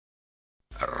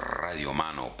Radio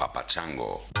Mano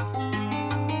Papachango.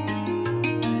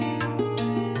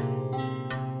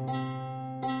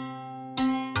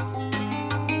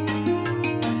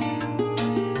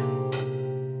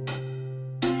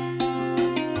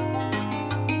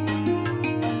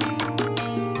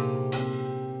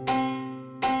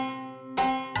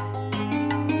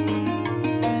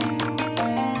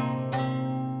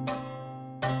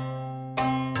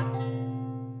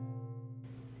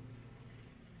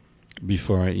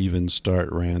 Before I even start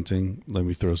ranting, let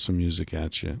me throw some music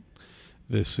at you.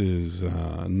 This is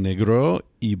Negro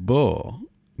y Bo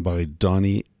by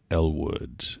Donnie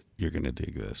Elwood. You're going to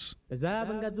dig this.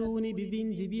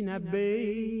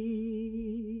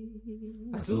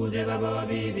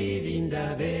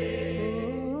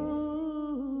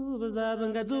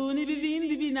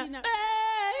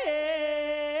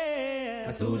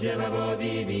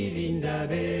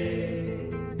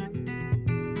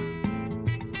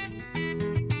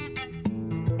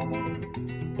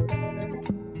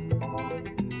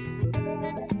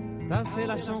 Ça c'est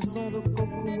la chanson de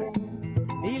Coco,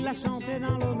 il l'a chantée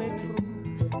dans le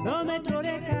métro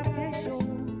des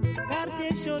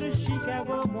quartiers chauds de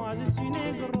Chicago. Moi je suis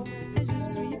négro et je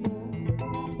suis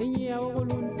beau, il n'y a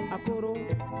Oloun à Coro.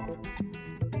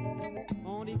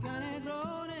 On dit qu'un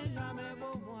négro n'est jamais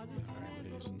beau, moi je suis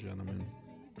négro. Ladies and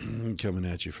gentlemen, coming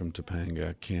at you from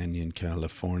Topanga Canyon,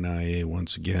 California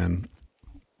once again.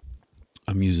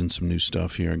 I'm using some new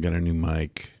stuff here. I got a new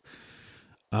mic.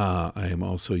 I am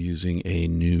also using a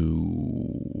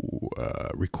new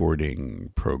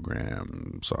recording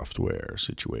program software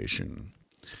situation.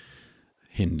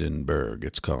 Hindenburg,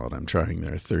 it's called. I'm trying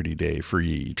their 30-day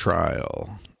free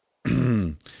trial.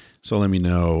 So let me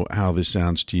know how this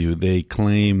sounds to you. They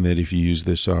claim that if you use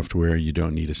this software, you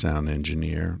don't need a sound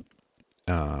engineer.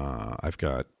 I've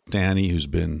got Danny, who's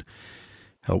been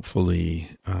helpfully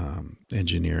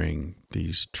engineering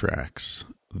these tracks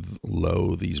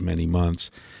low these many months,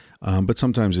 but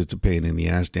sometimes it's a pain in the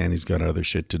ass. Danny's got other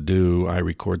shit to do. I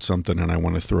record something and I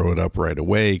want to throw it up right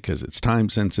away because it's time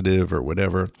sensitive or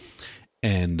whatever.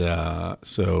 And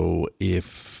so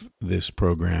if this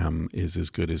program is as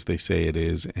good as they say it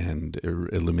is and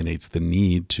eliminates the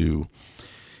need to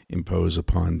impose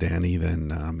upon Danny,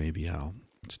 then maybe I'll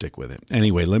stick with it.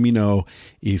 Anyway, let me know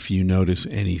if you notice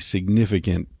any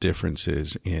significant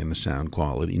differences in the sound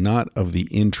quality, not of the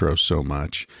intro so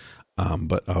much,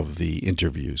 but of the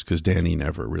interviews, because Danny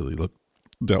never really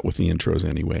dealt with the intros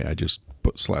anyway. I just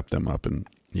slapped them up and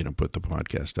put the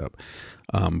podcast up.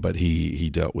 But he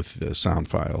dealt with the sound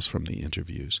files from the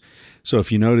interviews. So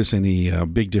if you notice any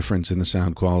big difference in the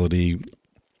sound quality,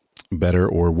 better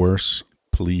or worse,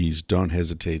 please don't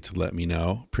hesitate to let me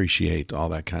know. Appreciate all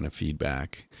that kind of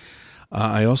feedback.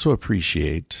 I also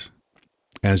appreciate,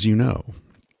 as you know,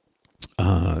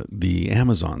 the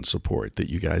Amazon support that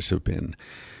you guys have been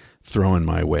throwing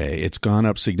my way. It's gone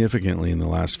up significantly in the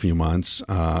last few months.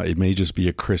 It may just be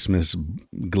a Christmas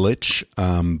glitch,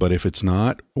 but if it's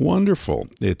not, wonderful.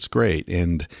 It's great.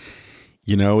 And,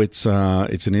 it's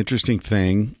an interesting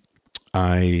thing.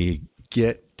 I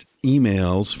get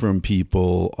emails from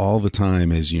people all the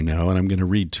time, as you know, and I'm going to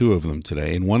read two of them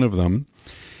today. And one of them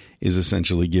is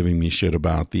essentially giving me shit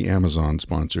about the Amazon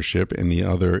sponsorship, and the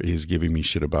other is giving me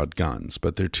shit about guns.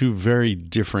 But they're two very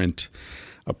different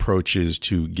approaches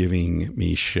to giving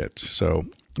me shit. So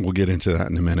we'll get into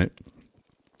that in a minute.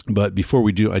 But before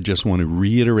we do, I just want to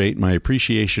reiterate my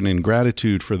appreciation and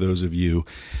gratitude for those of you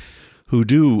who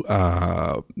do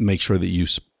make sure that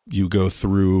you go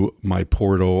through my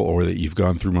portal, or that you've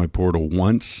gone through my portal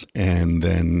once and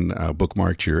then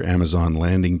bookmarked your Amazon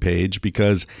landing page,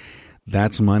 because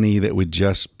that's money that would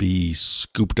just be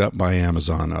scooped up by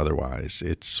Amazon otherwise.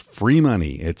 It's free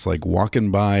money. It's like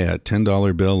walking by a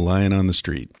 $10 bill lying on the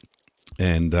street.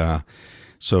 And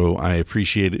so I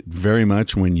appreciate it very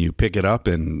much when you pick it up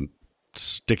and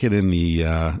stick it in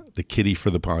the kitty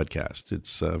for the podcast.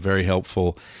 It's very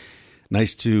helpful.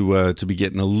 Nice to be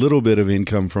getting a little bit of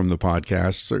income from the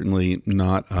podcast. Certainly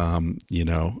not,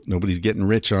 nobody's getting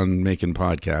rich on making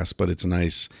podcasts, but it's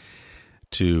nice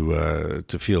to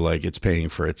feel like it's paying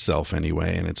for itself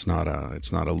anyway, and it's not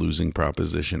a losing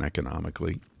proposition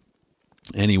economically.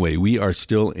 Anyway, we are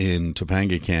still in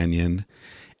Topanga Canyon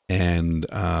and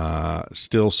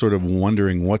still sort of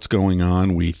wondering what's going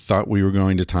on. We thought we were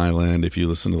going to Thailand. If you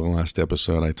listen to the last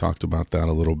episode, I talked about that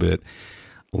a little bit.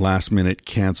 Last minute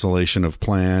cancellation of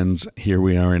plans. Here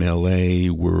we are in LA.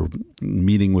 We're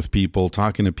meeting with people,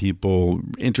 talking to people,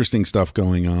 interesting stuff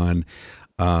going on.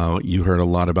 You heard a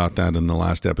lot about that in the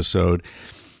last episode.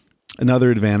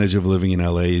 Another advantage of living in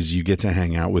LA is you get to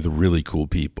hang out with really cool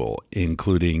people,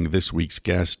 including this week's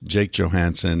guest, Jake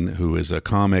Johannsen, who is a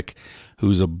comic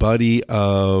who's a buddy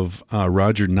of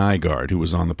Roger Nygaard, who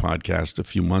was on the podcast a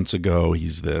few months ago.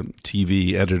 He's the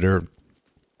TV editor,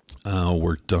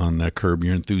 worked on Curb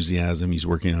Your Enthusiasm. He's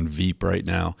working on Veep right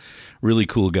now. Really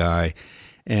cool guy.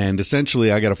 And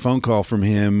essentially, I got a phone call from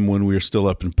him when we were still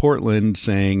up in Portland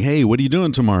saying, hey, what are you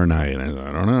doing tomorrow night? And I said,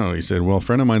 I don't know. He said, well, a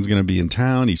friend of mine's going to be in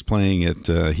town. He's playing at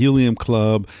Helium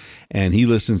Club, and he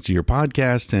listens to your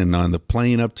podcast. And on the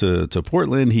plane up to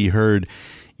Portland, he heard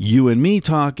you and me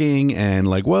talking and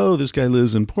like, whoa, this guy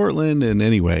lives in Portland. And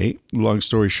anyway, long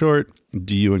story short,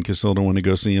 do you and Casilda want to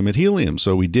go see him at Helium?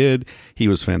 So we did. He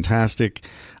was fantastic.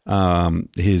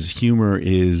 His humor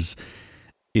is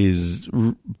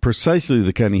precisely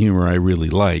the kind of humor I really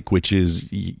like, which is,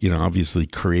 obviously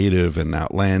creative and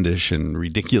outlandish and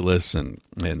ridiculous and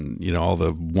all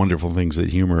the wonderful things that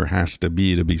humor has to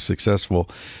be successful,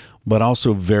 but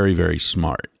also very, very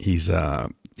smart. He's a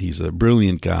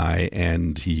brilliant guy,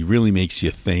 and he really makes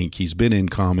you think. He's been in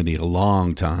comedy a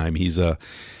long time. He's a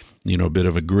bit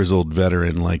of a grizzled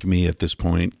veteran like me at this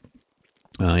point.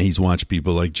 He's watched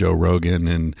people like Joe Rogan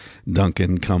and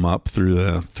Duncan come up through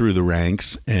the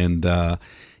ranks, and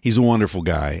he's a wonderful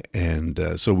guy.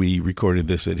 And so we recorded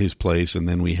this at his place, and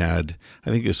then we had, I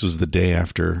think this was the day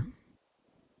after,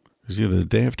 it was either the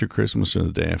day after Christmas or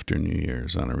the day after New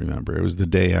Year's. I don't remember. It was the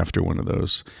day after one of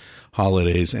those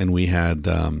holidays, and we had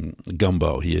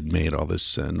gumbo. He had made all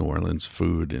this New Orleans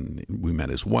food, and we met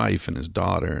his wife and his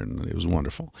daughter, and it was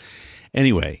wonderful.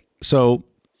 Anyway, so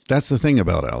that's the thing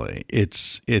about LA.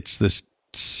 It's this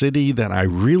city that I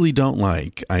really don't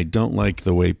like. I don't like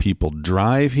the way people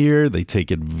drive here. They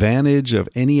take advantage of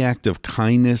any act of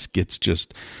kindness, gets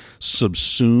just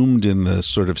subsumed in the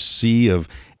sort of sea of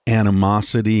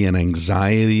animosity and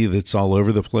anxiety that's all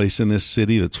over the place in this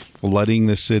city, that's flooding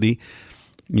the city.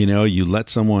 You let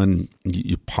someone,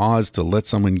 you pause to let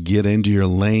someone get into your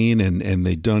lane, and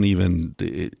they don't even,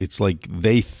 it's like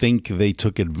they think they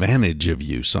took advantage of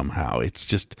you somehow. It's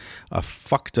just a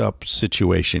fucked up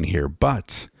situation here.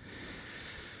 But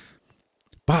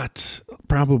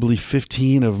probably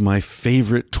 15 of my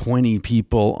favorite 20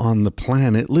 people on the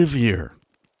planet live here.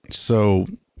 So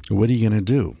what are you going to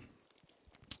do?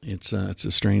 It's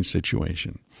a strange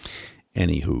situation.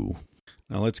 Anywho,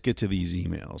 now let's get to these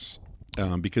emails.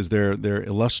 Because they're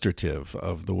illustrative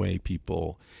of the way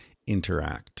people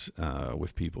interact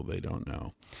with people they don't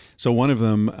know. So one of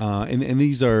them, and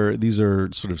these are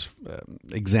sort of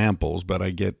examples, but I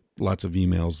get lots of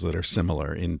emails that are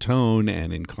similar in tone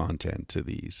and in content to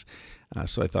these.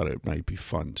 So I thought it might be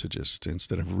fun to just,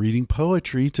 instead of reading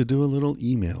poetry, to do a little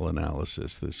email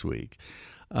analysis this week.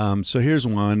 So here's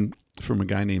one from a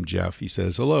guy named Jeff. He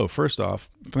says, hello, first off,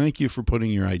 thank you for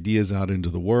putting your ideas out into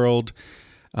the world.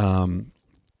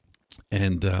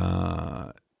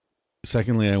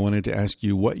 Secondly, I wanted to ask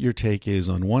you what your take is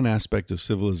on one aspect of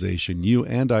civilization you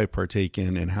and I partake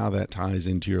in and how that ties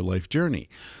into your life journey.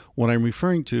 What I'm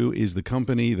referring to is the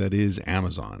company that is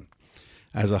Amazon.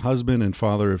 As a husband and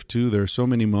father of two, there are so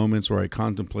many moments where I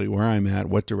contemplate where I'm at,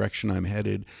 what direction I'm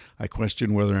headed. I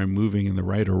question whether I'm moving in the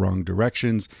right or wrong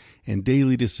directions, and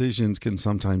daily decisions can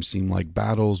sometimes seem like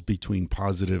battles between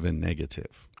positive and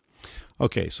negative.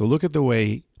 Okay, so look at the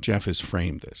way Jeff has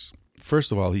framed this.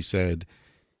 First of all, he said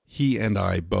he and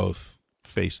I both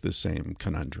face the same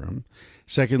conundrum.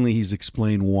 Secondly, he's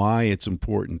explained why it's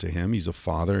important to him. He's a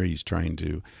father. He's trying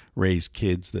to raise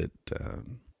kids that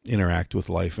interact with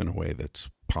life in a way that's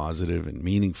positive and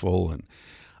meaningful,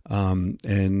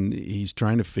 and he's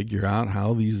trying to figure out how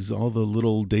all the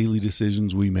little daily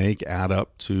decisions we make add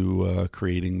up to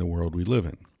creating the world we live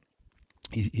in.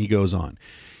 He goes on.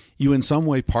 You in some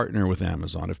way partner with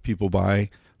Amazon. If people buy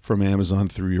from Amazon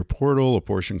through your portal, a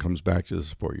portion comes back to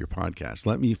support your podcast.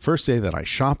 Let me first say that I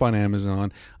shop on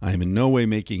Amazon. I am in no way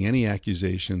making any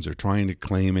accusations or trying to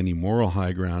claim any moral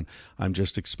high ground. I'm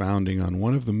just expounding on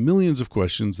one of the millions of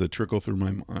questions that trickle through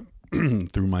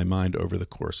my mind over the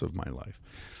course of my life.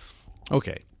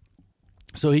 Okay.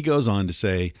 So he goes on to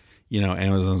say,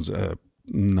 Amazon's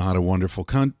not a wonderful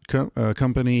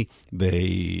company.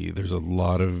 There's a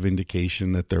lot of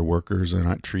indication that their workers are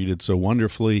not treated so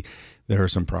wonderfully. There are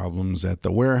some problems at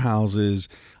the warehouses.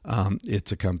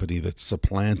 It's a company that's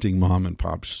supplanting mom and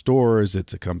pop stores.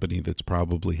 It's a company that's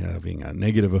probably having a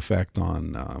negative effect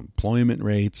on employment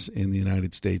rates in the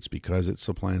United States because it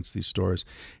supplants these stores.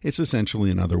 It's essentially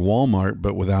another Walmart,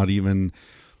 but without even,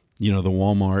 the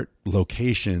Walmart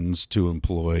locations to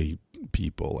employ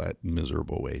people at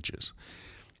miserable wages.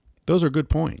 Those are good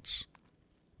points.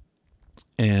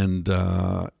 And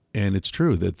And it's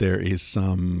true that there is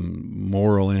some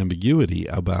moral ambiguity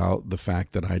about the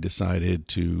fact that I decided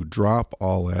to drop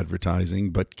all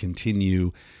advertising but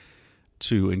continue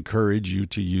to encourage you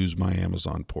to use my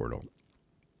Amazon portal.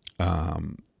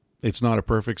 It's not a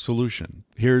perfect solution.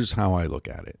 Here's how I look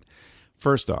at it.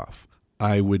 First off,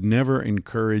 I would never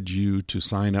encourage you to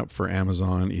sign up for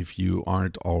Amazon if you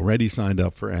aren't already signed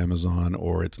up for Amazon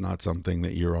or it's not something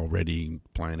that you're already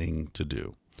planning to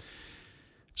do.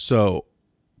 So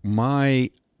my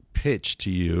pitch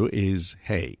to you is,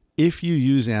 hey, if you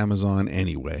use Amazon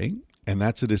anyway, and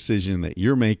that's a decision that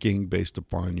you're making based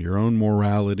upon your own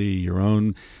morality, your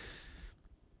own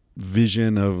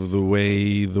vision of the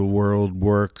way the world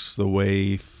works, the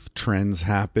way trends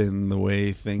happen, the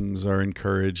way things are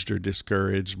encouraged or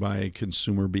discouraged by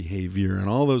consumer behavior and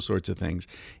all those sorts of things.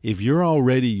 If you're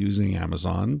already using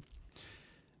Amazon,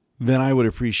 then I would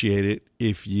appreciate it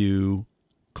if you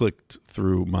clicked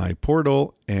through my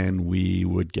portal and we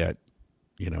would get,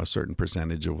 a certain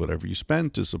percentage of whatever you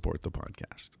spend to support the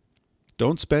podcast.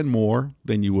 Don't spend more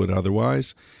than you would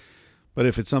otherwise, but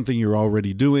if it's something you're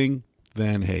already doing,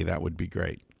 then hey, that would be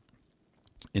great.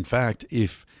 In fact,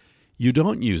 if you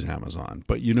don't use Amazon,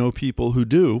 but you know people who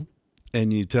do,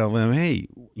 and you tell them, hey,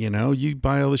 you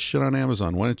buy all this shit on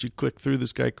Amazon. Why don't you click through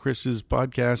this guy Chris's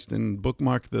podcast and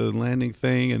bookmark the landing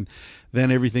thing, and then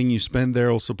everything you spend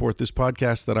there will support this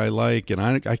podcast that I like, and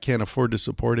I can't afford to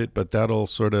support it, but that'll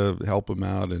sort of help them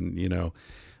out and,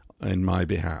 in my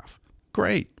behalf.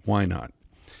 Great. Why not?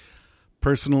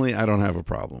 Personally, I don't have a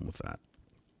problem with that.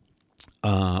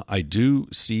 I do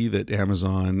see that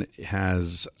Amazon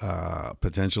has a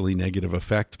potentially negative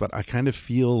effect, but I kind of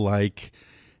feel like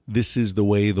this is the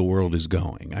way the world is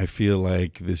going. I feel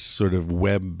like this sort of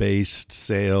web-based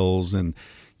sales and,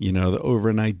 the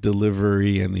overnight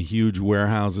delivery and the huge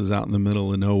warehouses out in the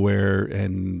middle of nowhere,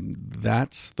 and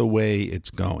that's the way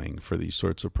it's going for these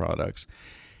sorts of products.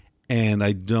 And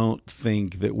I don't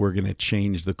think that we're going to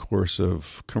change the course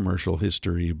of commercial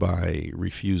history by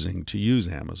refusing to use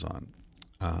Amazon.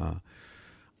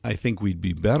 I think we'd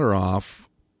be better off,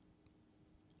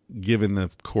 given the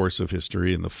course of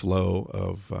history and the flow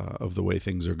of the way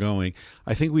things are going.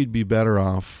 I think we'd be better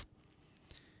off,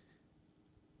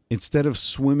 instead of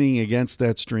swimming against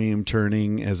that stream,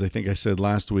 turning, as I think I said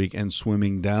last week, and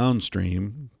swimming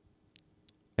downstream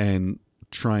and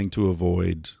trying to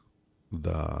avoid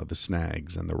the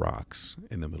snags and the rocks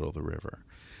in the middle of the river.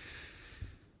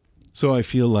 So I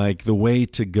feel like the way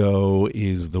to go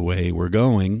is the way we're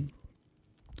going.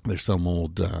 There's some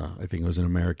old, I think it was an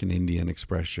American Indian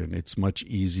expression, it's much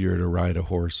easier to ride a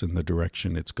horse in the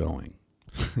direction it's going.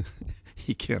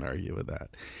 You can't argue with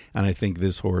that. And I think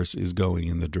this horse is going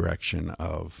in the direction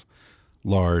of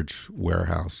large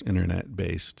warehouse,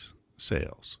 internet-based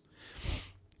sales.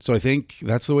 So I think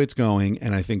that's the way it's going,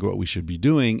 and I think what we should be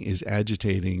doing is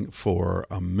agitating for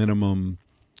a minimum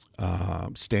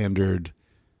standard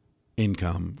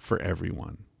income for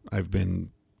everyone. I've been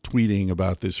tweeting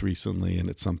about this recently, and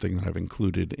it's something that I've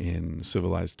included in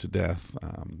Civilized to Death,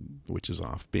 which is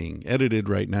off being edited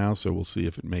right now, so we'll see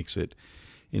if it makes it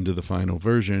into the final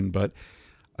version. But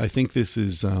I think this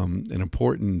is an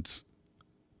important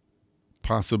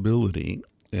possibility,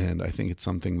 and I think it's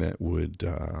something that would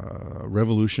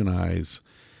revolutionize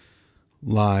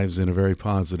lives in a very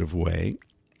positive way.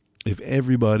 If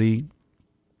everybody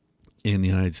in the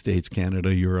United States,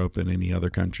 Canada, Europe, and any other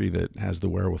country that has the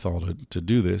wherewithal to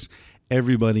do this,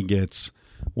 everybody gets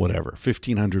whatever,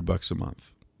 $1,500 a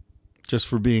month just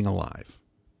for being alive.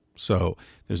 So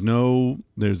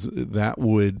that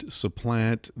would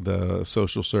supplant the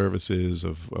social services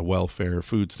of welfare,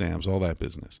 food stamps, all that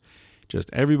business. Just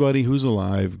everybody who's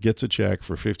alive gets a check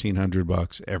for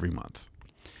 $1,500 every month.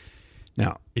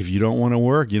 Now, if you don't want to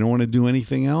work, you don't want to do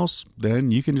anything else,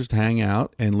 then you can just hang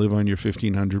out and live on your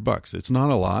 $1,500. It's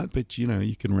not a lot, but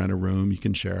you can rent a room, you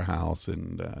can share a house,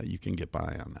 and you can get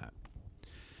by on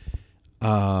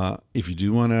that. If you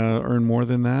do want to earn more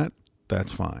than that,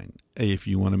 that's fine. If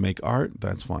you want to make art,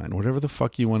 that's fine. Whatever the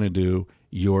fuck you want to do,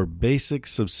 your basic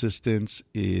subsistence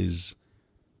is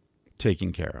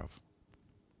taken care of.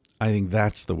 I think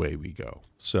that's the way we go.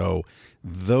 So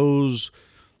those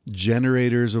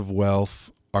generators of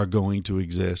wealth are going to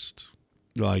exist,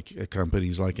 like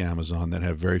companies like Amazon that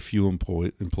have very few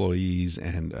employees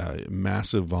and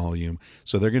massive volume.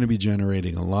 So they're going to be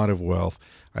generating a lot of wealth.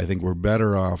 I think we're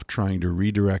better off trying to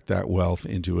redirect that wealth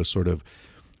into a sort of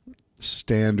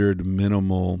standard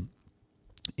minimal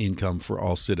income for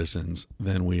all citizens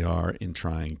than we are in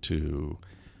trying to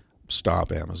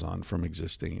stop Amazon from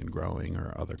existing and growing,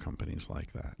 or other companies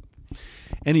like that.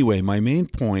 Anyway, my main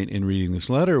point in reading this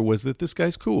letter was that this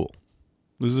guy's cool.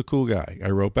 This is a cool guy. I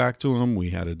wrote back to him.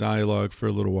 We had a dialogue for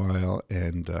a little while,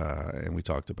 and we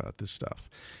talked about this stuff.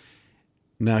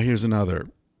 Now, here's another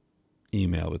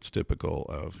email that's typical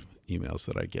of emails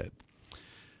that I get.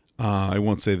 I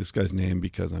won't say this guy's name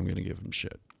because I'm going to give him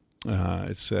shit.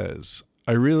 It says,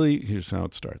 here's how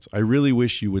it starts. I really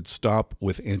wish you would stop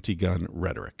with anti-gun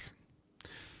rhetoric.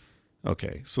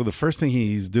 Okay, so the first thing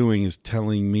he's doing is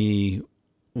telling me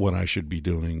what I should be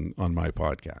doing on my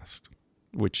podcast,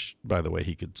 which, by the way,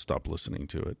 he could stop listening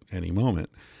to it any moment.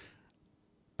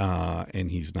 And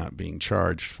he's not being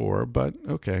charged for, but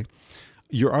okay.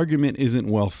 Your argument isn't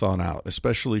well thought out,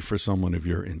 especially for someone of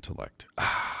your intellect.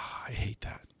 I hate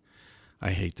that.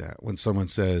 I hate that. When someone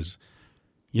says,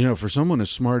 for someone as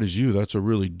smart as you, that's a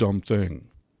really dumb thing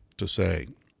to say.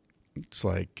 It's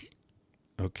like,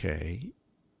 okay,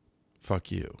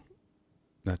 fuck you.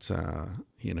 That's,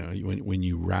 when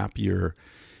you wrap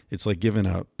it's like giving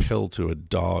a pill to a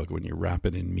dog when you wrap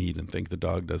it in meat and think the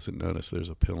dog doesn't notice there's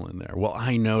a pill in there. Well,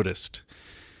 I noticed.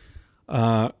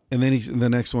 And then the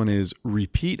next one is,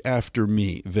 repeat after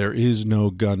me. There is no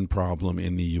gun problem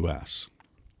in the U.S.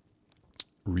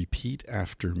 Repeat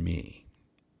after me.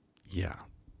 Yeah.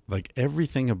 Like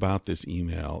everything about this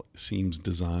email seems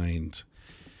designed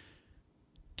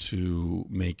to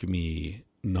make me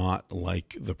not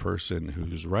like the person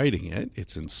who's writing it.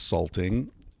 It's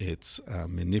insulting. It's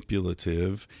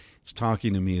manipulative. It's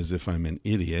talking to me as if I'm an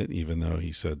idiot, even though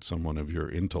he said someone of your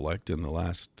intellect in the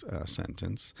last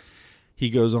sentence. He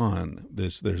goes on,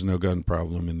 there's no gun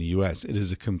problem in the U.S. It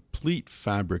is a complete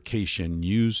fabrication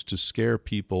used to scare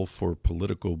people for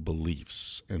political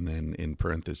beliefs. And then in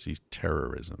parentheses,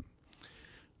 terrorism.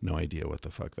 No idea what the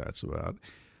fuck that's about.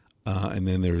 And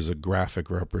then there's a graphic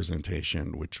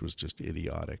representation, which was just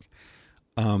idiotic.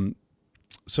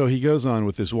 So he goes on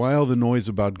with this. Why all the noise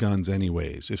about guns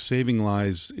anyways? If saving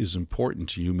lives is important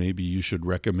to you, maybe you should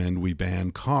recommend we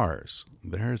ban cars.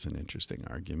 There's an interesting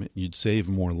argument. You'd save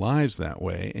more lives that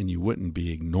way, and you wouldn't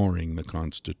be ignoring the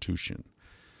Constitution.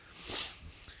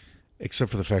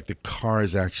 Except for the fact that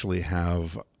cars actually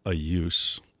have a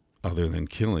use other than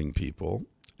killing people,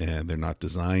 and they're not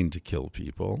designed to kill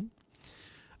people.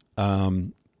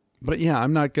 But yeah,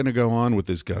 I'm not going to go on with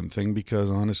this gun thing because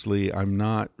honestly, I'm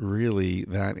not really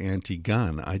that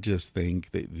anti-gun. I just think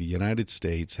that the United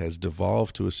States has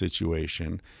devolved to a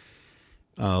situation,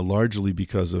 largely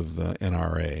because of the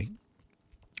NRA,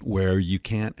 where you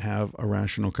can't have a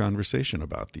rational conversation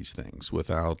about these things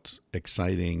without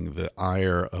exciting the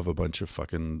ire of a bunch of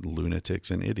fucking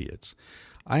lunatics and idiots.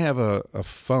 I have a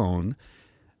phone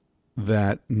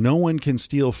that no one can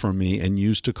steal from me and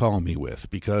use to call me with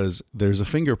because there's a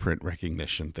fingerprint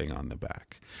recognition thing on the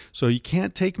back. So you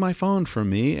can't take my phone from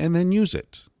me and then use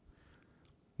it.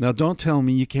 Now, don't tell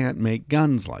me you can't make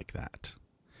guns like that.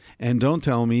 And don't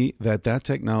tell me that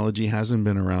technology hasn't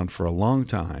been around for a long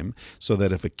time so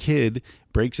that if a kid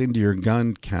breaks into your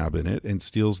gun cabinet and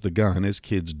steals the gun, as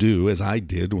kids do, as I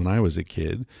did when I was a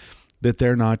kid, that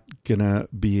they're not going to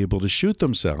be able to shoot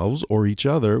themselves or each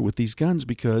other with these guns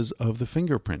because of the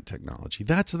fingerprint technology.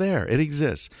 That's there. It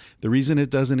exists. The reason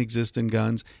it doesn't exist in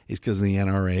guns is because the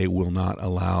NRA will not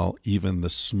allow even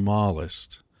the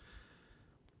smallest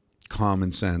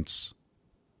common sense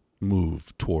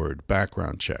move toward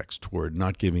background checks, toward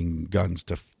not giving guns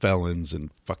to felons and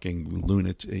fucking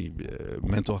lunatic,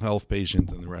 mental health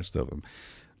patients and the rest of them.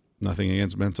 Nothing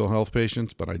against mental health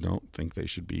patients, but I don't think they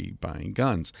should be buying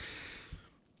guns.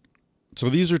 So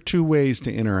these are two ways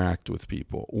to interact with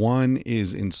people. One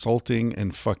is insulting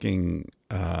and fucking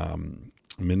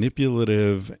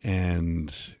manipulative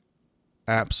and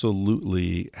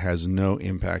absolutely has no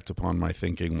impact upon my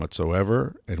thinking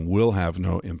whatsoever and will have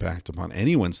no impact upon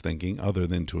anyone's thinking other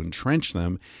than to entrench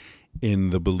them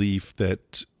in the belief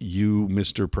that you,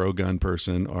 Mr. Pro-Gun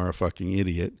person, are a fucking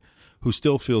idiot who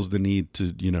still feels the need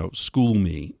to, school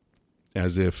me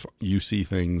as if you see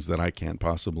things that I can't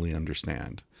possibly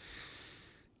understand.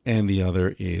 And the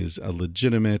other is a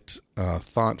legitimate,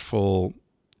 thoughtful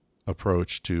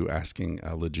approach to asking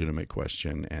a legitimate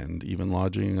question and even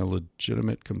lodging a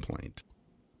legitimate complaint.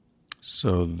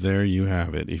 So there you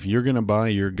have it. If you're going to buy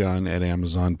your gun at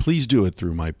Amazon, please do it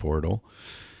through my portal.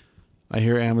 I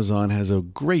hear Amazon has a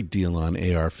great deal on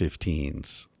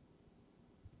AR-15s.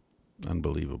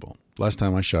 Unbelievable. Last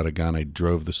time I shot a gun, I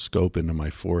drove the scope into my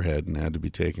forehead and had to be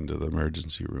taken to the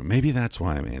emergency room. Maybe that's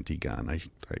why I'm anti-gun. I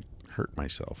hurt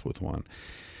myself with one.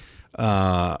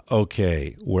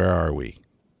 Okay, where are we?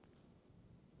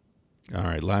 All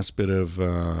right, last bit of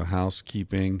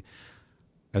housekeeping.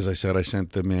 As I said, I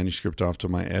sent the manuscript off to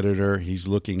my editor. He's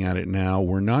looking at it now.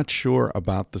 We're not sure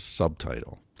about the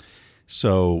subtitle.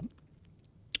 So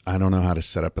I don't know how to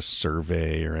set up a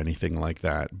survey or anything like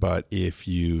that, but if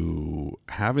you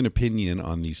have an opinion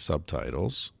on these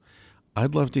subtitles,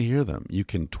 I'd love to hear them. You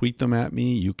can tweet them at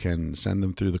me. You can send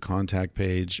them through the contact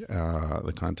page,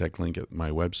 the contact link at my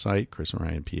website,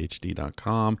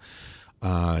 chrisryanphd.com.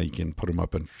 You can put them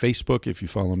up on Facebook if you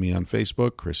follow me on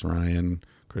Facebook, Chris Ryan,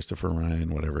 Christopher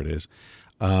Ryan, whatever it is.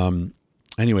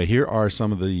 Anyway, here are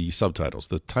some of the subtitles.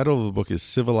 The title of the book is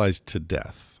Civilized to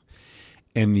Death.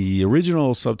 And the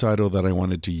original subtitle that I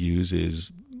wanted to use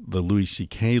is the Louis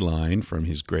C.K. line from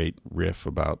his great riff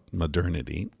about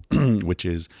modernity, which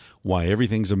is why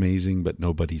everything's amazing but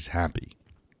nobody's happy.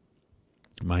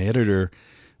 My editor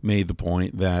made the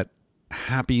point that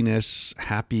happy's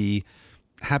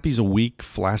a weak,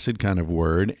 flaccid kind of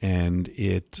word, and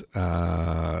it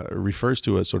refers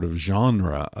to a sort of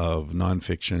genre of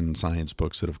nonfiction science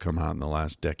books that have come out in the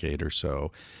last decade or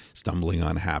so, stumbling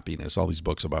on happiness, all these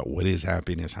books about what is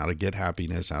happiness, how to get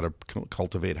happiness, how to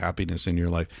cultivate happiness in your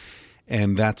life.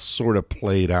 And that's sort of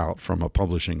played out from a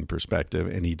publishing perspective,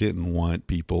 and he didn't want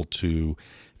people to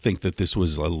think that this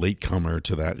was a latecomer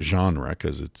to that genre,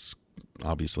 because it's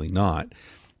obviously not.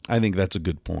 I think that's a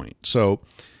good point. So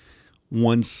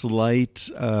one slight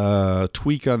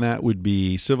tweak on that would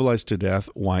be Civilized to Death,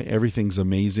 why everything's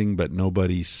amazing but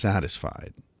nobody's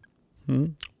satisfied.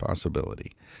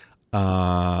 Possibility.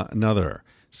 Another,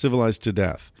 Civilized to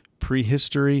Death,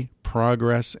 prehistory,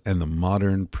 progress, and the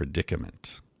modern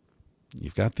predicament.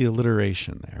 You've got the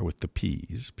alliteration there with the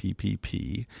P's,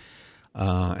 PPP.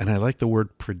 And I like the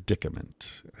word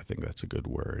predicament. I think that's a good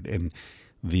word. And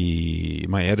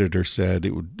my editor said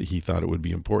he thought it would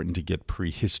be important to get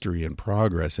prehistory and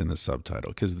progress in the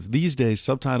subtitle, because these days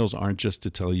subtitles aren't just to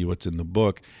tell you what's in the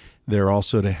book. They're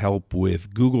also to help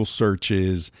with Google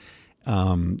searches,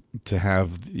 to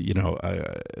have,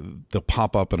 the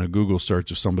pop up in a Google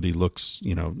search if somebody looks,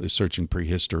 is searching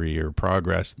prehistory or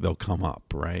progress, they'll come up,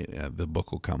 right? The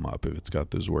book will come up if it's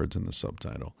got those words in the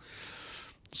subtitle.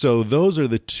 So those are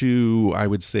the two, I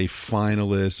would say,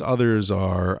 finalists. Others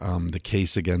are The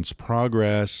Case Against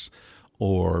Progress,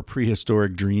 or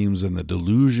Prehistoric Dreams and the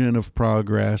Delusion of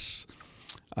Progress.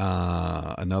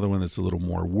 Another one that's a little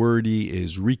more wordy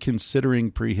is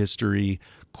Reconsidering Prehistory,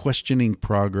 Questioning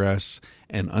Progress,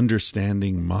 and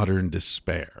Understanding Modern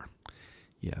Despair.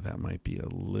 Yeah, that might be a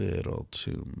little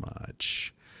too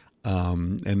much.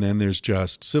 And then there's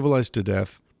just Civilized to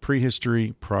Death,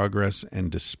 Prehistory, Progress,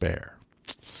 and Despair.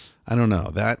 I don't know.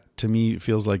 That, to me,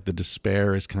 feels like the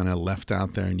despair is kind of left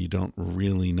out there and you don't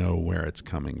really know where it's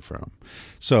coming from.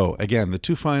 So, again, the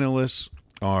two finalists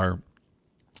are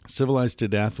Civilized to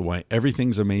Death, why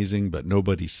everything's amazing but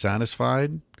nobody's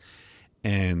satisfied,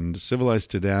 and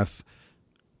Civilized to Death,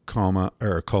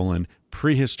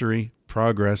 Prehistory,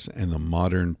 Progress, and the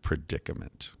Modern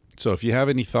Predicament. So if you have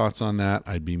any thoughts on that,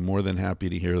 I'd be more than happy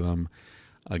to hear them.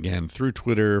 Again, through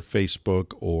Twitter,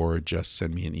 Facebook, or just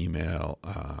send me an email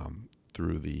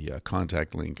through the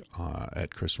contact link at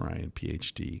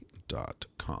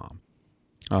chrisryanphd.com.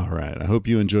 All right. I hope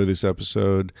you enjoy this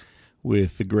episode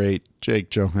with the great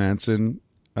Jake Johannsen,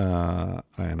 and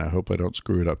I hope I don't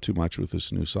screw it up too much with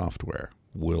this new software.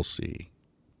 We'll see.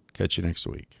 Catch you next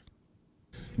week.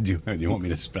 Do you want me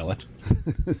to spell it?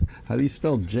 How do you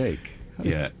spell Jake?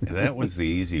 That one's the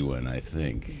easy one, I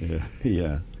think.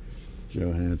 Yeah.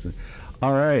 Johannsen.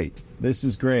 All right, this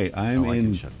is great. I'm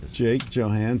in Jake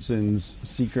Johannsen's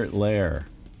secret lair.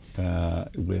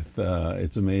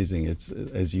 It's amazing. It's,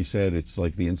 as you said, it's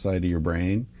like the inside of your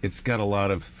brain. It's got a lot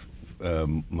of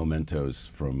mementos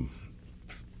from,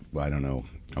 I don't know.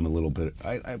 I'm a little bit.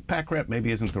 Pack rat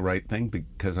maybe isn't the right thing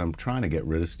because I'm trying to get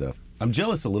rid of stuff. I'm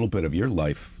jealous a little bit of your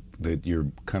life, that you're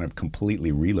kind of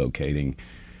completely relocating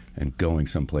and going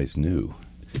someplace new.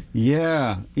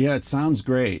 Yeah. It sounds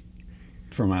great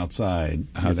from outside.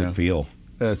 How does it feel?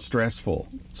 Stressful.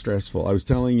 I was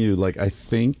telling you, I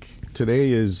think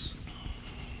today's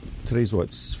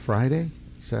what, Friday?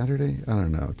 Saturday? I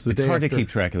don't know. It's hard to keep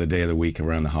track of the day of the week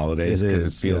around the holidays because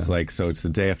it feels like, so it's the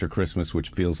day after Christmas,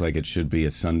 which feels like it should be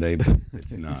a Sunday, but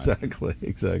it's not.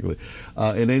 Exactly.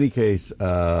 In any case,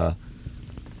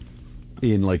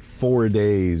 in 4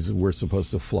 days, we're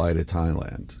supposed to fly to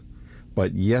Thailand.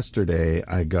 But yesterday,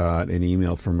 I got an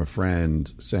email from a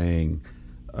friend saying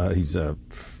he's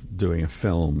doing a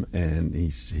film, and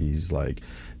he's like,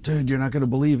 dude, you're not going to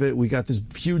believe it. We got this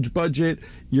huge budget.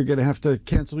 You're going to have to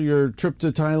cancel your trip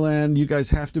to Thailand. You guys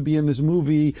have to be in this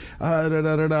movie.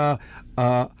 I'll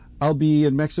be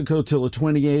in Mexico till the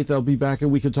 28th. I'll be back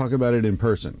and we can talk about it in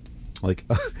person.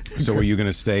 So are you going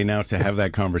to stay now to have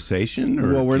that conversation?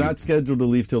 Or well, we're not scheduled to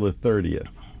leave till the 30th.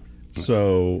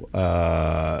 So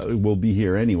we'll be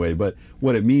here anyway. But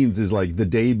what it means is like the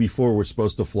day before we're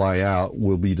supposed to fly out,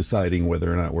 we'll be deciding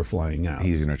whether or not we're flying out.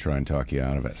 He's going to try and talk you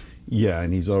out of it. Yeah,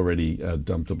 and he's already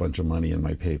dumped a bunch of money in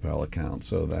my PayPal account.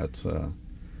 So that's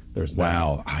there's that.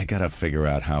 Wow, I got to figure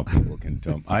out how people can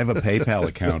dump. I have a PayPal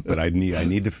account, but I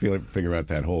need to figure out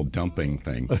that whole dumping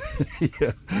thing.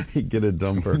 Yeah, get a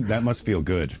dumper. That must feel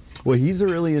good. Well, he's a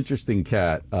really interesting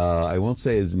cat. I won't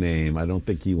say his name. I don't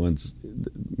think he wants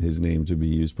his name to be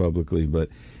used publicly, but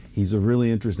he's a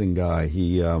really interesting guy.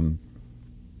 He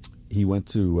went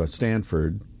to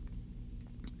Stanford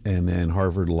and then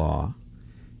Harvard Law,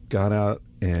 got out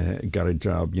and got a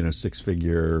job,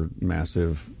 6-figure,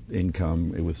 massive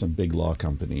income with some big law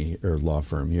company or law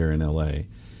firm here in L.A.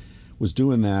 Was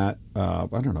doing that,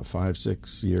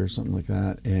 5-6 years, something like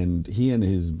that. And he and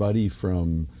his buddy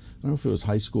from, I don't know if it was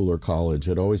high school or college,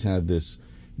 had always had this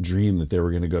dream that they were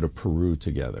going to go to Peru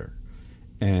together.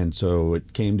 And so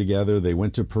it came together. They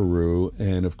went to Peru.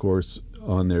 And, of course,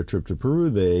 on their trip to Peru,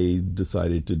 they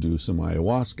decided to do some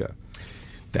ayahuasca.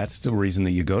 That's the reason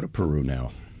that you go to Peru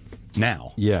now.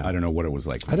 Yeah. I don't know what it was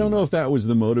like. I don't know if that was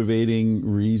the motivating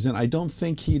reason. I don't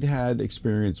think he'd had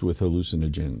experience with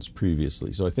hallucinogens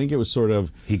previously. So I think it was sort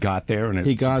of... He got there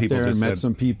and met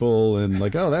some people and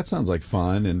like, oh, that sounds like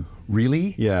fun. And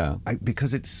really? Yeah.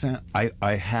 Because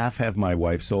I half have my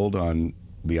wife sold on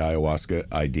the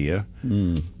ayahuasca idea,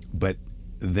 but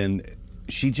then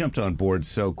she jumped on board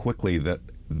so quickly that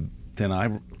then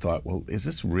I thought, well, is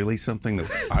this really something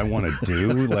that I want to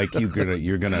do? Like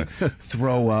you're gonna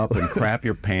throw up and crap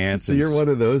your pants. So you're one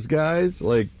of those guys?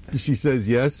 Like she says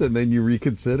yes and then you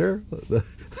reconsider?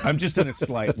 I'm just in a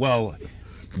slight... Well,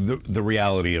 the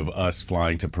reality of us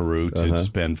flying to Peru to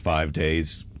spend 5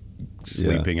 days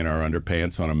sleeping in our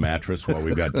underpants on a mattress while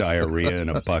we've got diarrhea in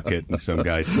a bucket and some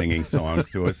guy singing songs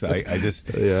to us.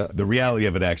 The reality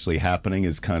of it actually happening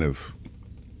is kind of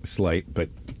slight, but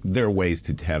there are ways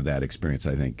to have that experience,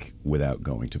 I think, without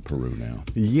going to Peru now.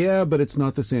 Yeah, but it's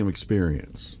not the same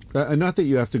experience. Not that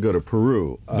you have to go to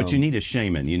Peru. But you need a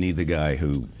shaman. You need the guy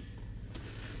who...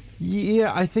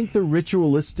 Yeah, I think the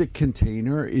ritualistic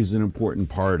container is an important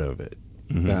part of it.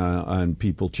 And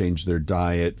people change their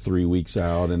diet 3 weeks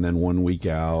out and then 1 week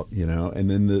out, and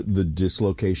then the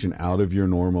dislocation out of your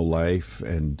normal life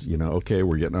and, okay,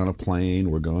 we're getting on a plane,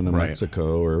 we're going to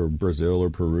Mexico or Brazil or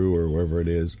Peru or wherever it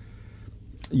is.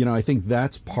 I think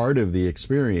that's part of the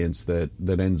experience that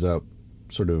ends up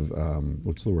sort of,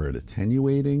 what's the word,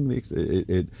 attenuating?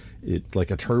 It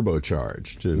like a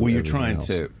turbocharge to Well, you're trying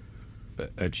to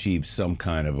achieve some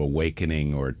kind of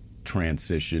awakening or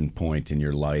transition point in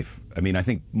your life. I mean, I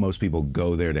think most people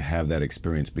go there to have that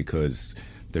experience because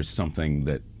there's something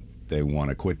that they want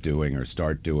to quit doing or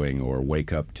start doing or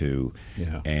wake up to.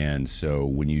 Yeah. And so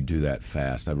when you do that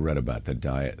fast, I've read about the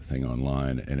diet thing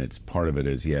online, and it's part of it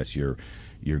is, yes, you're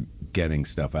getting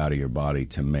stuff out of your body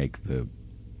to make the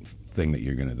thing that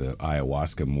the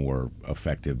ayahuasca more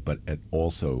effective, but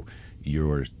also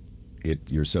you're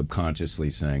subconsciously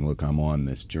saying, look, I'm on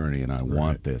this journey and I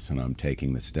want this and I'm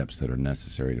taking the steps that are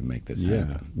necessary to make this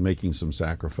happen. Making some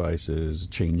sacrifices,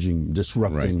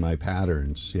 disrupting my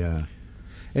patterns. Yeah.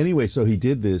 Anyway, so he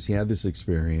did this, he had this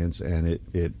experience and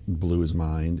it blew his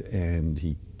mind and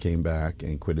he came back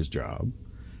and quit his job.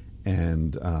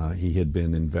 And he had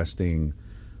been investing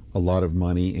a lot of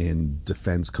money in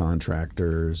defense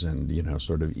contractors and,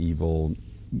 sort of evil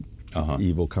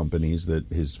companies that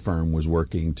his firm was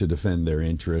working to defend their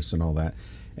interests and all that.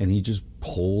 And he just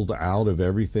pulled out of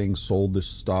everything, sold the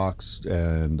stocks,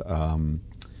 and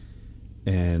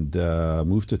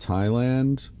moved to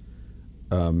Thailand,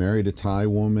 married a Thai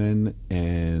woman,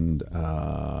 and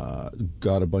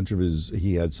got a bunch of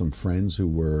he had some friends who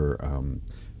were,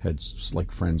 had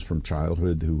like friends from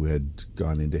childhood who had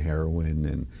gone into heroin,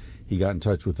 and he got in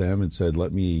touch with them and said,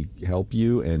 let me help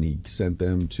you. And he sent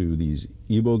them to these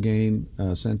Ibogaine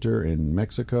Center in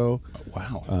Mexico.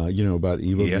 Oh, wow. You know about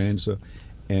Ibogaine? Yes. So,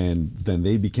 and then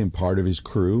they became part of his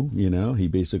crew, He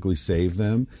basically saved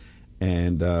them.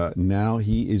 And now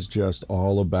he is just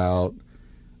all about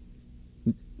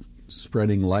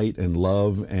spreading light and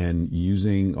love and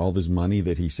using all this money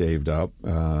that he saved up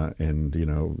and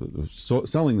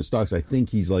selling the stocks. I think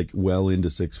he's like well into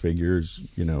 6 figures,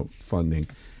 funding.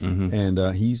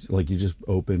 And he's like, he just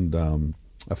opened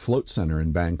a float center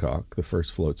in Bangkok, the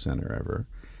first float center ever.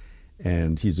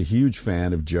 And he's a huge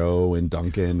fan of Joe and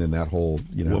Duncan and that whole,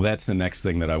 Well, that's the next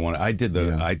thing that I want. I did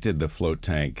the float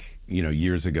tank,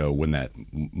 years ago when that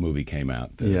movie came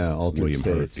out. Altered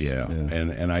States.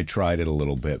 And I tried it a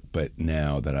little bit, but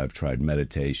now that I've tried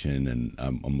meditation and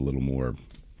I'm a little more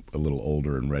a little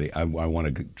older and ready, I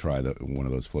want to try one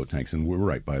of those float tanks. And we're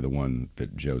right by the one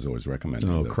that Joe's always recommended.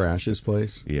 Oh, Crash's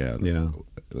place? Yeah.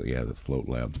 The Float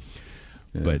Lab.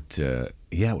 Yeah. But,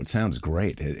 it sounds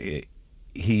great.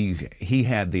 He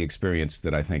had the experience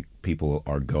that I think people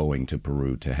are going to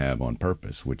Peru to have on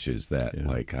purpose, which is that,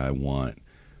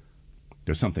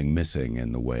 there's something missing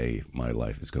in the way my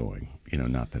life is going.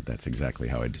 Not that that's exactly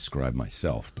how I describe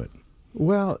myself, but...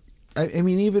 Well, I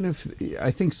mean, even if... I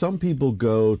think some people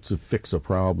go to fix a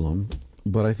problem,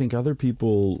 but I think other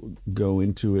people go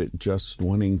into it just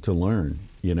wanting to learn,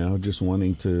 just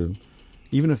wanting to...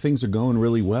 Even if things are going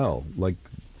really well, like,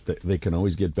 they can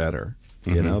always get better.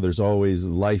 Mm-hmm. There's always...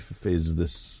 Life is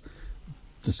this...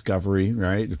 discovery,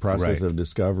 right? The process of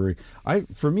discovery.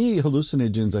 For me,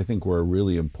 hallucinogens, I think, were a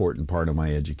really important part of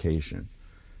my education.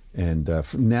 And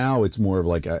now it's more of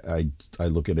like I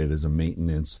look at it as a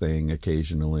maintenance thing.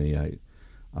 Occasionally,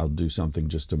 I'll do something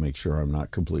just to make sure I'm not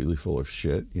completely full of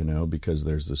shit, because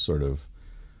there's this sort of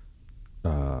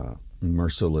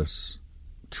merciless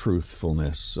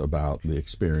truthfulness about the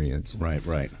experience.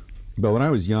 Right. But when I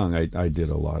was young, I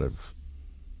did a lot of...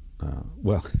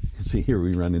 see, here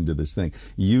we run into this thing.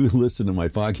 You listen to my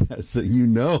podcast, so you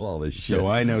know all this shit. So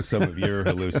I know some of your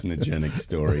hallucinogenic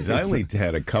stories. I only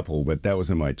had a couple, but that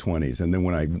was in my 20s. And then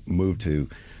when I moved to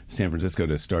San Francisco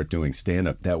to start doing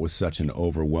stand-up, that was such an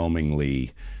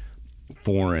overwhelmingly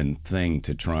foreign thing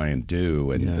to try and do.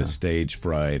 And the stage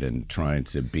fright and trying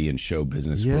to be in show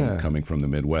business coming from the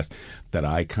Midwest, that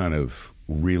I kind of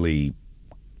really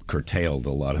curtailed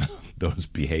a lot of those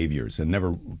behaviors and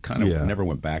never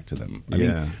went back to them. I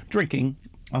mean, drinking,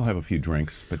 I'll have a few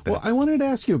drinks, but that's... Well, I wanted to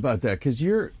ask you about that because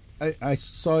I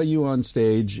saw you on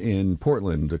stage in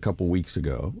Portland a couple weeks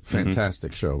ago.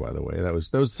 Fantastic show, by the way. That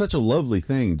was such a lovely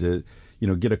thing to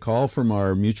get a call from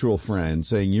our mutual friend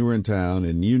saying you were in town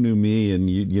and you knew me and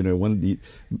you wanted to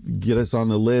get us on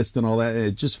the list and all that. And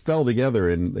it just fell together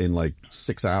in like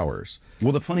 6 hours.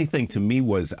 Well, the funny thing to me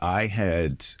was I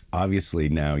had, obviously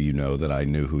now that I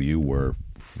knew who you were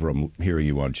from hearing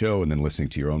you on Joe and then listening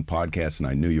to your own podcast, and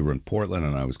I knew you were in Portland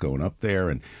and I was going up there.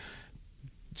 And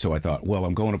so I thought, well,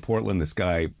 I'm going to Portland. This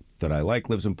guy that I like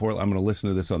lives in Portland. I'm going to listen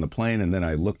to this on the plane. And then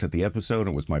I looked at the episode and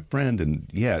it was my friend. And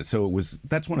so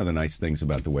that's one of the nice things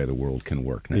about the way the world can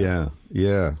work now.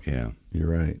 Yeah. You're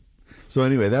right. So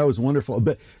anyway, that was wonderful.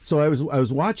 But so I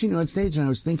was watching you on stage and I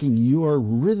was thinking your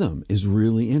rhythm is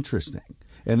really interesting.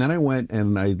 And then I went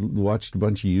and I watched a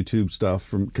bunch of YouTube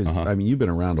stuff because I mean, you've been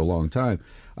around a long time.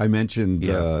 I mentioned,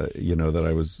 that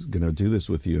I was going to do this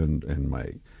with you and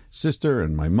my sister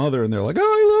and my mother, and they're like, "Oh,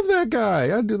 I love that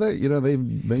guy. I do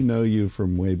that." They know you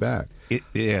from way back.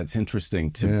 It's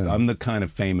interesting too. I'm the kind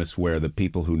of famous where the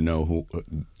people who know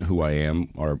who I am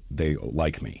they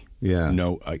like me. Yeah.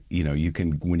 No, you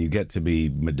can, when you get to be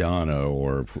Madonna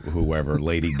or whoever,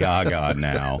 Lady Gaga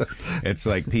now, it's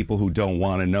like people who don't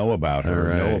want to know about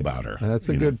her know about her. That's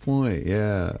a good point.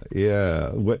 Yeah.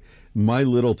 My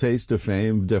little taste of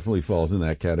fame definitely falls in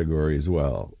that category as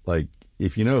well. Like,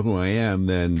 if you know who I am,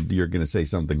 then you're going to say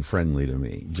something friendly to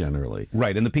me, generally.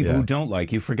 Right, and the people who don't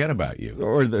like you forget about you.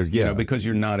 Or because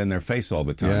you're not in their face all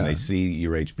the time. Yeah. They see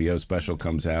your HBO special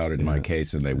comes out, in my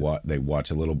case, and they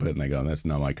watch a little bit, and they go, "That's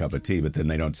not my cup of tea," but then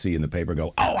they don't see in the paper,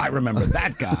 go, "Oh, I remember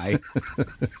that guy."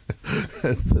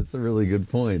 That's a really good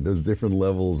point. Those different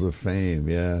levels of fame,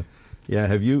 yeah.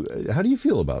 How do you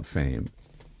feel about fame?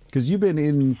 Because you've been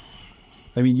in...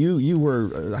 I mean, you were,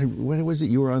 what was it?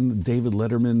 You were on David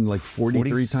Letterman like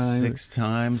 43 times? 46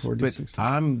 times. 46 but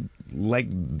times. I'm like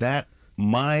that.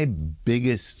 My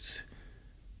biggest,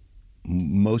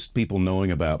 most people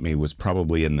knowing about me was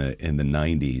probably in the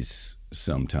 90s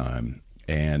sometime.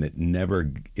 And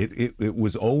it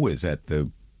was always at the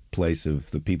place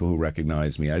of the people who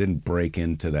recognized me. I didn't break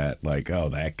into that like, oh,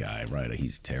 that guy, right?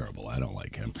 He's terrible. I don't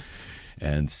like him.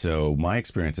 And so my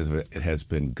experience it has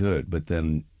been good. But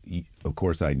then, of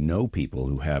course, I know people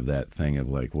who have that thing of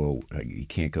like, well, you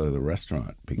can't go to the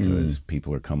restaurant because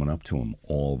people are coming up to them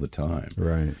all the time.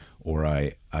 Right. Or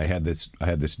I had this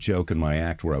joke in my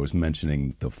act where I was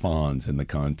mentioning the Fonz in the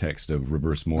context of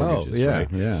reverse mortgages. Oh, yeah,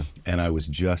 right? yeah. And I was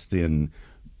just in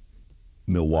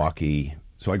Milwaukee.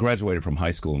 So I graduated from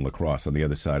high school in La Crosse on the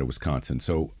other side of Wisconsin.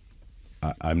 So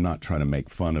I'm not trying to make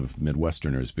fun of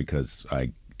Midwesterners because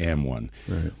I am one.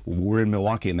 Right. We're in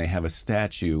Milwaukee and they have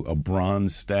a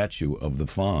bronze statue of the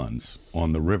Fonz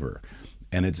on the river.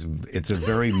 And it's a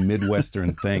very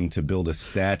Midwestern thing to build a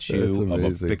statue of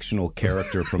a fictional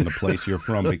character from the place you're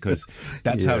from, because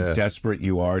that's how desperate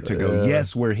you are to go,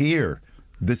 yes, we're here.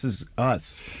 This is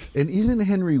us. And isn't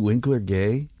Henry Winkler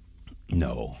gay?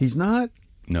 No. He's not?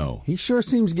 No. He sure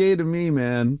seems gay to me,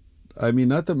 man. I mean,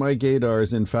 not that my gaydar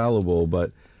is infallible,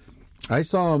 but I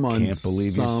saw him on Can't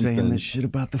believe something. you're saying this shit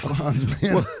about the Fonz,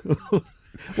 man.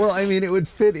 Well, I mean, it would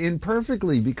fit in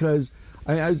perfectly because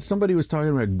somebody was talking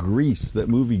about Grease, that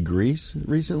movie Grease,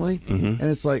 recently, and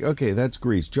it's like, okay, that's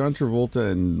Grease. John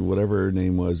Travolta and whatever her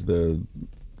name was, the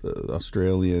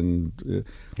Australian.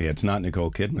 Yeah, it's not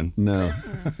Nicole Kidman. No,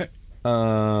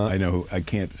 I know. I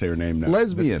can't say her name now.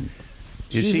 lesbian.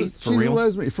 Is she? For she's real? a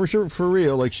lesbian for sure, for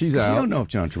real. Like she's out. We don't know if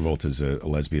John Travolta's a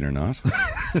lesbian or not.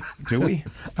 Do we?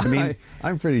 I mean,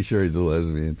 I'm pretty sure he's a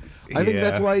lesbian. I think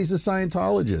that's why he's a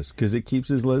Scientologist, because it keeps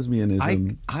his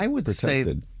lesbianism I would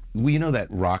protected. say, well, you know that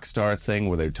rock star thing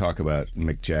where they talk about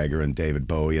Mick Jagger and David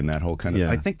Bowie and that whole kind of.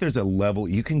 Yeah. I think there's a level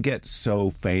you can get so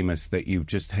famous that you've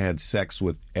just had sex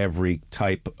with every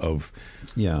type of,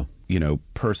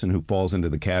 person who falls into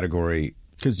the category.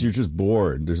 Because you're just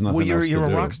bored. There's nothing else to do. You're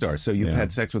a rock star, so you've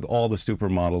had sex with all the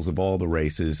supermodels of all the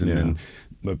races, and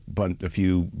then a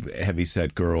few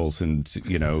heavy-set girls and,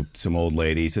 some old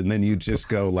ladies, and then you just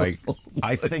go like,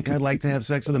 I think I'd like to have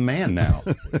sex with a man now.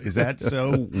 Is that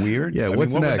so weird? Yeah, what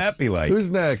next? would that be like? Who's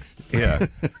next? Yeah.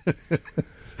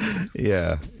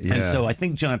 Yeah. And so I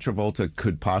think John Travolta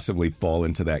could possibly fall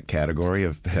into that category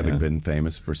of having been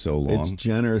famous for so long. It's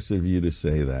generous of you to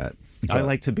say that. I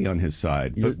like to be on his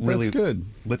side. But really, that's good.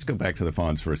 Let's go back to the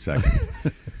Fonz for a second.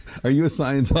 Are you a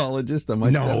Scientologist? Am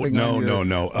I stepping on you? No.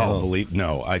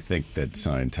 No, I think that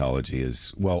Scientology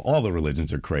is, well, all the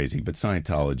religions are crazy, but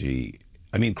Scientology,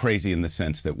 I mean, crazy in the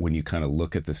sense that when you kind of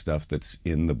look at the stuff that's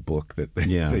in the book that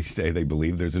they say they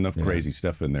believe, there's enough crazy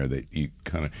stuff in there that you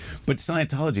kind of, but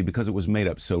Scientology, because it was made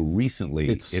up so recently,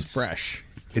 it's fresh.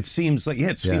 It seems like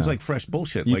seems like fresh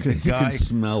bullshit. You can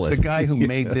smell it. The guy who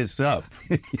made this up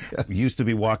used to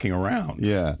be walking around.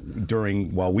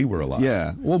 While we were alive.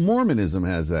 Yeah. Well, Mormonism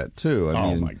has that too.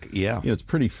 I mean, it's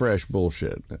pretty fresh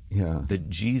bullshit. Yeah. That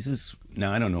Jesus.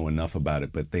 Now I don't know enough about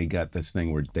it, but they got this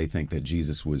thing where they think that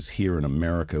Jesus was here in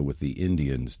America with the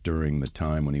Indians during the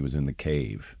time when he was in the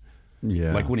cave.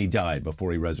 Yeah. Like when he died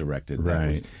before he resurrected.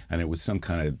 Right. And it was some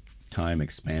kind of time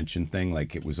expansion thing,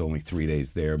 like it was only 3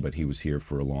 days there, but he was here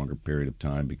for a longer period of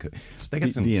time because they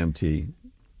got some DMT.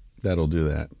 That'll do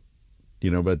that. Do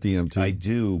you know about DMT? I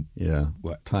do. Yeah.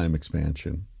 What? Time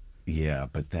expansion. Yeah,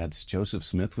 but that's Joseph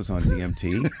Smith was on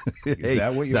DMT. Is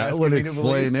that what you're asking me to believe? That would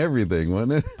explain everything,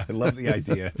 wouldn't it? I love the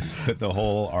idea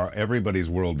that everybody's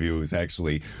worldview is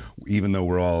actually, even though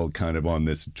we're all kind of on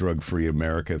this drug-free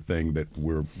America thing, that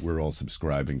we're all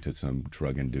subscribing to some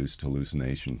drug-induced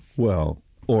hallucination. Well,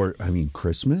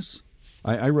 Christmas?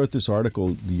 I wrote this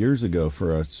article years ago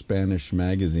for a Spanish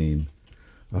magazine.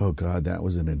 Oh, God, that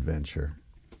was an adventure.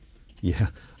 Yeah,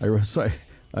 I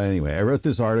wrote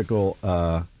this article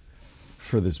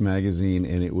for this magazine,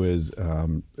 and it was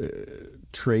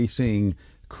tracing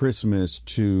Christmas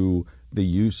to the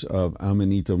use of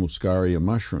Amanita muscaria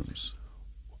mushrooms.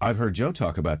 I've heard Joe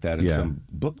talk about that in some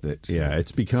book that... Yeah,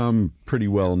 it's become pretty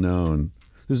well known.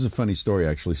 This is a funny story,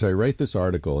 actually. So I write this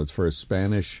article. It's for a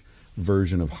Spanish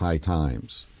version of High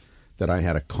Times that I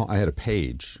had a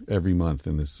page every month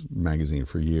in this magazine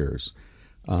for years.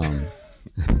 That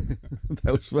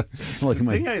was like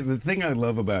the thing I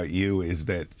love about you is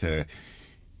that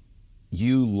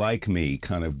you, like me,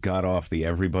 kind of got off the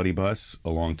everybody bus a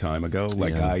long time ago.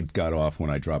 Like I got off when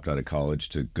I dropped out of college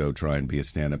to go try and be a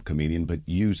stand-up comedian, but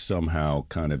you somehow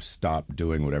kind of stopped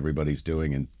doing what everybody's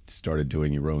doing and started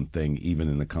doing your own thing, even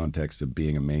in the context of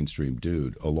being a mainstream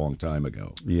dude a long time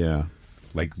ago. Yeah.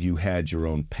 Like you had your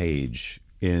own page.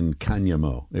 In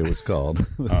Cáñamo, it was called,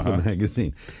 the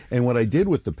magazine. And what I did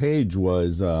with the page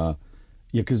was,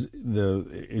 because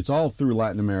it's all through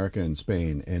Latin America and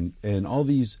Spain, and all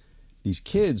these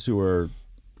kids who are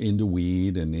into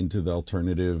weed and into the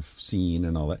alternative scene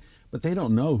and all that, but they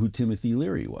don't know who Timothy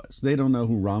Leary was. They don't know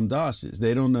who Ram Dass is.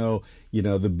 They don't know,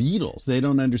 the Beatles. They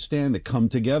don't understand that Come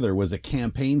Together was a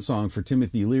campaign song for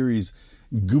Timothy Leary's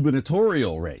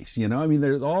gubernatorial race.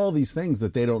 There's all these things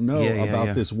that they don't know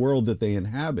about this world that they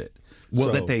inhabit.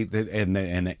 Well, that they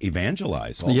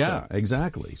evangelize also. Yeah,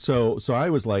 exactly. So I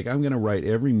was like, I'm going to write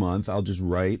every month. I'll just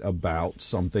write about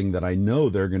something that I know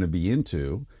they're going to be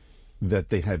into that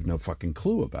they have no fucking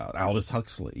clue about. Aldous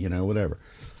Huxley, whatever.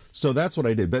 So that's what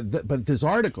I did. But this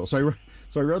article, so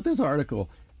I wrote this article,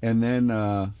 and then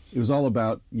it was all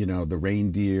about, the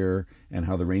reindeer and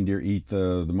how the reindeer eat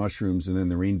the mushrooms, and then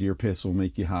the reindeer piss will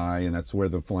make you high, and that's where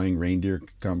the flying reindeer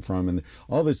come from, and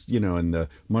all this, and the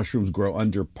mushrooms grow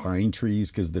under pine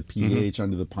trees because the pH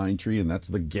under the pine tree, and that's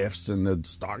the gifts and the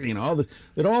stock, all this,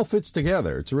 it all fits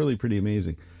together. It's really pretty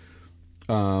amazing.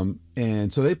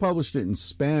 And so they published it in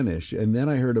Spanish, and then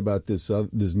I heard about this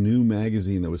new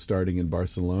magazine that was starting in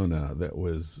Barcelona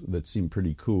that seemed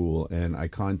pretty cool, and I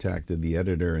contacted the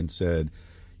editor and said,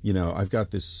 I've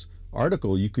got this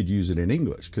article, you could use it in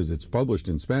English because it's published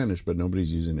in Spanish, but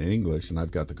nobody's using it in English, and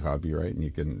I've got the copyright, and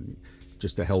you can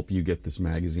just to help you get this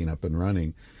magazine up and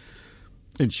running.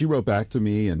 And she wrote back to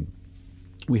me, and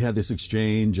we had this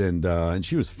exchange, and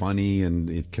she was funny and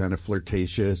it kind of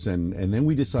flirtatious, and then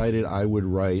we decided I would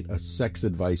write a sex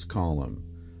advice column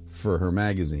for her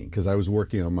magazine because I was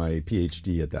working on my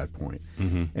PhD at that point.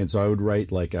 And so I would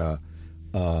write like a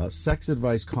sex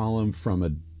advice column from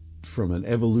an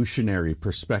evolutionary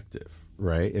perspective,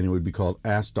 right? And it would be called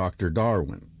Ask Dr.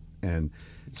 Darwin. And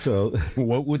so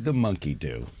what would the monkey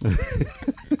do?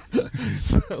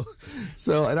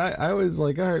 So and I was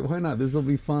like, all right, why not? This will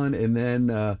be fun. And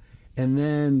then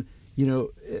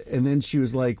she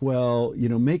was like, well,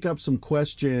 make up some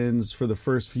questions for the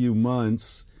first few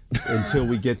months until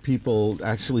we get people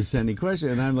actually sending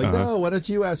questions. And I'm like, no, why don't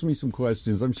you ask me some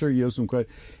questions? I'm sure you have some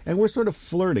questions. And we're sort of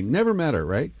flirting. Never met her,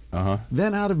 right?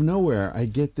 Then out of nowhere, I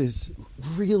get this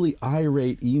really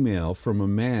irate email from a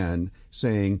man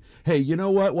saying, hey, you know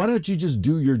what? Why don't you just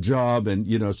do your job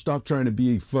and, stop trying to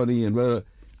be funny? And blah.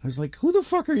 I was like, who the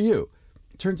fuck are you?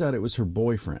 Turns out it was her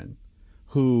boyfriend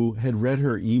who had read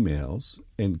her emails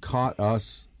and caught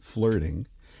us flirting.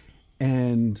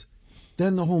 And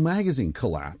then the whole magazine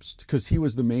collapsed because he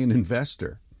was the main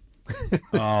investor.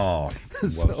 Oh,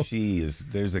 well,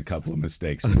 there's a couple of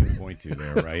mistakes we can point to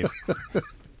there, right?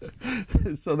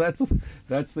 So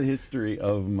that's the history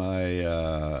of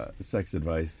my sex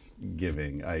advice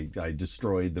giving. I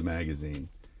destroyed the magazine,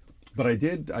 but I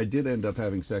did end up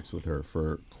having sex with her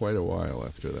for quite a while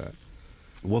after that.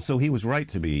 Well, so he was right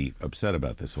to be upset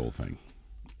about this whole thing,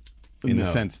 in the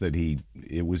sense that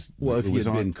if he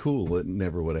had been cool, it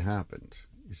never would have happened.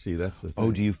 You see, that's the thing.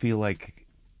 Oh, do you feel like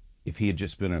if he had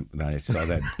just been I saw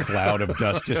that cloud of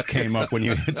dust just came up when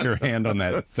you hit your hand on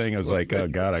that thing. I was like, oh,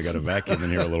 God, I got to vacuum in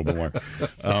here a little bit more.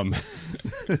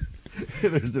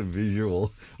 There's a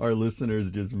visual. Our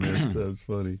listeners just missed. That was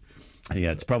funny.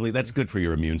 Yeah, that's good for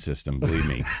your immune system, believe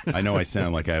me. I know I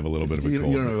sound like I have a little bit of a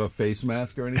cold. You don't have a face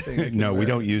mask or anything? No, we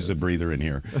don't use a breather in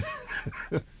here.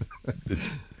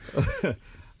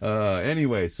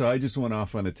 Anyway, so I just went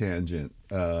off on a tangent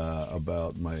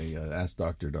about my Ask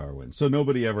Dr. Darwin. So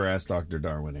nobody ever asked Dr.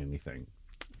 Darwin anything.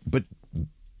 But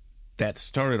that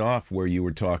started off where we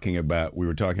were talking about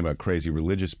crazy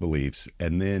religious beliefs,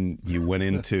 and then you went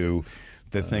into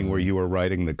the thing where you were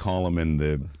writing the column in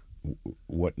the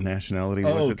what nationality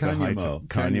was it?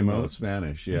 Cañamo,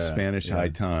 Spanish, yeah. Spanish High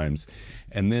Times.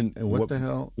 And then what the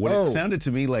hell? It sounded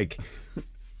to me like,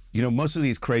 most of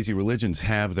these crazy religions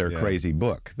have their crazy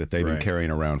book that they've been carrying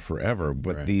around forever.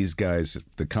 But these guys,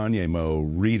 the Cañamo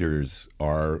readers,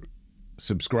 are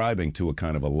subscribing to a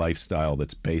kind of a lifestyle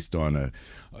that's based on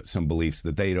some beliefs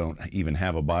that they don't even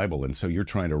have a Bible. And so you're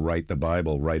trying to write the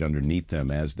Bible right underneath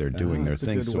them as they're doing their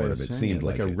thing, sort of. It seemed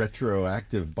like a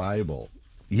retroactive Bible.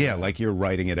 Yeah, like you're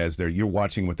writing it as you're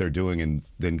watching what they're doing and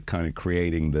then kind of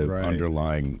creating the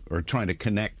underlying, or trying to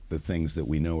connect the things that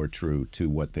we know are true to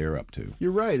what they're up to.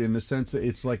 You're right in the sense that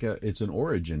it's an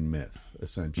origin myth,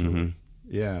 essentially.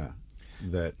 Yeah,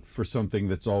 that for something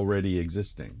that's already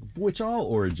existing, which all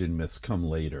origin myths come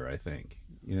later, I think.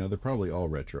 They're probably all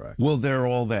retroactive. Well, they're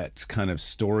all that kind of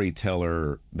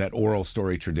storyteller, that oral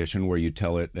story tradition where you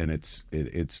tell it and it's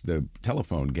the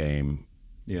telephone game.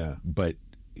 Yeah. But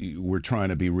we're trying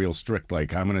to be real strict,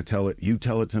 like I'm going to tell it, you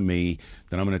tell it to me,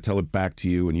 then I'm going to tell it back to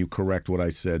you, and you correct what I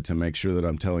said to make sure that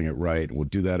I'm telling it right. We'll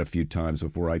do that a few times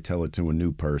before I tell it to a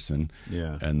new person.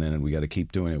 Yeah. And then we got to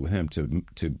keep doing it with him to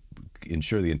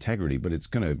ensure the integrity, but it's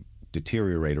going to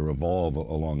deteriorate or evolve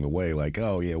along the way. Like,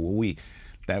 oh yeah, well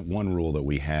that one rule that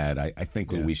we had, I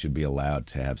think that we should be allowed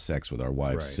to have sex with our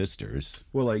wives' sisters.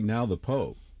 Well, like now the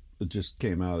Pope just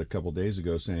came out a couple days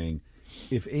ago saying,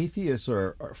 if atheists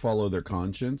follow their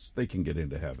conscience, they can get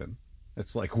into heaven.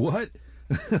 It's like, what?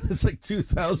 It's like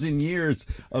 2,000 years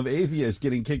of atheists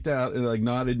getting kicked out and like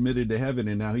not admitted to heaven,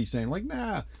 and now he's saying like,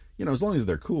 nah, as long as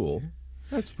they're cool.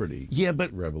 That's pretty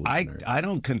revolutionary. I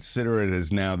don't consider it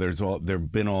as now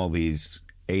there've been all these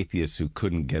atheists who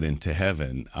couldn't get into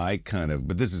heaven.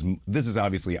 But this is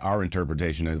obviously our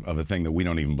interpretation of a thing that we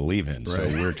don't even believe in. Right. So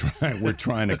we're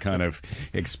trying to kind of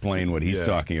explain what he's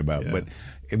talking about. Yeah. But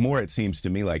it seems to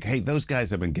me like, hey, those guys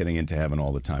have been getting into heaven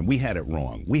all the time. We had it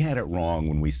wrong. We had it wrong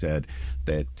when we said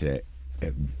that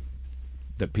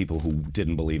people who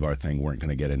didn't believe our thing weren't going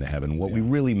to get into heaven. What we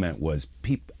really meant was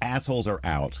assholes are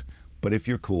out, but if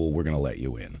you're cool, we're going to let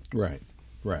you in. Right.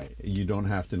 You don't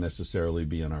have to necessarily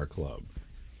be in our club.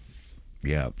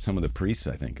 Yeah, some of the priests,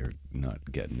 I think, are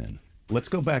not getting in. Let's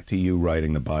go back to you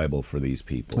writing the Bible for these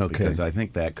people, Okay. because I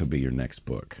think that could be your next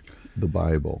book. The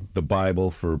Bible. The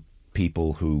Bible for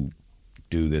people who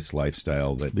do this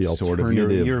lifestyle that The sort of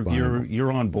alternative Bible.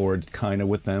 you're on board kind of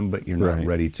with them, but you're not Right.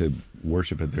 ready to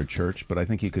worship at their church. But I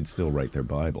think you could still write their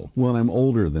Bible. Well, I'm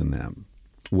older than them,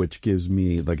 which gives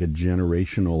me like a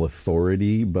generational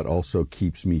authority, but also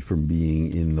keeps me from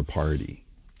being in the party.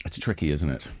 It's tricky, isn't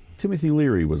it? Timothy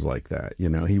Leary was like that. You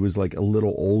know, he was like a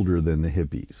little older than the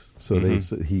hippies. So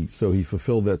he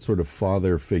fulfilled that sort of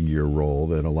father figure role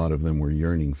that a lot of them were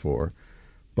yearning for.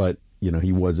 But, you know,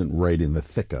 he wasn't right in the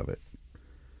thick of it.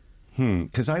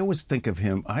 Because I always think of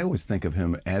him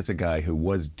as a guy who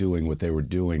was doing what they were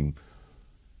doing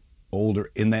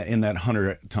older in that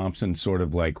Hunter Thompson sort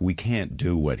of like, we can't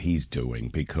do what he's doing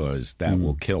because that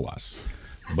will kill us.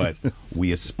 But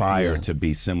we aspire to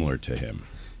be similar to him.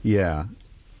 Yeah.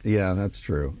 Yeah, that's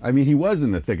true. I mean, he was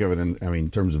in the thick of it in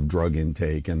terms of drug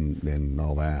intake and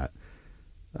all that.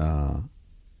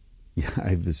 Yeah, I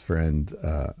have this friend,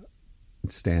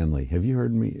 Stanley. Have you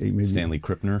heard me? Maybe? Stanley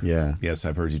Krippner? Yeah. Yes,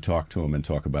 I've heard you talk to him and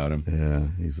talk about him.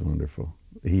 Yeah, he's wonderful.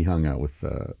 He hung out with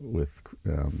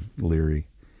Leary.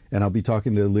 And I'll be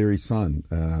talking to Leary's son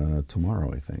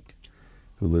tomorrow, I think,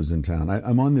 who lives in town.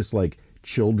 I'm on this, like,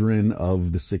 children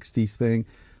of the 60s thing.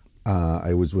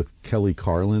 I was with Kelly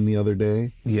Carlin the other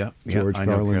day. Yeah. George I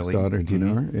know Carlin's Kelly. daughter. Do you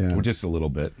know her? Yeah. Well, just a little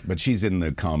bit. But she's in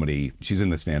the comedy, she's in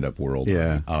the stand-up world,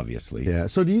 Yeah. obviously. Yeah.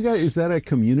 So do you guys, is that a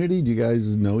community? Do you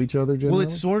guys know each other generally? Well,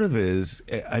 it sort of is.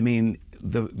 I mean,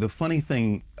 the funny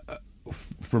thing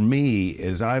for me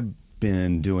is I've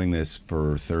been doing this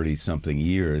for 30-something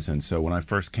years. And so when I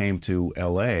first came to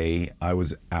L.A., I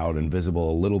was out and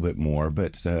visible a little bit more.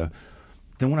 But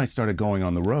then when I started going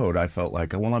on the road, I felt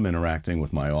like, well, I'm interacting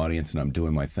with my audience and I'm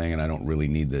doing my thing, and I don't really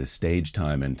need the stage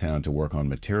time in town to work on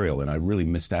material. And I really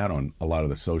missed out on a lot of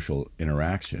the social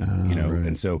interaction, you know. Right.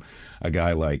 And so a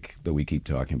guy like that we keep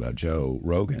talking about, Joe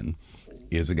Rogan,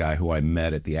 is a guy who I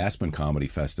met at the Aspen Comedy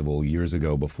Festival years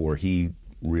ago before he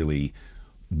really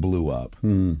blew up.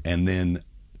 And then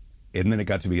it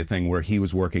got to be a thing where he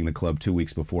was working the club 2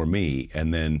 weeks before me,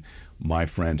 and then my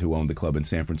friend who owned the club in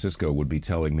San Francisco would be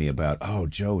telling me about, oh,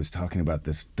 Joe is talking about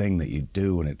this thing that you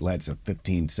do, and it lets a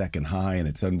 15-second high, and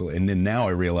it's unbelievable. And then now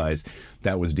I realize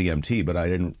that was DMT, but I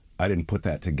didn't put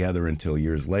that together until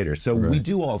years later. So we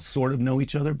do all sort of know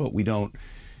each other, but we don't.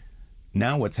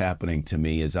 Now what's happening to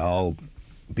me is I'll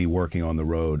be working on the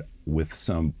road with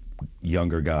some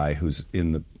younger guy who's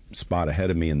in the spot ahead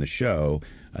of me in the show,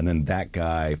 and then that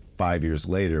guy 5 years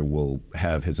later will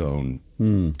have his own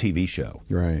TV show,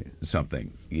 Right.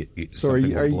 something. So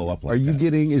Something will blow up like are you that.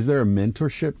 getting, is there a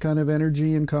mentorship kind of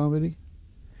energy in comedy?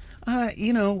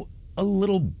 You know, a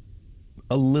little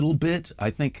bit.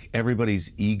 I think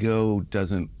everybody's ego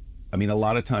doesn't. I mean, a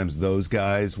lot of times those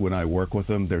guys, when I work with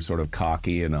them, they're sort of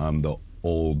cocky, and I'm the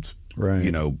old, Right.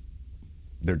 you know,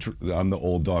 I'm the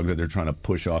old dog that they're trying to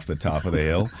push off the top of the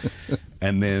hill.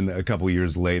 And then a couple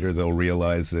years later, they'll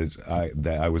realize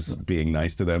that I was being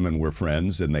nice to them and we're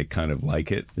friends, and they kind of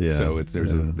like it. Yeah. So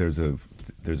there's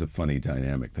a funny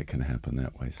dynamic that can happen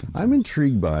that way sometimes. I'm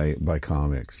intrigued by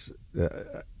comics.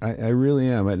 I really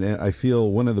am. And I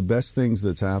feel one of the best things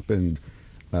that's happened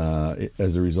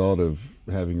as a result of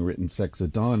having written Sex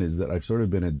at Dawn is that I've sort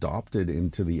of been adopted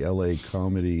into the LA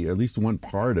comedy, at least one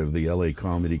part of the LA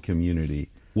comedy community.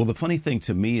 Well, the funny thing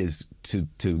to me is to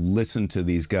listen to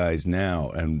these guys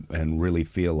now and really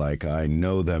feel like I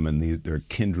know them and they're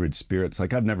kindred spirits.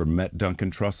 Like, I've never met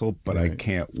Duncan Trussell, but I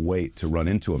can't wait to run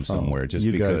into him somewhere. Just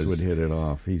you because guys would hit it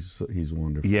off. He's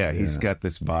wonderful. Yeah, he's got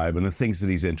this vibe and the things that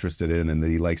he's interested in and that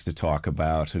he likes to talk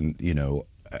about, and you know,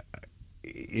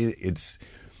 it's.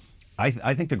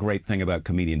 I think the great thing about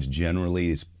comedians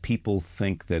generally is people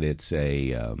think that it's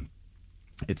a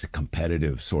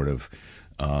competitive sort of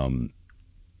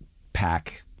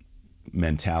pack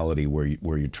mentality where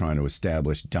you're trying to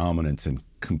establish dominance and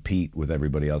compete with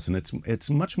everybody else, and it's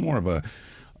much more of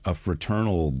a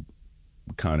fraternal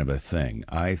kind of a thing.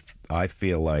 I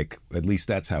feel like, at least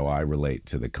that's how I relate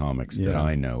to the comics that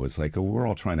I know. It's like we're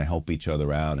all trying to help each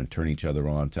other out and turn each other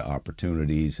on to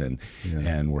opportunities, and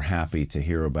we're happy to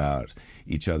hear about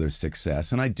each other's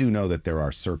success. And I do know that there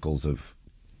are circles of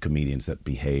comedians that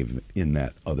behave in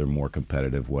that other more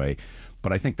competitive way.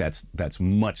 But I think that's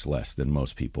much less than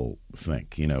most people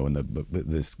think, you know, and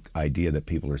this idea that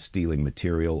people are stealing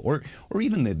material, or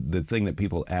even the thing that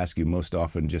people ask you most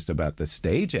often just about the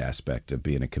stage aspect of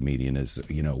being a comedian is,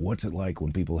 you know, what's it like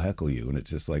when people heckle you? And it's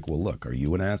just like, well, look, are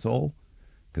you an asshole?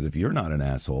 Because if you're not an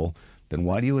asshole, then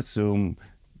why do you assume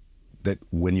that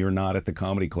when you're not at the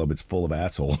comedy club, it's full of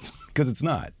assholes? Because it's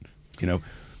not. You know,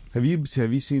 Have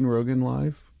you seen Rogan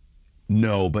live?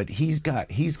 no, but he's got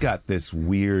this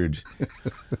weird.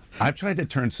 I've tried to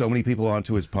turn so many people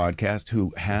onto his podcast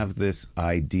who have this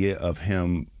idea of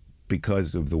him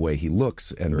because of the way he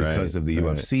looks and because of the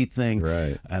UFC thing.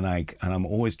 Right. And I'm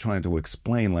always trying to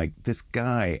explain, like, this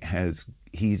guy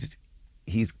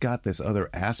he's got this other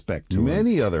aspect to him.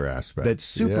 Many other aspects. That's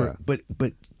super, but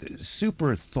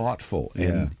super thoughtful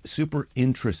and super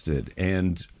interested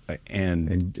and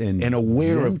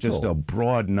aware gentle. of just a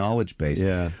broad knowledge base.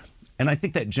 Yeah. And I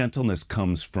think that gentleness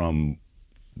comes from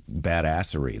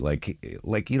badassery.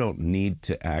 Like you don't need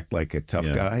to act like a tough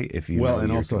guy if you. Well, know and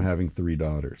you're also having 3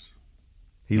 daughters.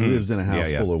 He lives in a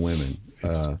house full of women.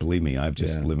 Believe me, I've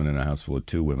just living in a house full of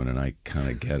 2 women, and I kind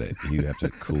of get it. You have to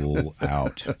cool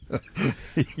out.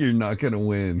 You're not going to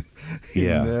win.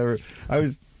 I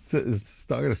was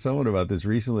talking to someone about this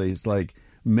recently. It's like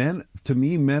men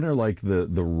are like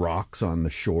the rocks on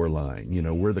the shoreline. You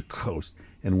know, we're the coast,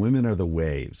 and women are the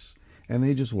waves, and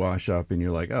they just wash up, and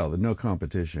you're like, oh, there's no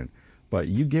competition. But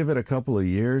you give it a couple of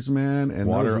years, man, and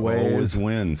water those waves, always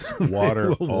wins.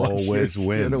 Water always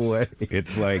wins. Away.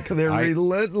 It's like they're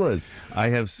relentless. I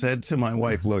have said to my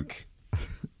wife, look,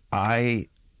 I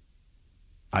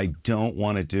don't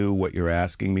want to do what you're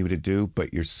asking me to do,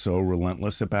 but you're so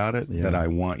relentless about it that I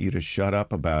want you to shut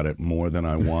up about it more than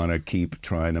I want to keep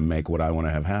trying to make what I want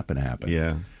to have happen.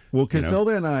 Yeah. Well,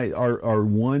 Casilda and I are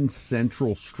one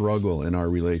central struggle in our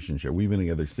relationship. We've been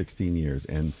together 16 years,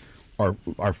 and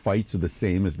our fights are the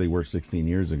same as they were 16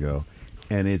 years ago.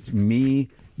 And it's me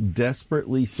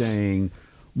desperately saying,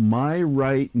 my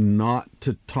right not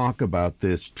to talk about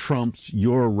this trumps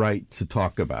your right to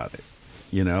talk about it.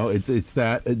 You know, it's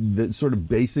that sort of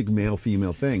basic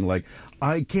male-female thing. Like,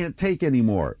 I can't take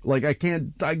anymore. Like, I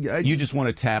can't. You just want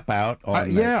to tap out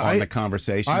on the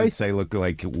conversation and say, look,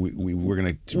 like, we're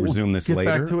going to resume this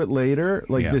later. Get back to it later.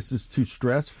 Like, this is too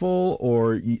stressful,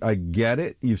 or I get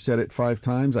it. You've said it 5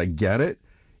 times. I get it.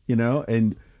 You know,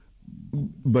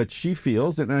 but she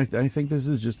feels, and I think this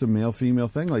is just a male-female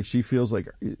thing. Like, she feels like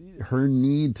her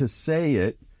need to say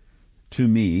it to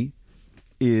me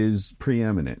is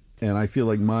preeminent. And I feel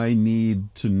like my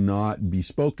need to not be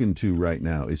spoken to right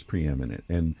now is preeminent.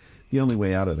 And the only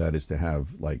way out of that is to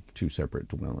have, like, 2 separate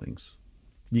dwellings.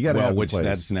 You got to have a place.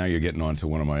 That's now you're getting on to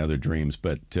one of my other dreams.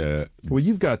 But well,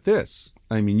 you've got this.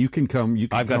 I mean, you can come. You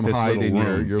can come hide in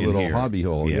your little hobby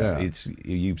hole. Yeah,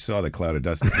 you saw the cloud of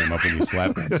dust that came up when you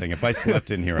slapped that thing. If I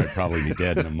slept in here, I'd probably be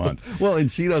dead in a month. Well, and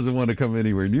she doesn't want to come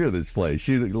anywhere near this place.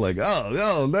 She's like,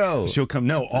 oh no. She'll come.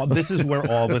 No, this is where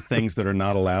all the things that are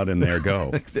not allowed in there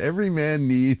go. Every man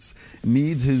needs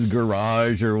his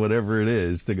garage or whatever it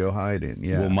is to go hide in.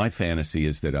 Yeah. Well, my fantasy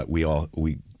is that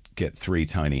we get 3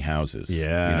 tiny houses.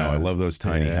 Yeah. You know, I love those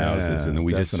tiny houses, and then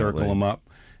we just circle them up.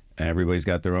 Everybody's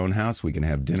got their own house. We can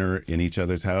have dinner in each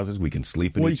other's houses. We can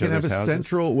sleep in each other's houses. Well, you can have a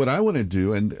central. What I want to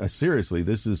do, and seriously,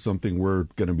 this is something we're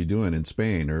going to be doing in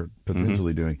Spain or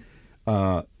potentially doing.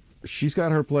 She's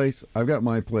got her place. I've got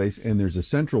my place, and there's a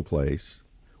central place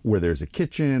where there's a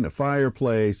kitchen, a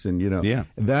fireplace, and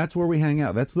that's where we hang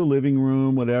out. That's the living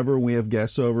room, whatever. We have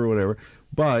guests over, whatever.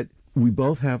 But we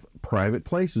both have private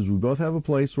places. We both have a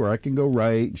place where I can go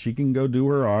write, she can go do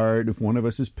her art. If one of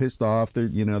us is pissed off,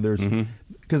 there's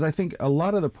because I think a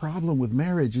lot of the problem with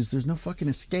marriage is there's no fucking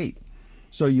escape.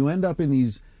 So you end up in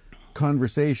these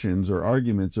conversations or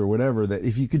arguments or whatever that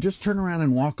if you could just turn around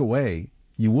and walk away,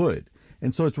 you would.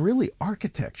 And so it's really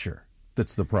architecture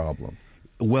that's the problem.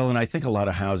 Well, and I think a lot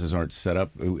of houses aren't set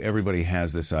up. Everybody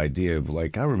has this idea of,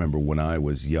 like, I remember when I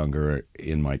was younger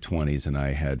in my 20s and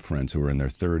I had friends who were in their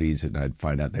 30s, and I'd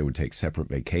find out they would take separate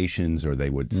vacations or they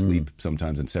would sleep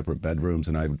sometimes in separate bedrooms,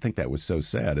 and I would think that was so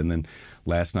sad. And then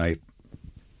last night,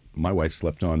 my wife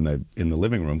slept in the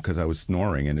living room because I was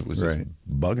snoring, and it was just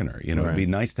bugging her. You know, it'd be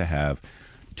nice to have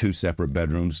 2 separate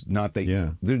bedrooms. Not that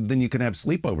then you can have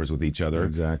sleepovers with each other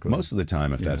most of the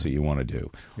time if that's what you want to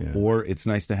do. Yeah. Or it's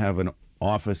nice to have an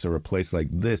office or a place like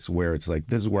this where it's like,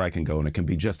 this is where I can go and it can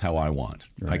be just how I want.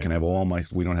 I can have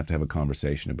we don't have to have a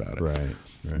conversation about it. Right.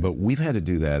 But we've had to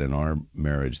do that in our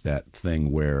marriage, that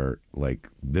thing where, like,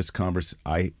 this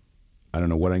I don't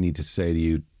know what I need to say to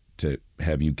you to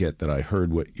have you get that I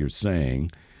heard what you're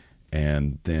saying,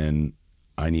 and then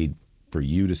I need for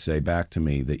you to say back to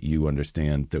me that you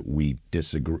understand that we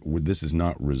disagree. This is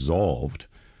not resolved,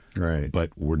 right? But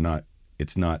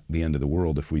it's not the end of the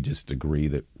world if we just agree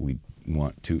that we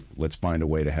want to. Let's find a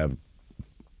way to have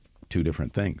 2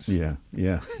 different things. Yeah.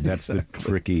 That's the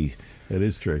tricky. It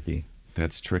is tricky.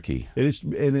 That's tricky. It is,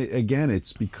 and again,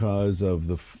 it's because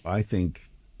of I think.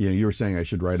 You know, you were saying I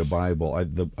should write a Bible.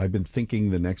 I've been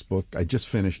thinking the next book. I just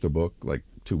finished a book like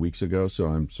 2 weeks ago, so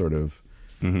I'm sort of,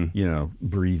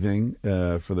 breathing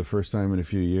for the first time in a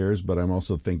few years. But I'm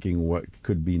also thinking what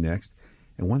could be next.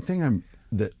 And one thing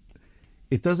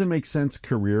it doesn't make sense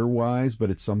career-wise, but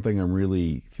it's something I'm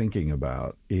really thinking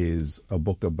about, is a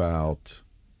book about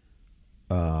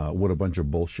what a bunch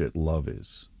of bullshit love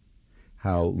is.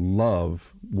 How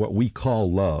love, what we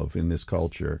call love in this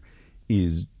culture,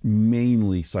 is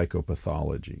mainly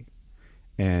psychopathology.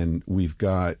 And we've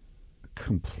got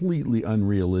completely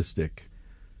unrealistic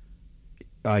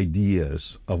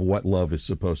ideas of what love is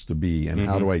supposed to be and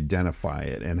how to identify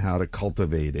it and how to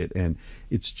cultivate it, and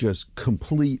it's just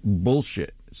complete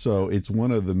bullshit. So it's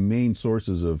one of the main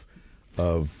sources of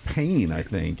pain, I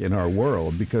think, in our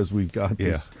world, because we've got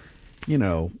this, have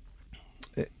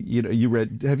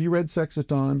you read Sex at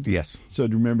Dawn? Yes. So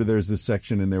do you remember there's this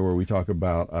section in there where we talk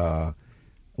about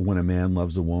when a man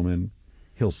loves a woman,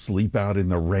 he'll sleep out in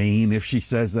the rain if she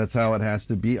says that's how it has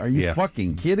to be. Are you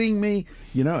fucking kidding me?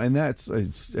 And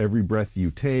it's Every Breath You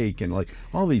Take, and like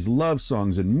all these love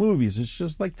songs and movies. It's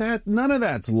just like that. None of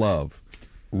that's love.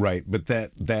 Right, but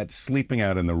that sleeping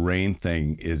out in the rain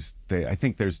thing is, I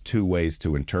think there's two ways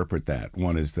to interpret that.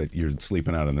 One is that you're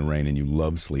sleeping out in the rain and you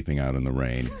love sleeping out in the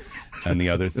rain. And the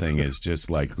other thing is just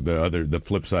like the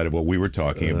flip side of what we were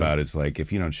talking about is like,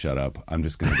 if you don't shut up, I'm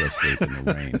just going to go sleep in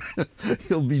the rain.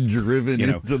 He'll be driven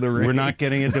into the rain. We're not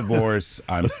getting a divorce.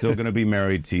 I'm still going to be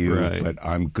married to you, but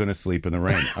I'm going to sleep in the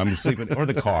rain. I'm sleeping, or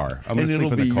the car. I'm going to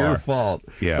sleep in the car. And it'll be your fault.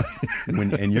 Yeah.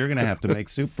 And you're going to have to make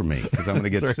soup for me because I'm going to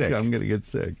get sick. I'm going to get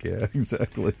sick. Yeah,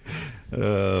 exactly.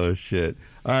 Oh, shit.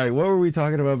 All right, what were we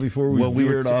talking about before we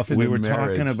veered off into We were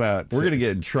marriage? talking about... We're going to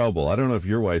get in trouble. I don't know if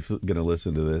your wife's going to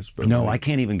listen to this. But no, I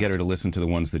can't even get her to listen to the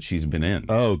ones that she's been in.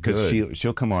 Oh, good. Because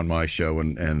she'll come on my show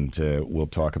and we'll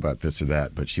talk about this or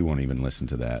that, but she won't even listen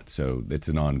to that. So it's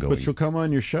an ongoing... But she'll come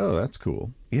on your show. That's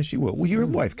cool. Yeah, she will. Well, your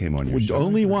wife came on your show.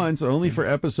 Only once, only for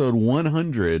episode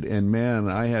 100. And man,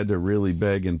 I had to really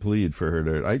beg and plead for her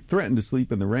to... I threatened to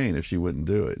sleep in the rain if she wouldn't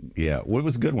do it. Yeah, well, it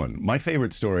was a good one. My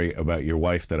favorite story about your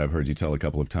wife that I've heard you tell a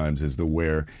couple of times is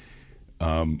where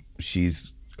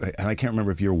she's... And I can't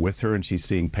remember if you're with her and she's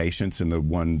seeing patients, and the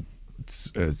one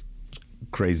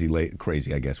crazy,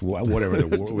 I guess, whatever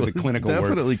the clinical word.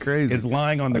 Definitely crazy. Is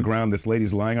lying on the ground. This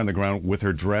lady's lying on the ground with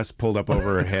her dress pulled up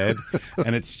over her head,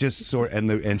 and it's just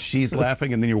and she's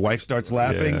laughing, and then your wife starts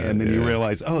laughing, and then you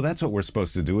realize, oh, that's what we're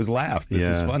supposed to do, is laugh. This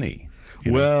is funny.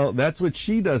 Well, that's what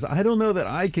she does. I don't know that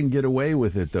I can get away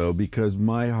with it, though, because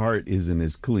my heart isn't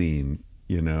as clean,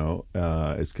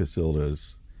 as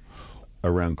Casilda's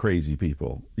around crazy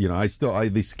people.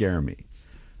 They scare me.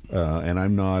 And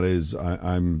I'm not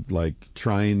I'm like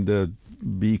trying to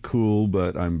be cool,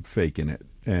 but I'm faking it.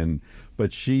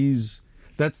 But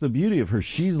that's the beauty of her.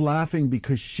 She's laughing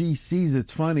because she sees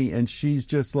it's funny, and she's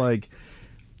just like,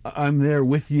 I'm there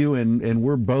with you, and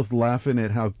we're both laughing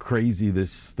at how crazy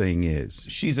this thing is.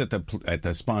 She's at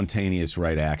the spontaneous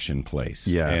right action place.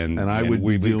 Yeah, and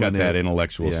we've got that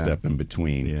intellectual step in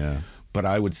between. Yeah. But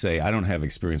I would say I don't have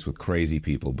experience with crazy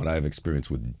people, but I have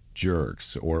experience with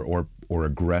jerks or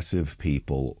aggressive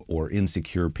people or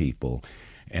insecure people.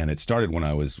 And it started when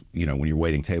I was, when you're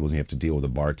waiting tables and you have to deal with a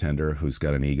bartender who's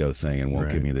got an ego thing and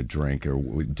won't give you the drink or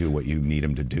do what you need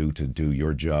him to do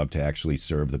your job to actually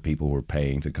serve the people who are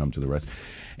paying to come to the restaurant.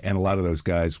 And a lot of those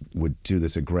guys would do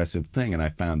this aggressive thing. And I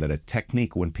found that a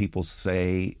technique when people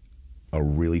say a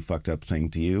really fucked up thing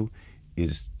to you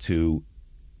is to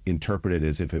interpret it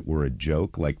as if it were a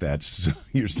joke, like that's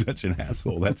you're such an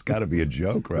asshole, that's got to be a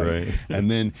joke, right? And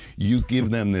then you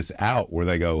give them this out where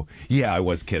they go, I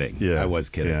was kidding.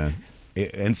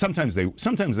 And sometimes they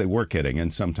were kidding,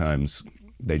 and sometimes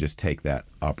they just take that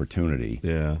opportunity.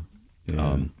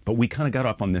 But we kind of got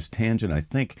off on this tangent, I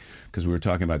think, because we were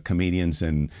talking about comedians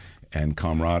and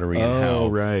camaraderie and how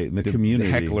the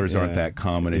community hecklers aren't that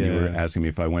common, and you were asking me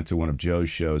if I went to one of Joe's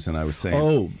shows, and I was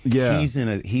saying, he's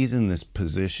in this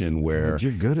position where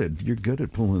you're good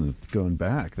at going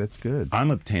back. That's good.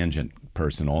 I'm a tangent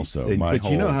person also,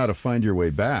 you know how to find your way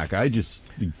back. I just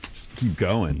keep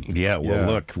going.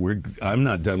 Look, I'm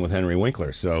not done with Henry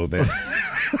Winkler, so that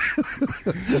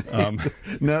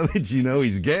now that you know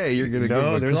he's gay, you're going to go.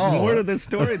 No, there's more to this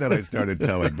story that I started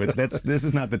telling, but this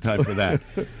is not the time for that.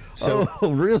 So,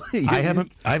 really? I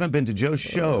haven't been to Joe's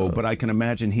show, but I can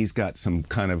imagine he's got some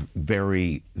kind of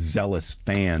very zealous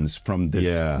fans from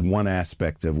this one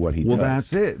aspect of what he does. Well,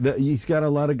 that's it. He's got a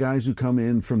lot of guys who come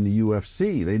in from the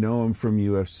UFC. They know him from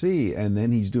UFC, and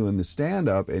then he's doing the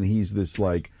stand-up, and he's this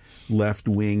like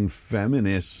left-wing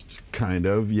feminist kind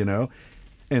of,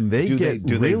 and they get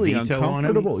really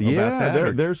uncomfortable.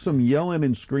 There's some yelling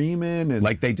and screaming, and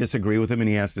like they disagree with him, and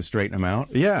he has to straighten them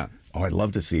out. Yeah. Oh, I'd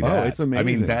love to see that. Oh, it's amazing. I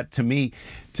mean, that to me,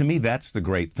 that's the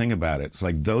great thing about it. It's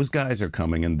like those guys are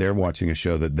coming and they're watching a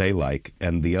show that they like,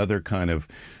 and the other kind of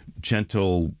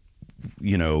gentle,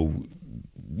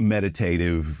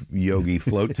 meditative yogi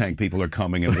float tank people are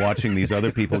coming and watching these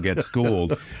other people get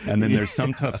schooled, and then there's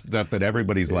some tough stuff that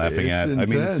everybody's laughing at.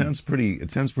 Intense. I mean,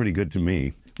 it sounds pretty good to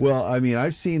me. Well, I mean,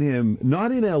 I've seen him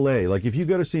not in L.A. Like if you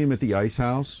go to see him at the Ice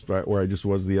House, right, where I just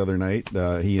was the other night,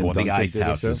 he and Duncan the Ice did a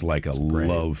House show. is like a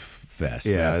love fest.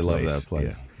 Yeah, I love that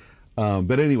place. Yeah.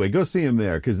 But anyway, go see him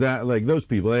there because those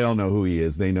people, they all know who he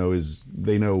is. They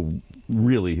know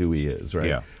really who he is, right?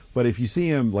 Yeah. But if you see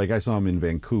him, like I saw him in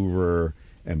Vancouver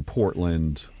and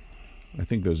Portland, I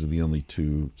think those are the only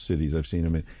two cities I've seen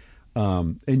him in.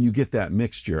 And you get that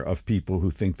mixture of people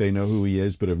who think they know who he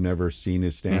is but have never seen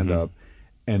his stand-up.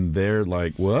 And they're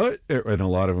like, what? And a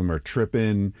lot of them are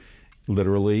tripping,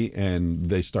 literally, and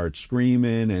they start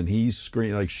screaming, and he's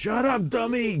screaming, like, shut up,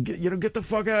 dummy! Get the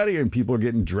fuck out of here! And people are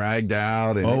getting dragged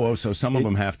out. And so some of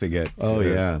them have to get...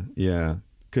 yeah.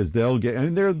 Because they'll get... I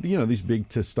mean, they're, these big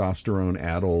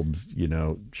testosterone-addled,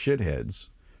 shitheads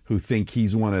who think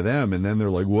he's one of them, and then they're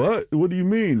like, what? What do you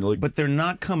mean? Like, but they're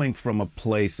not coming from a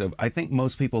place of... I think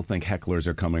most people think hecklers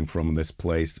are coming from this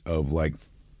place of, like,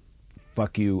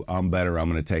 fuck you, I'm better,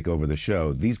 I'm going to take over the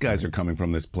show. These guys are coming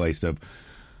from this place of,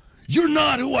 you're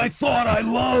not who I thought I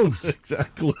loved.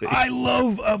 Exactly. I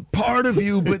love a part of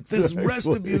you, but this rest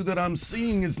of you that I'm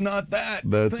seeing is not that.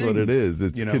 That's thing. what it is.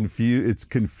 It's It's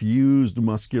confused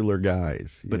muscular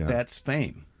guys. But that's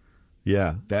fame.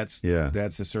 Yeah. That's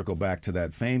to circle back to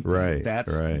that fame thing. Right.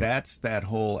 That's that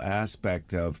whole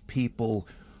aspect of people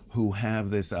who have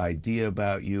this idea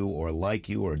about you or like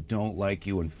you or don't like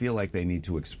you and feel like they need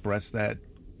to express that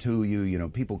to you.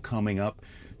 People coming up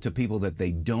to people that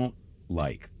they don't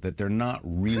like, that they're not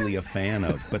really a fan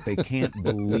of, but they can't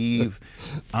believe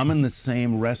I'm in the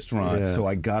same restaurant, so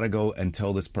I gotta go and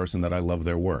tell this person that I love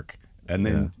their work. And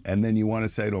then you want to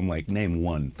say to them, like, name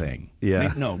one thing. Yeah.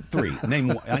 Three. Name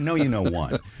one. I know you know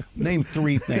one. Name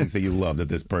three things that you love that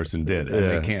this person did. And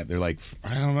they can't. They're like,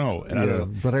 I don't know. And I don't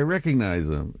know. But I recognize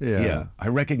him. Yeah. I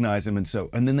recognize him.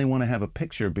 And then they want to have a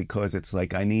picture because it's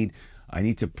like, I need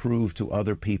to prove to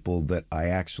other people that I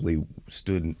actually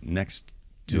stood next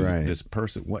to this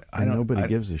person. Nobody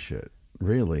gives a shit.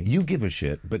 Really. You give a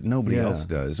shit, but nobody else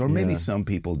does. Or maybe some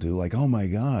people do, like, oh my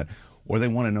God. Or they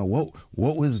want to know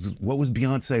what was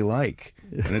Beyonce like,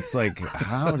 and it's like,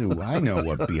 how do I know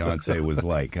what Beyonce was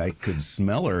like? I could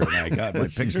smell her, and I got my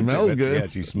picture. She smells good. Yeah,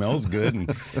 she smells good,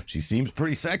 and she seems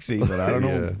pretty sexy. But I don't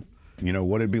know,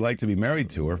 what it'd be like to be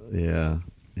married to her.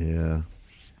 Yeah.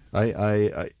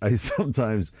 I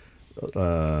sometimes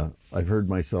I've heard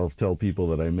myself tell people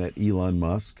that I met Elon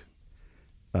Musk.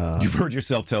 You've heard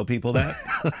yourself tell people that?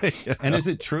 And is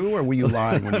it true, or were you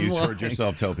lying when you heard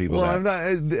yourself tell people that? I'm not.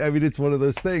 I mean, it's one of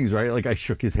those things, right? Like I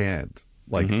shook his hand,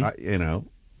 like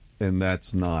and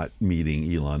that's not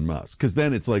meeting Elon Musk. Because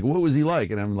then it's like, what was he like?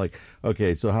 And I'm like,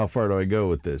 okay, so how far do I go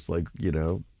with this? Like,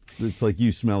 it's like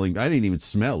you smelling. I didn't even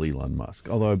smell Elon Musk,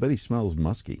 although I bet he smells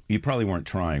musky. You probably weren't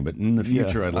trying, but in the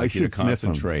future, I'd like you to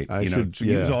concentrate.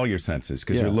 Use all your senses,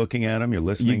 because you're looking at him, you're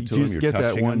listening to him, you're touching him. Just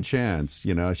get that one chance.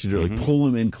 I should really pull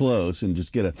him in close and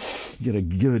just get a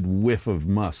good whiff of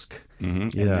musk.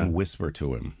 And then whisper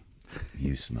to him,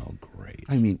 "You smell great."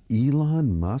 I mean,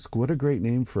 Elon Musk. What a great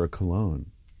name for a cologne.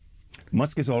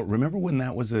 Musk is all. Remember when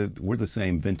that was we're the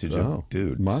same vintage of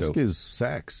dude. Musk is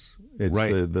sex. It's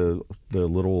the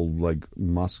little like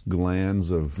musk glands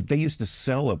of. They used to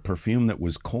sell a perfume that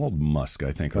was called musk,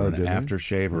 I think, or an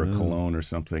aftershave or a cologne or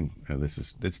something.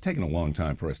 It's taken a long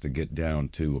time for us to get down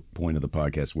to a point of the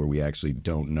podcast where we actually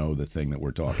don't know the thing that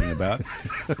we're talking about.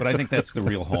 But I think that's the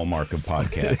real hallmark of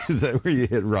podcasts. Is that where you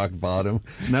hit rock bottom?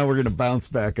 Now we're going to bounce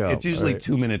back up. It's usually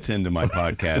 2 minutes into my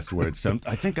podcast where it's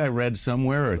I think I read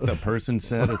somewhere or the person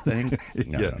said a thing. I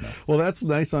don't know. Well, that's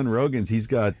nice on Rogan's. He's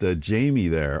got Jamie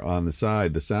there on the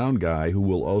side, the sound guy, who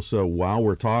will also, while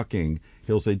we're talking,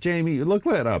 he'll say, Jamie, look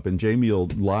that up, and Jamie will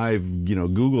live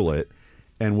Google it,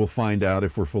 and we'll find out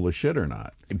if we're full of shit or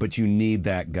not. But you need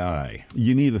that guy.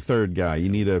 You need a third guy. You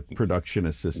need a production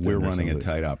assistant. We're running a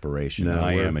tight operation. No,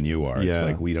 I am and you are. Yeah.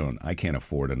 It's like I can't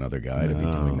afford another guy to be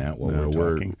doing that while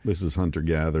we're talking. This is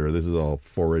hunter-gatherer. This is all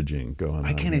foraging going on.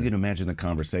 I can't even imagine the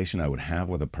conversation I would have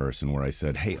with a person where I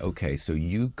said, hey, okay, so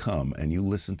you come and you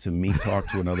listen to me talk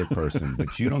to another person,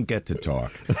 but you don't get to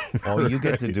talk. All you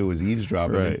get to do is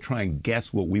eavesdrop and try and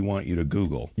guess what we want you to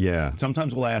Google. Yeah.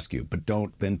 Sometimes we'll ask you, but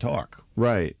don't then talk.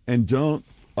 Right. And don't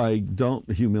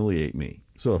humiliate me.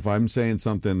 So if I'm saying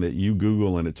something that you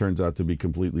Google and it turns out to be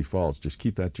completely false, just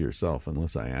keep that to yourself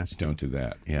unless I ask you. Don't do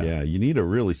that. Yeah. Yeah, you need a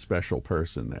really special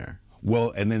person there.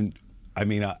 Well, and then, I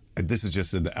mean, this is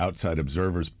just an outside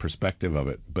observer's perspective of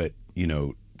it, but, you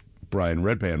know, Brian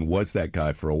Redband was that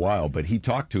guy for a while, but he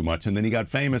talked too much, and then he got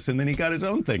famous, and then he got his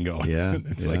own thing going. Yeah,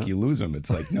 it's like you lose him. It's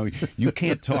like, no, you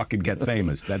can't talk and get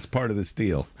famous. That's part of this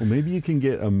deal. Well, maybe you can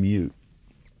get a mute,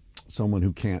 someone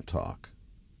who can't talk.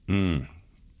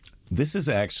 This is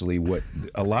actually what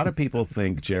a lot of people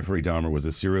think Jeffrey Dahmer was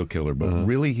a serial killer, but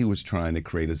really he was trying to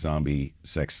create a zombie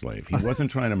sex slave. He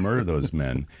wasn't trying to murder those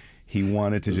men. He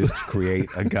wanted to just create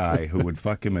a guy who would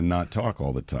fuck him and not talk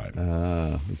all the time.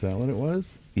 Is that what it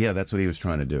was? Yeah, that's what he was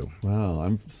trying to do. Wow,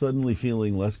 I'm suddenly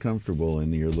feeling less comfortable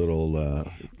in your little...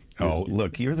 Oh,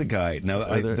 look, you're the guy. Now,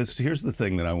 here's the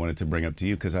thing that I wanted to bring up to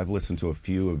you, because I've listened to a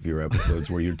few of your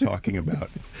episodes where you're talking about...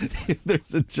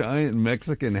 There's a giant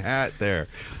Mexican hat there.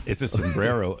 It's a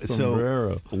sombrero.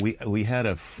 Sombrero. So we had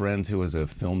a friend who was a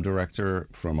film director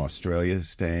from Australia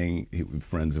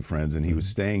friends of friends, and he was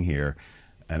staying here.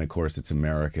 And, of course, it's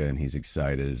America, and he's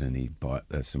excited, and he bought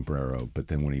a sombrero. But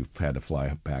then when he had to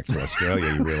fly back to Australia,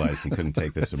 he realized he couldn't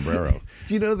take the sombrero.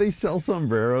 Do you know they sell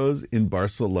sombreros in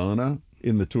Barcelona,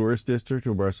 in the tourist district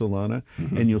of Barcelona?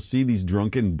 Mm-hmm. And you'll see these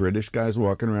drunken British guys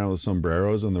walking around with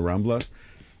sombreros on the Ramblas.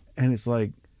 And it's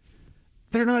like,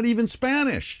 they're not even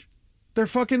Spanish. They're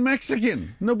fucking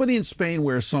Mexican. Nobody in Spain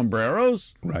wears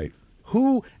sombreros. Right.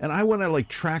 And I want to, like,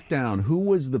 track down who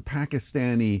was the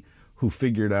Pakistani who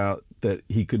figured out that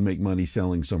he could make money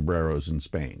selling sombreros in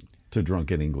Spain to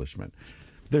drunken Englishmen.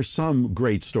 There's some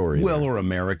great story there. Or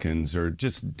Americans are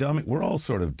just dummy. We're all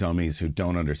sort of dummies who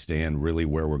don't understand really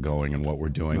where we're going and what we're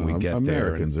doing. We get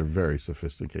Americans are very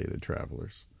sophisticated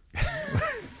travelers.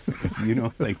 You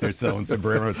don't think they're selling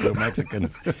sombreros to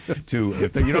Mexicans?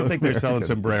 You don't think they're selling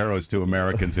sombreros to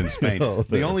Americans in Spain? No,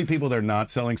 the only people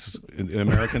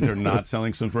Americans are not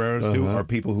selling sombreros to are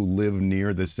people who live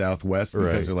near the Southwest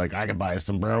because they're like, I could buy a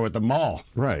sombrero at the mall.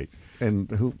 Right. And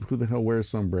who the hell wears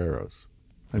sombreros?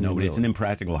 But it's an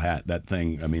impractical hat. That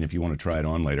thing, I mean, if you want to try it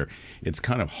on later, it's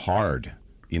kind of hard.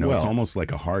 You know, it's almost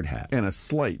like a hard hat. And a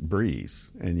slight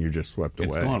breeze, and you're just swept away.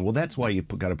 It's gone. Well, that's why you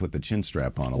got to put the chin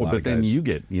strap on a lot of guys. But then you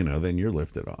get, then you're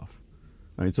lifted off.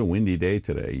 I mean, it's a windy day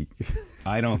today.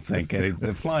 I don't think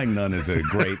The Flying Nun is a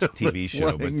great TV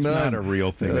show, but it's not a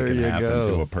real thing that can happen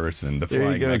to a person. The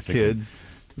Flying Mexican. Kids.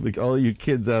 Like all you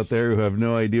kids out there who have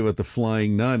no idea what the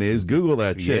Flying Nun is, Google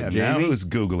that shit, Jamie. Now who's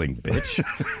Googling, bitch?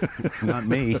 It's not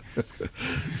me.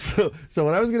 So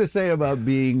what I was going to say about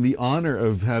being the honor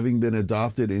of having been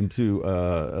adopted into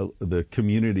the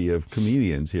community of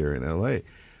comedians here in L.A.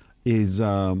 is, do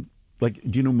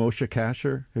you know Moshe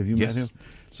Kasher? Have you met him?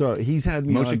 So he's had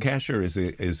me Moshe Kasher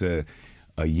is a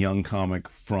young comic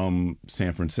from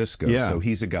San Francisco. Yeah. So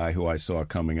he's a guy who I saw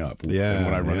coming up. Yeah, and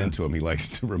when I run into him, he likes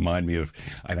to remind me of,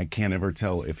 and I can't ever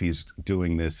tell if he's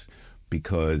doing this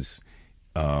because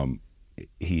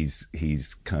he's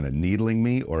kind of needling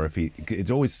me, or if it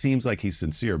always seems like he's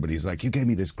sincere, but he's like, you gave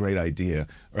me this great idea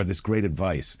or this great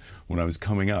advice when I was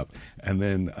coming up. And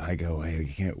then I go,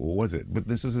 hey, what was it? But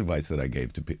this is advice that I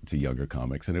gave to younger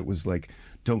comics. And it was like,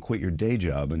 don't quit your day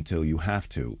job until you have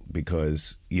to,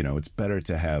 because, it's better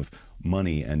to have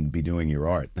money and be doing your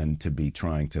art than to be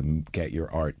trying to get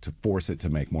your art, to force it to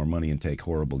make more money and take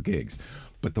horrible gigs.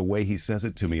 But the way he says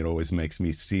it to me, it always makes me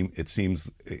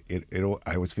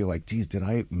I always feel like, geez, did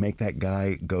I make that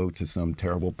guy go to some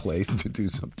terrible place to do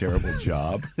some terrible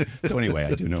job? So anyway,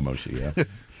 I do know Moshe, yeah.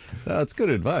 That's good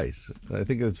advice. I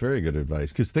think that's very good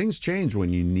advice, because things change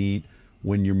when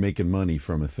you're making money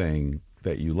from a thing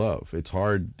that you love. It's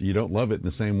hard. You don't love it in the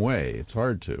same way. It's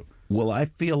hard to. Well, I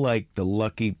feel like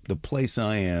the place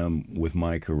I am with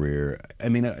my career, I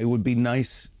mean, it would be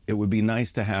nice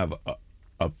to have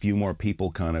a few more people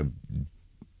kind of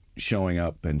showing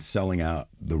up and selling out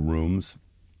the rooms,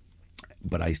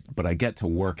 but I get to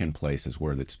work in places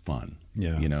where it's fun.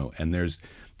 Yeah. And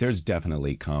there's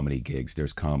definitely comedy gigs.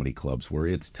 There's comedy clubs where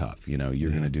it's tough. You're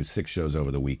going to do 6 shows over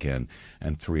the weekend,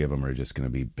 and 3 of them are just going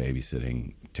to be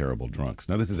babysitting terrible drunks.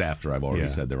 Now, this is after I've already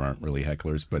said there aren't really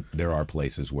hecklers, but there are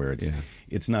places where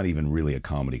it's not even really a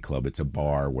comedy club. It's a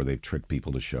bar where they've tricked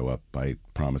people to show up by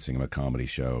promising them a comedy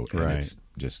show, and it's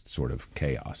just sort of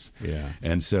chaos. Yeah.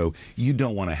 And so you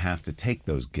don't want to have to take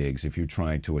those gigs if you're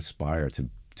trying to aspire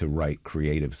to write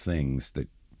creative things that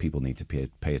people need to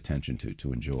pay attention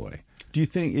to enjoy. Do you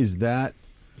think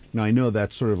now I know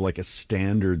that's sort of like a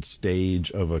standard stage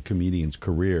of a comedian's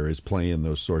career, is playing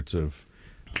those sorts of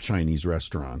Chinese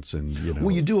restaurants, and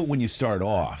Well, you do it when you start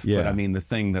off. Yeah. But I mean, the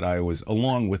thing that I was,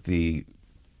 along with the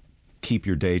keep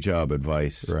your day job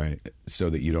advice, so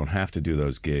that you don't have to do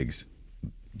those gigs,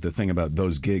 the thing about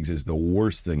those gigs is the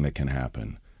worst thing that can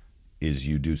happen is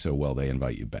you do so well they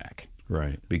invite you back.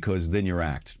 Right. Because then your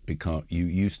act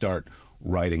you start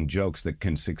writing jokes that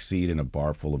can succeed in a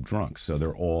bar full of drunks. So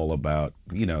they're all about,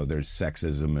 there's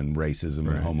sexism and racism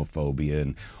and homophobia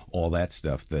and all that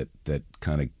stuff that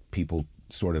kind of people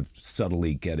sort of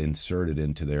subtly get inserted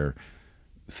into their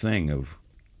thing of,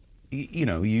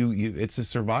 it's a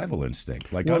survival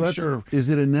instinct. Like, well, I'm sure. Is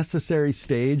it a necessary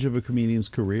stage of a comedian's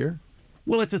career?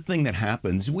 Well, it's a thing that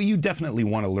happens. Well, you definitely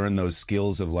want to learn those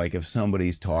skills of, like, if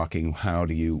somebody's talking,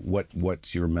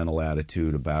 what's your mental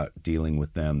attitude about dealing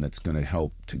with them that's going to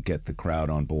help to get the crowd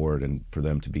on board and for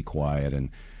them to be quiet and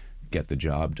get the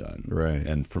job done. Right.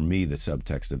 And for me, the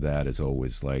subtext of that is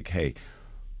always like, hey,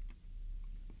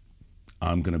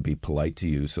 I'm going to be polite to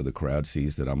you so the crowd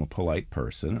sees that I'm a polite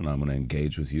person, and I'm going to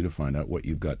engage with you to find out what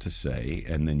you've got to say,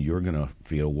 and then you're going to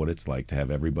feel what it's like to have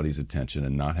everybody's attention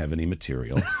and not have any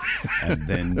material. And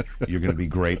then you're going to be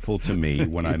grateful to me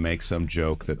when I make some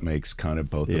joke that makes kind of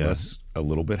both of us a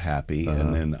little bit happy,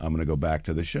 and then I'm going to go back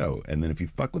to the show. And then if you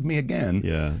fuck with me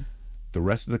again, the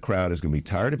rest of the crowd is going to be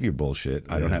tired of your bullshit.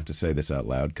 I don't have to say this out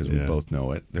loud because we both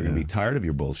know it. They're going to be tired of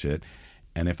your bullshit.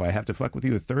 And if I have to fuck with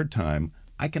you a third time,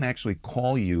 I can actually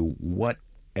call you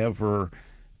whatever.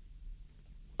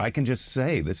 I can just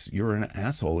say this: you're an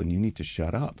asshole and you need to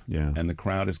shut up. Yeah. And the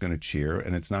crowd is going to cheer,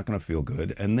 and it's not going to feel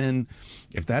good. And then,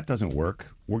 if that doesn't work,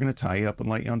 we're going to tie you up and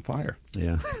light you on fire.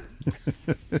 Yeah.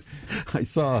 I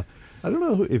don't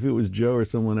know if it was Joe or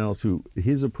someone else who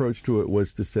his approach to it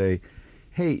was to say,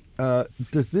 "Hey,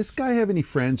 does this guy have any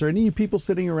friends? Or any people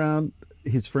sitting around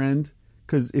his friend?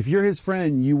 Because if you're his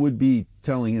friend, you would be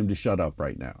telling him to shut up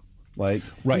right now." Like,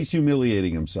 he's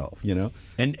humiliating himself,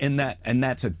 And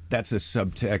that's a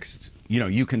subtext.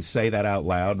 You can say that out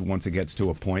loud once it gets to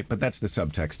a point, but that's the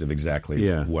subtext of exactly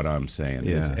what I'm saying.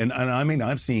 Yeah. And I mean,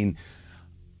 I've seen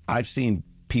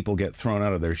people get thrown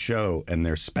out of their show and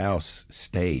their spouse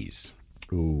stays.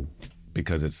 Ooh.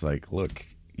 Because it's like, look,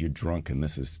 you're drunk and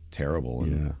this is terrible.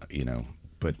 And,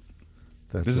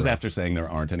 but this is after saying there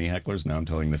aren't any hecklers. Now I'm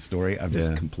telling this story. I've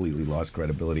just completely lost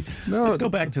credibility. No, let's go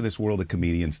back to this world of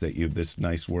comedians this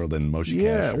nice world in Moshe Kasher.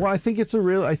 Yeah, well, I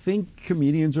think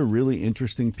comedians are really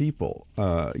interesting people,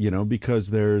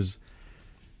 because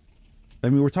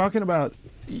we're talking about,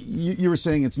 you were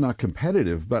saying it's not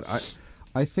competitive, but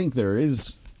I think maybe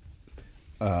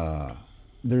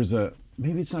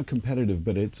it's not competitive,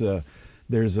 but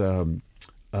there's a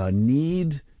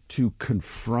need to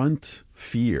confront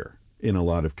fear in a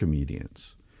lot of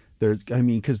comedians.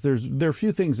 Because there are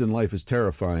few things in life as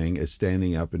terrifying as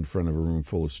standing up in front of a room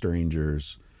full of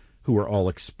strangers who are all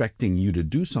expecting you to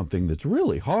do something that's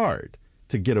really hard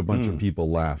to get a bunch of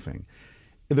people laughing.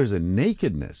 There's a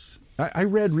nakedness. I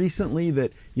read recently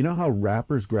that, how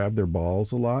rappers grab their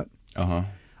balls a lot? Uh-huh.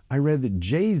 I read that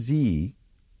Jay-Z,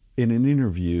 in an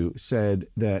interview, said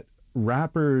that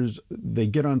rappers, they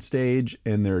get on stage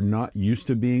and they're not used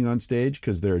to being on stage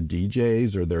because they're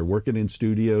DJs or they're working in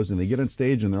studios, and they get on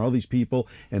stage and there are all these people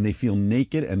and they feel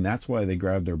naked, and that's why they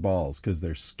grab their balls, because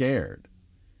they're scared.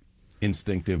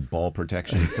 Instinctive ball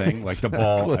protection thing. Like the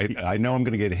ball, I know I'm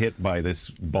going to get hit by this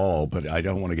ball, but I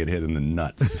don't want to get hit in the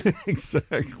nuts.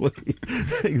 Exactly.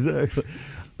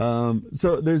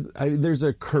 So there's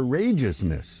a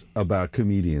courageousness about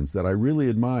comedians that I really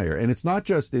admire, and it's not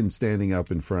just in standing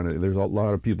up in front of. There's a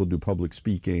lot of people do public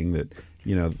speaking that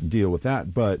deal with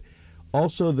that, but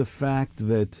also the fact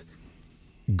that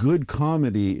good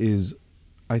comedy is,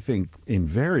 I think,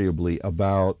 invariably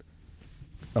about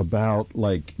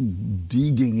like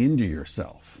digging into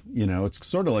yourself. It's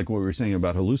sort of like what we were saying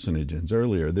about hallucinogens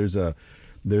earlier. There's a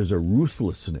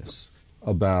ruthlessness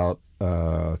about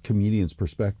comedians'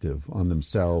 perspective on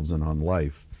themselves and on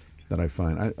life that I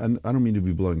find. I don't mean to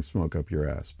be blowing smoke up your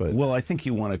ass, but well, I think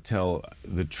you want to tell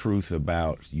the truth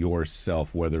about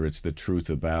yourself, whether it's the truth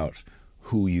about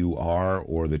who you are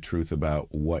or the truth about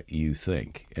what you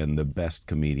think. And the best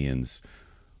comedians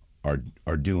are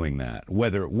doing that.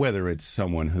 Whether it's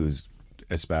someone who's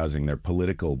espousing their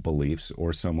political beliefs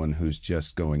or someone who's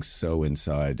just going so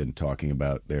inside and talking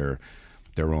about their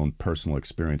own personal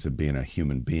experience of being a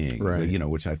human being, right.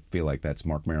 Which I feel like that's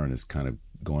Mark Maron has kind of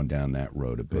gone down that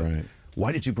road a bit. Right.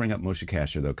 Why did you bring up Moshe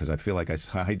Kasher, though? Because I feel like I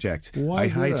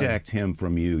hijacked him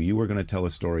from you. You were going to tell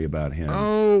a story about him.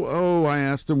 Oh! I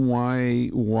asked him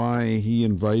why he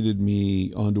invited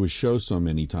me onto his show so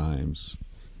many times,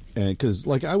 and because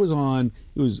I was on,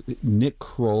 it was Nick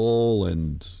Kroll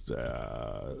and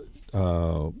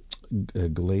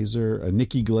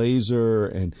Nikki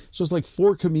Glazer, and so it's like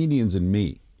 4 comedians and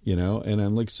me. And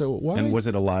I'm like, so why? And was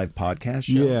it a live podcast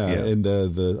show? Yeah. And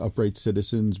the Upright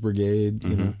Citizens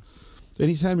Brigade, And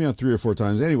he's had me on 3 or 4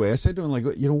 times. Anyway, I said to him, like,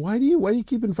 why do you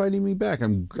keep inviting me back?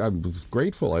 I'm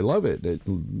grateful. I love it. I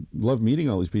love meeting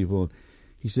all these people.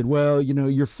 He said, well,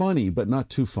 you're funny, but not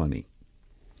too funny.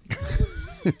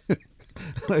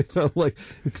 And I felt like,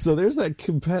 so there's that,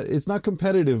 it's not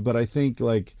competitive, but I think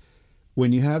like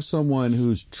when you have someone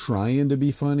who's trying to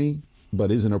be funny,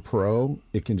 but isn't a pro,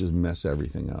 it can just mess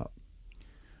everything up.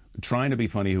 Trying to be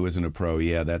funny who isn't a pro,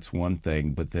 yeah, that's one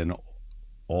thing. But then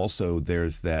also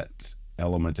there's that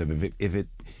element of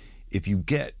if you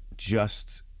get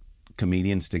just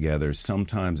comedians together,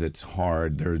 sometimes it's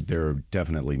hard. There are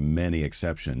definitely many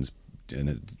exceptions,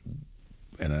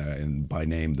 and by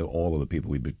name, all of the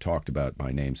people we've talked about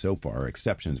by name so far are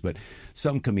exceptions. But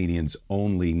some comedians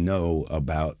only know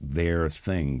about their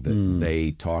thing that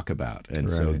they talk about,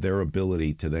 and so their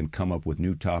ability to then come up with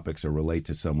new topics or relate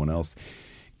to someone else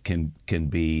can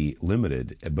be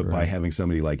limited. But by having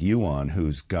somebody like you on,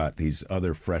 who's got these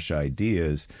other fresh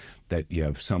ideas that you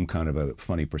have some kind of a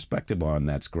funny perspective on,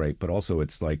 that's great. But also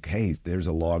it's like, hey, there's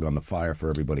a log on the fire for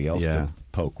everybody else to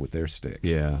poke with their stick.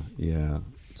 Yeah.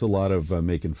 It's a lot of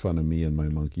making fun of me and my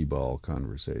monkey ball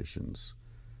conversations.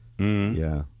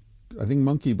 Yeah. I think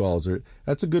monkey balls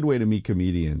that's a good way to meet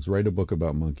comedians. Write a book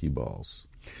about monkey balls.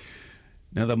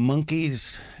 Now, the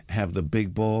monkeys have the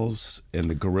big balls and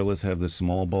the gorillas have the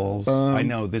small balls. I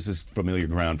know this is familiar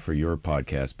ground for your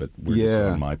podcast, but we're just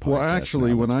on my podcast. Well,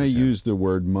 actually, when I use the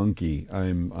word monkey,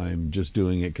 I'm just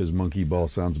doing it because monkey ball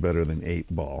sounds better than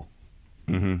 8 ball.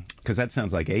 Because that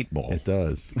sounds like 8 ball. It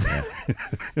does.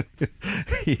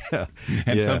 Yeah.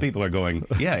 And some people are going,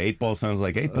 8 ball sounds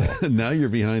like 8 ball. Now you're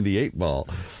behind the 8 ball.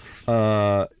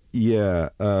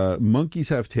 Monkeys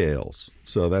have tails,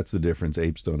 so that's the difference.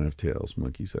 Apes don't have tails.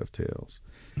 Monkeys have tails.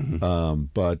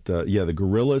 But the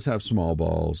gorillas have small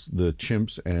balls. The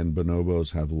chimps and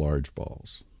bonobos have large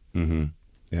balls. And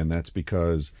that's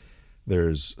because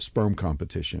there's sperm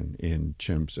competition in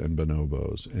chimps and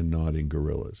bonobos and not in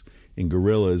gorillas. In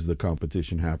gorillas, the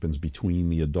competition happens between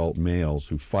the adult males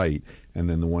who fight, and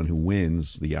then the one who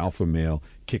wins, the alpha male,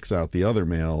 kicks out the other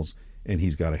males, and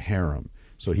he's got a harem.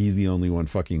 So he's the only one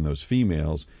fucking those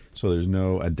females. So there's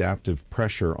no adaptive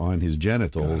pressure on his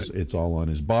genitals. It's all on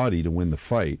his body to win the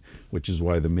fight, which is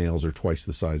why the males are twice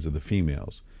the size of the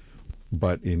females.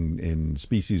 But in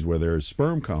species where there is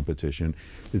sperm competition,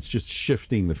 it's just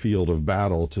shifting the field of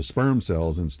battle to sperm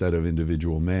cells instead of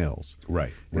individual males.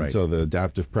 Right. And so the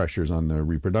adaptive pressure's on the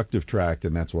reproductive tract,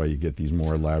 and that's why you get these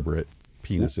more elaborate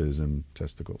penises and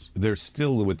testicles. They're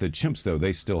still, with the chimps, though,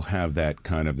 they still have that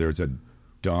kind of, there's a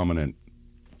dominant...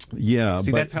 Yeah,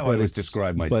 see, that's how I always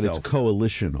describe myself. But it's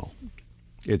coalitional.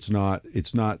 It's not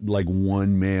like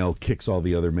one male kicks all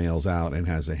the other males out and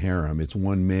has a harem. It's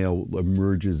one male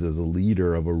emerges as a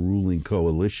leader of a ruling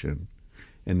coalition,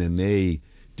 and then they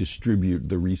distribute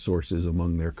the resources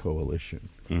among their coalition.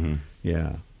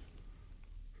 Yeah.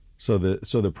 So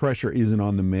the pressure isn't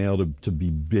on the male to be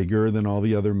bigger than all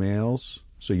the other males,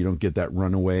 so you don't get that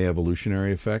runaway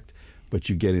evolutionary effect, but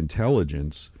you get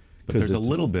intelligence. But there's a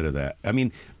little bit of that. I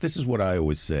mean, this is what I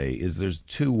always say, is there's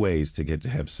 2 ways to get to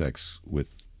have sex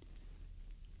with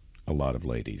a lot of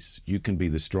ladies. You can be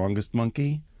the strongest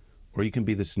monkey, or you can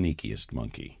be the sneakiest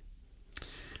monkey.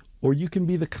 Or you can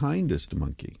be the kindest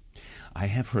monkey. I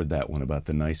have heard that one about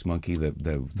the nice monkey,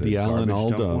 the Alan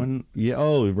Alda one. Yeah,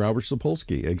 Robert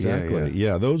Sapolsky, exactly.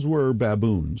 Yeah, those were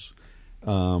baboons.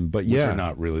 But which are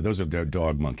not really. Those are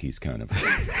dog monkeys, kind of.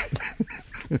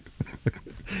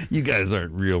 You guys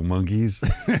aren't real monkeys.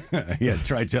 Yeah,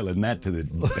 try telling that to the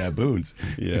baboons.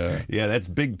 Yeah, that's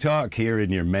big talk here in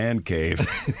your man cave.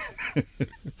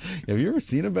 Have you ever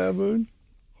seen a baboon?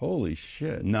 Holy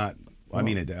shit! I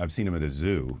mean, I've seen them at a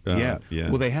zoo. Yeah.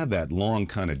 Well, they have that long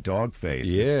kind of dog face.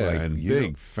 Yeah, like, and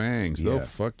big fangs. They'll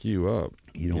fuck you up.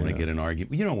 You don't want to get an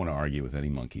argument. You don't want to argue with any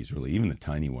monkeys, really, even the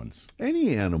tiny ones.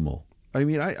 Any animal. I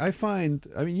mean, I find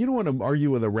you don't want to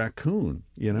argue with a raccoon,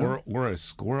 you know? Or a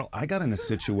squirrel. I got in a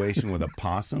situation with a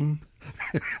possum.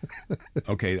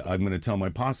 Okay, I'm going to tell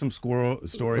my squirrel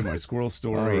story, my squirrel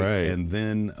story, all right. And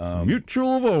then...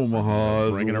 Mutual of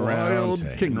Omaha. Bringing around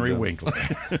to Henry Winkler.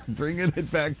 Bringing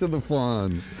it back to the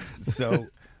Fonz. So,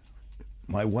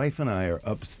 my wife and I are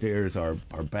upstairs. Our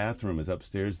bathroom is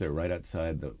upstairs there, right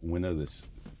outside the window of this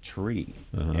tree.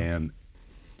 And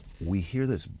we hear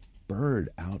this bird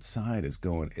outside is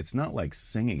going, it's not like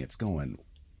singing, it's going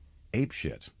ape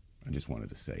shit. I just wanted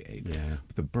to say ape. Yeah.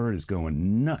 But the bird is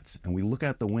going nuts. And we look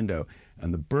out the window,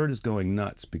 and the bird is going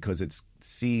nuts because it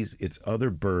sees its other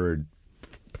bird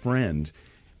friend.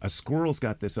 A squirrel's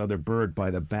got this other bird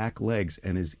by the back legs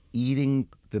and is eating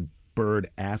the bird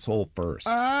asshole first.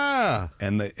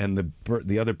 And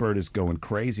the other bird is going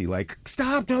crazy, like,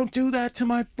 stop, don't do that to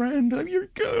my friend. You're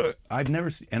good. I've never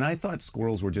seen, and I thought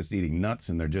squirrels were just eating nuts,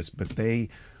 and they're just, but they.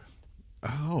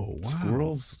 Oh, wow.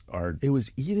 Squirrels are. It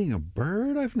was eating a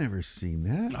bird? I've never seen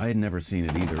that. I had never seen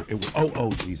it either. It was,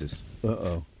 oh, Jesus.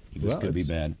 Uh-oh. This could be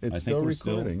bad. It's I think still we're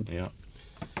recording. Yeah.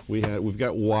 We've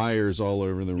got wires all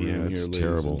over the room here, it's ladies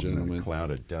terrible. and gentlemen. A cloud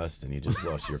of dust, and you just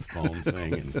lost your phone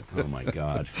thing, and oh my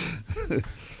God.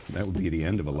 That would be the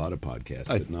end of a lot of podcasts,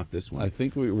 but not this one. I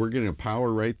think we're going to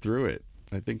power right through it.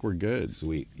 I think we're good.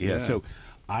 Sweet. Yeah, so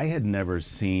I had never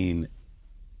seen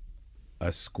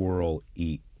a squirrel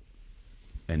eat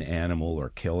an animal or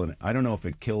kill it. I don't know if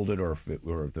it killed it or if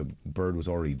the bird was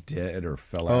already dead or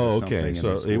fell out or something. Okay.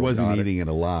 So it wasn't eating it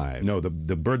alive. No, the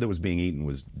bird that was being eaten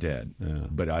was dead. Yeah.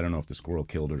 But I don't know if the squirrel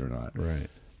killed it or not. Right.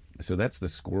 So that's the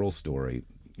squirrel story.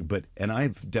 And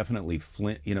I've definitely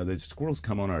the squirrels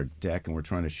come on our deck and we're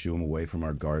trying to shoo them away from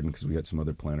our garden because we got some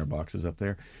other planter boxes up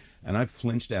there. And I've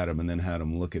flinched at them and then had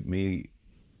them look at me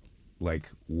like,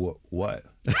 what?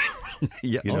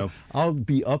 Yeah, I'll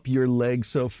be up your leg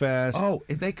so fast. Oh,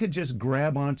 if they could just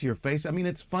grab onto your face. I mean,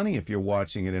 it's funny if you're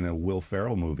watching it in a Will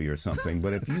Ferrell movie or something,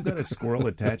 but if you got a squirrel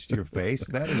attached to your face,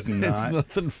 that is not. There's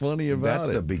nothing funny about That's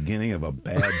the beginning of a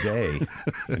bad day.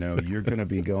 You're going to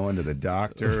be going to the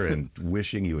doctor and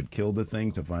wishing you had killed the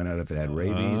thing to find out if it had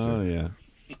rabies. Oh, yeah.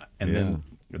 And then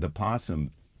the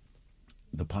possum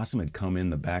had come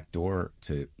in the back door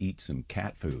to eat some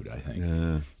cat food, I think.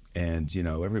 Yeah. And,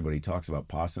 everybody talks about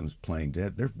possums playing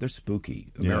dead. They're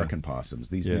spooky, American possums.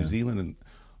 These New Zealand and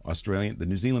Australian, the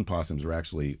New Zealand possums are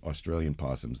actually Australian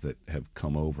possums that have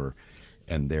come over,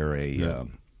 and they're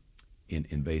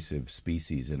invasive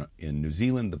species. In New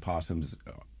Zealand, the possums,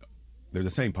 they're the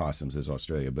same possums as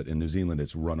Australia, but in New Zealand,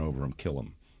 it's run over them, kill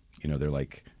them. They're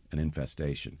like an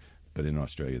infestation. But in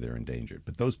Australia, they're endangered.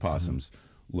 But those possums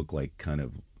look like kind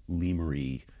of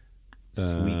lemur-y,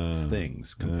 sweet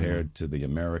things compared to the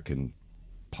American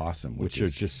possum, which are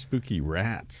is just spooky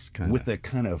rats, kind with a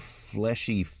kind of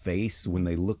fleshy face. When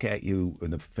they look at you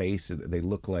in the face, they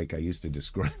look like, I used to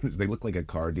describe it, they look like a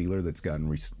car dealer that's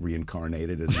gotten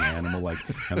reincarnated as an animal,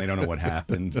 and they don't know what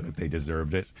happened, but they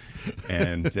deserved it.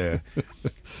 And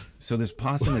so this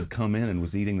possum had come in and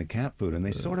was eating the cat food, and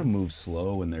they sort of move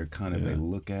slow, and they're kind of they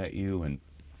look at you and.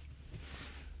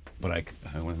 But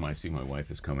when I see my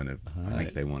wife is coming, I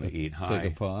think they want to eat. Hi.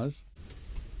 Take a pause.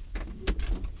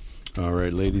 All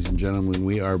right, ladies and gentlemen,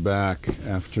 we are back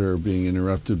after being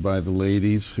interrupted by the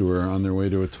ladies who are on their way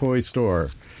to a toy store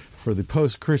for the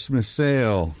post-Christmas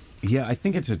sale. Yeah, I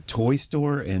think it's a toy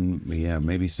store and,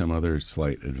 maybe some other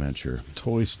slight adventure.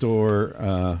 Toy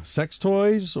store, sex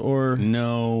toys or?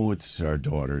 No, it's our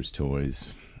daughter's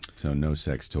toys. So no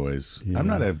sex toys. Yeah.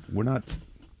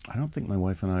 I don't think my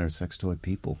wife and I are sex toy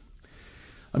people.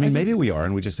 I mean, maybe we are,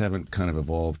 and we just haven't kind of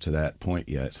evolved to that point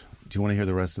yet. Do you want to hear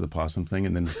the rest of the possum thing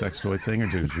and then the sex toy thing, or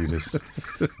did we just...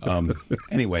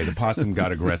 Anyway, the possum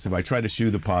got aggressive. I tried to shoo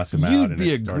the possum out. You'd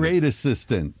be a great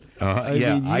assistant.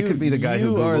 I could be the guy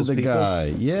who Googles people. You are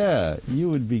the guy. Yeah, you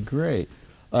would be great.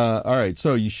 All right,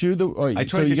 so you shoo the...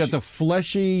 so you got the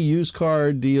fleshy used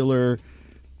car dealer...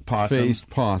 faced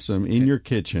possum in your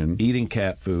kitchen eating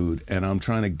cat food, and I'm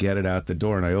trying to get it out the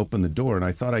door, and I opened the door and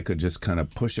I thought I could just kind of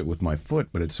push it with my foot,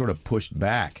 but it sort of pushed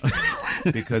back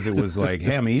because it was like,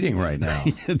 hey, I'm eating right now.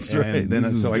 That's and right. Then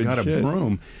so I got a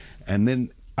broom, and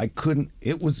then I couldn't.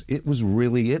 It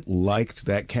liked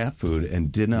that cat food and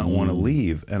did not want to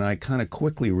leave, and I kind of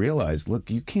quickly realized, look,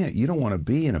 you don't want to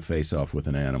be in a face-off with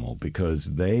an animal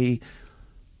because they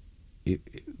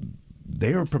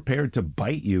are prepared to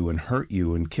bite you and hurt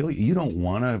you and kill you. You don't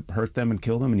want to hurt them and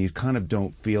kill them, and you kind of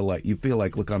don't feel like,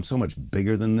 look, I'm so much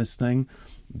bigger than this thing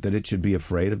that it should be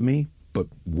afraid of me. But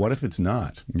what if it's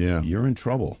not? Yeah. You're in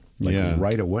trouble,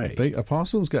 right away. A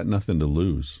possum's got nothing to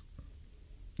lose.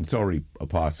 It's already a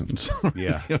possum.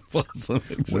 Yeah. A possum,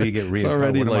 exactly. What do you get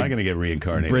reincarnated? What am I going to get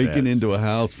reincarnated breaking as? Into a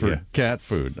house for cat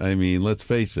food. I mean, let's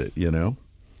face it,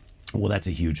 Well, that's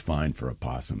a huge fine for a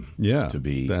possum. Yeah, to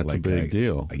be that's a big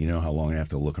deal. You know how long I have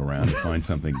to look around to find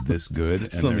something this good?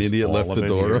 And some idiot left the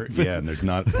door open. Yeah, and there's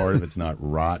not part of it's not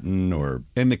rotten or.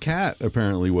 And the cat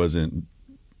apparently wasn't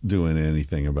doing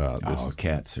anything about this. Oh,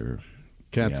 cats are.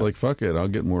 Cat's like, fuck it, I'll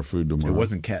get more food tomorrow. It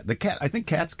wasn't cat. The cat. I think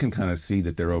cats can kind of see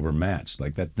that they're overmatched.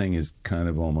 Like that thing is kind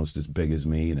of almost as big as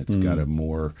me, and it's got a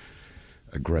more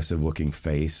aggressive-looking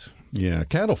face. Yeah,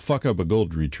 cat will fuck up a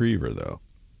golden retriever though.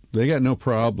 They got no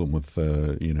problem with,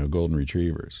 golden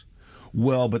retrievers.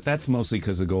 Well, but that's mostly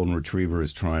because the golden retriever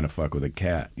is trying to fuck with a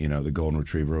cat. The golden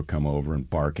retriever will come over and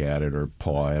bark at it or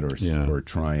paw it or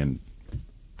try and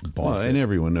boss Well, it. and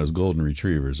everyone knows golden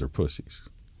retrievers are pussies.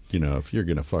 You know, if you're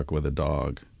going to fuck with a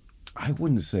dog. I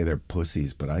wouldn't say they're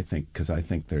pussies, but I think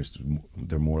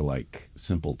they're more like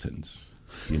simpletons.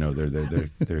 You know, they're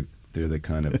the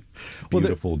kind of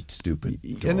beautiful, stupid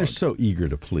dog. And they're so eager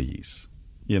to please.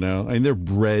 You know, and they're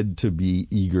bred to be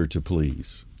eager to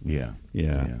please. Yeah.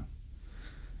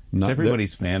 Not It's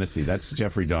everybody's fantasy. That's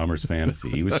Jeffrey Dahmer's fantasy.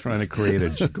 He was trying to create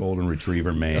a golden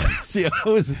retriever man. See,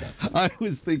 I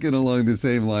was thinking along the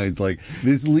same lines. Like,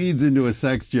 this leads into a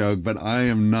sex joke, but I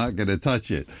am not going to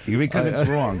touch it Because it's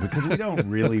wrong. Because we don't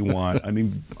really want. I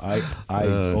mean, I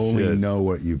only know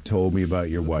what you've told me about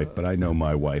your wife, but I know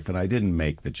my wife, and I didn't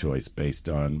make the choice based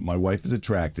on my wife is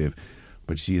attractive,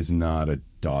 but she is not a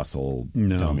docile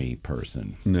dummy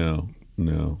person. No,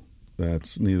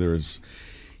 that's neither is.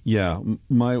 Yeah,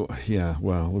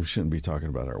 well, we shouldn't be talking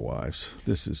about our wives.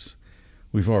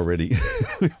 We've already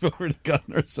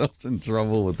gotten ourselves in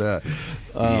trouble with that.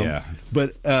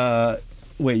 But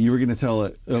wait, you were going to tell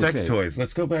it. Okay. Sex toys.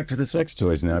 Let's go back to the sex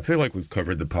toys now. I feel like we've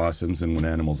covered the possums and when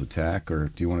animals attack. Or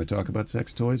do you want to talk about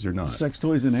sex toys or not? Sex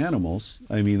toys and animals.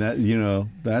 I mean,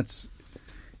 that's.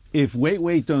 If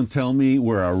Wait, Don't Tell Me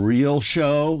were a real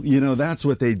show, that's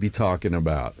what they'd be talking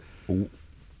about. On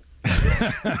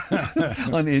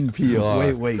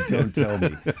NPR. Wait, don't tell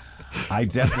me. I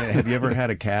definitely have. You ever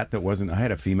had a cat that wasn't? I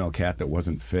had a female cat that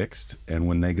wasn't fixed, and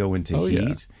when they go into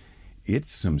heat,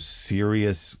 it's some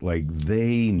serious. Like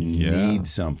they need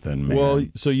something, man. Well,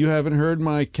 so you haven't heard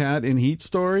my cat in heat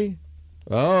story?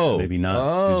 Oh, maybe not.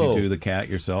 Oh. Did you do the cat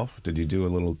yourself? Did you do a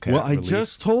little cat? Well, release? I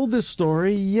just told this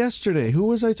story yesterday. Who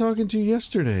was I talking to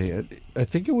yesterday? I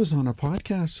think it was on a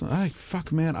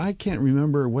podcast. Man, I can't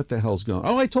remember what the hell's going on.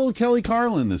 Oh, I told Kelly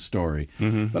Carlin this story.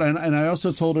 Mm-hmm. But I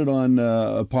also told it on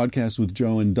a podcast with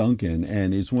Joe and Duncan,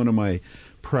 and it's one of my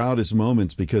proudest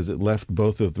moments because it left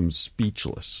both of them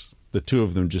speechless. The two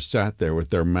of them just sat there with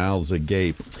their mouths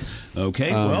agape.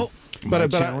 Okay, well... My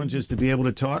challenge is to be able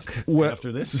to talk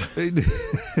after this.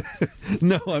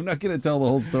 No, I'm not going to tell the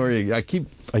whole story. I keep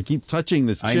touching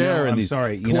this chair and these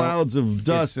clouds of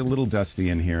dust. It's a little dusty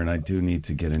in here, and I do need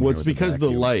to get in. Well, it's because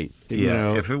the light.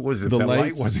 Yeah, if the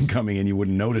light wasn't coming in, you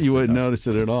wouldn't notice. You wouldn't notice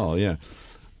it at all. Yeah.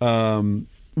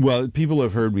 Well, people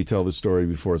have heard me tell the story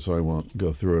before, so I won't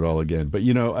go through it all again. But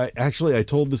I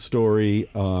told the story.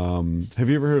 Have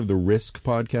you ever heard of the Risk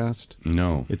podcast?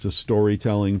 No. It's a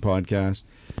storytelling podcast.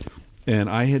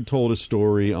 And I had told a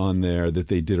story on there that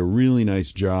they did a really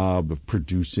nice job of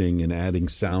producing and adding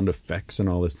sound effects and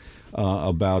all this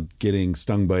about getting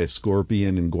stung by a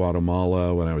scorpion in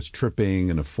Guatemala when I was tripping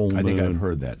in a full moon. I think I've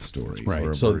heard that story or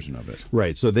a version of it.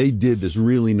 Right. So they did this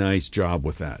really nice job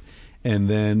with that. And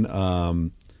then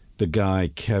the guy,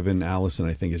 Kevin Allison,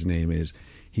 I think his name is,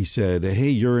 he said, hey,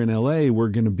 you're in L.A. We're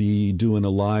going to be doing a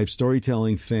live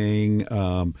storytelling thing.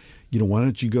 Why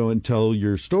don't you go and tell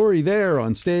your story there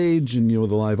on stage and, the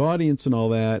live audience and all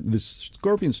that, this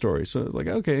scorpion story. So I was like,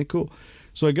 okay, cool.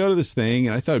 So I go to this thing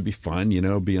and I thought it'd be fun,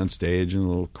 be on stage and a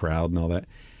little crowd and all that.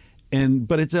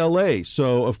 But it's LA.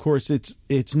 So of course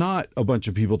it's not a bunch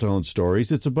of people telling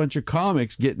stories. It's a bunch of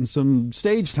comics getting some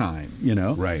stage time,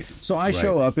 Right. So I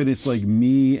show up and it's like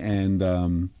me and,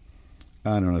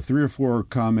 I don't know, 3 or 4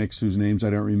 comics whose names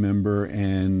I don't remember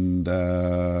and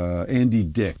Andy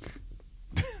Dick.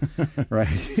 Right.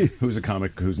 Who's a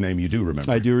comic whose name you do remember?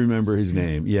 I do remember his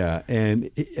name, yeah. And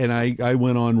I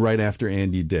went on right after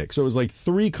Andy Dick. So it was like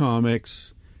 3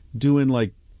 comics doing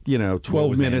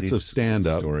 12 minutes of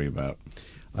stand-up. Story about?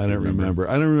 I don't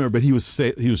remember, but he was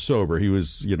sober. He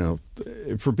was,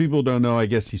 for people who don't know, I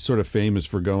guess he's sort of famous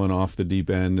for going off the deep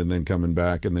end and then coming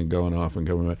back and then going off and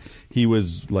coming back. He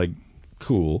was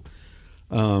cool.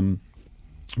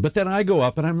 But then I go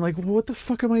up and I'm like, well, what the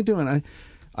fuck am I doing?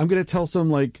 I'm going to tell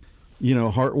some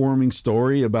heartwarming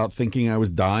story about thinking I was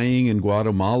dying in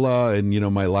Guatemala and,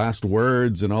 my last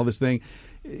words and all this thing.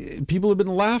 People have been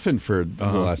laughing for the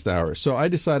last hour. So I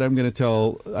decide I'm going to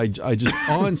tell, I just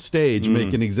on stage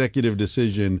make an executive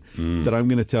decision that I'm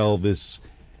going to tell this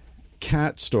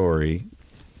cat story.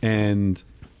 And,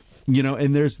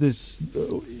 and there's this,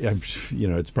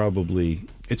 it's probably...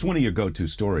 It's one of your go-to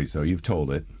stories, though. You've told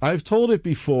it. I've told it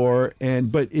before,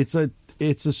 but it's a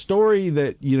story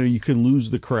that you can lose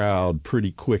the crowd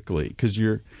pretty quickly because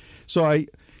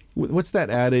what's that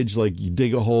adage, you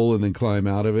dig a hole and then climb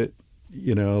out of it,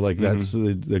 that's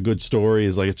a good story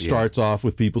is it starts off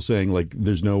with people saying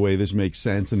there's no way this makes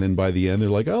sense, and then by the end they're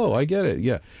like, oh, I get it,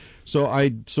 yeah. So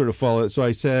I sort of follow it. So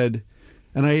I said,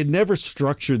 and I had never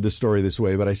structured the story this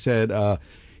way, but I said I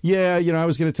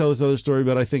was going to tell this other story,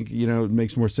 but I think it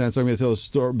makes more sense. I'm going to tell a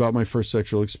story about my first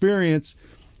sexual experience,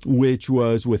 which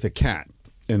was with a cat.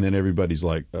 And then everybody's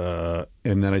like,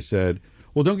 and then I said,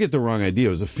 well, don't get the wrong idea.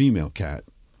 It was a female cat.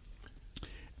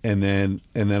 And then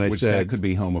I Which said, that could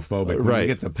be homophobic. When right. you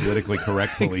get the politically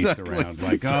correct police Exactly. around,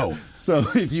 like, So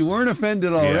if you weren't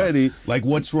offended already, yeah. Like,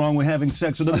 what's wrong with having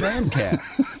sex with a man cat?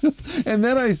 and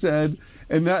then I said,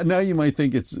 and that, now you might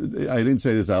think it's, I didn't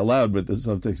say this out loud, but the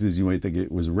subtext is you might think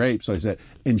it was rape. So I said,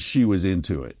 and she was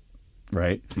into it.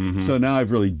 Right? Mm-hmm. So now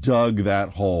I've really dug that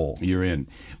hole. You're in.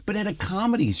 But at a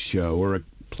comedy show or a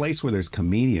place where there's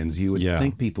comedians, you would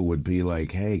think people would be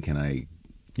like, hey, can I...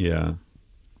 Yeah.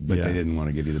 But they didn't want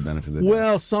to give you the benefit of the doubt.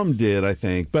 Well, some did, I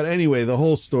think. But anyway, the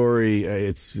whole story,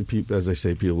 it's, as I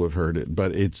say, people have heard it,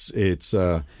 but it's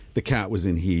the cat was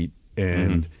in heat,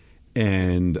 and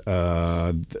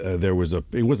there was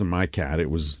it wasn't my cat. It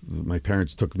was, my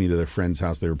parents took me to their friend's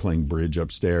house. They were playing bridge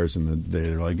upstairs, and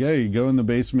they're like, hey, you go in the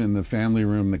basement in the family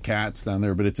room, the cat's down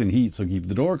there, but it's in heat, so keep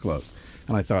the door closed.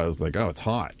 And I thought, it was like, oh, it's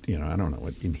hot. You know, I don't know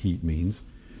what in heat means.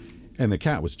 And the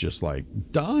cat was just like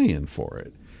dying for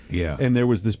it. Yeah. And there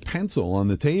was this pencil on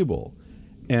the table,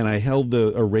 and I held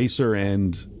the eraser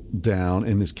end down,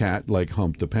 and this cat like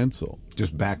humped the pencil.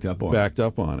 Just backed up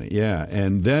on it, yeah.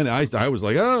 And then I was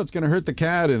like, oh, it's going to hurt the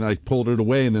cat, and I pulled it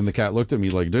away, and then the cat looked at me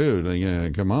like, dude, yeah,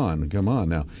 come on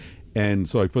now. And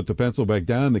so I put the pencil back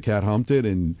down, the cat humped it,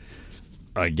 and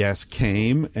I guess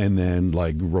came, and then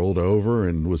like rolled over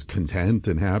and was content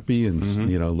and happy, and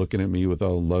you know, looking at me with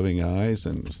all loving eyes,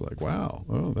 and was like, wow,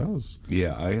 oh, that was,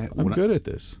 yeah, I'm good at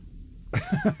this.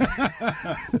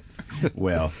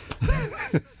 Well,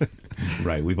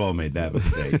 right, we've all made that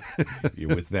mistake.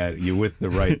 You're with the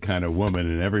right kind of woman,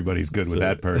 and everybody's good with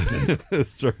that person.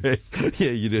 That's right.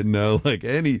 Yeah, you didn't know, like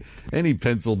any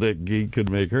pencil dick geek could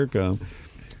make her come.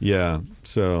 Yeah,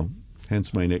 so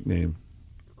hence my nickname,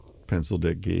 Pencil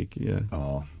Dick Geek. Yeah.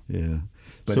 Oh, yeah.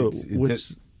 But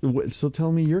so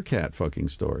tell me your cat fucking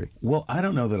story. Well, I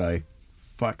don't know that I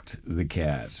fucked the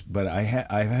cat, but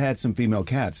I've had some female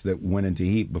cats that went into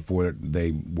heat before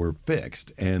they were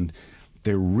fixed, and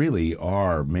they really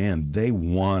are, man, they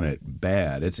want it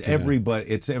bad. It's every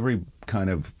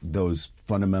kind of those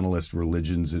fundamentalist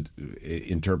religions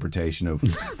interpretation of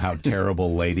how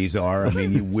terrible ladies are. I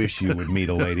mean, you wish you would meet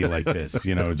a lady like this,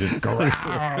 you know, just go,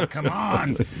 oh, come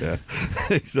on. Yeah,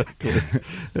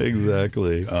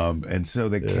 exactly. And so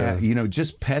the cat, you know,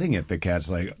 just petting it, the cat's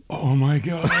like, oh my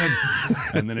God.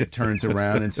 And then it turns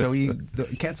around. And so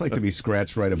the cats like to be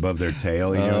scratched right above their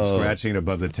tail, you know, scratching it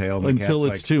above the tail. And until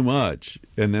it's too much.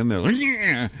 And then they're like,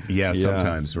 yeah,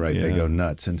 sometimes, right. Yeah. They go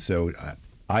nuts. And so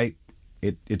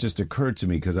it just occurred to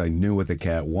me, because I knew what the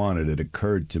cat wanted, it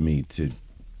occurred to me to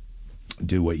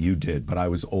do what you did, but I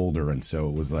was older, and so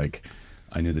it was like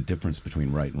I knew the difference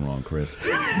between right and wrong, Chris.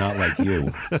 Not like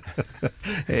you.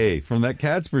 Hey, from that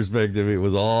cat's perspective, it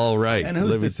was all right. And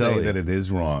who's to say that it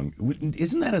is wrong?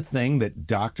 Isn't that a thing that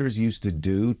doctors used to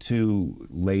do to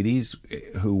ladies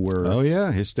who were... Oh,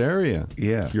 yeah, hysteria.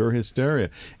 Yeah. Pure hysteria.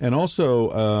 And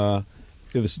also,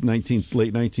 in the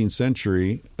late 19th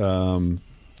century...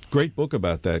 great book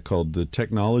about that called The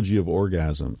Technology of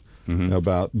Orgasm,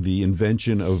 about the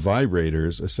invention of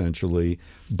vibrators, essentially,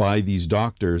 by these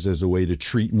doctors as a way to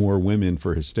treat more women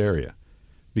for hysteria,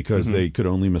 because they could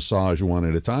only massage one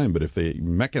at a time. But if they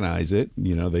mechanize it,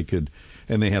 you know, they could,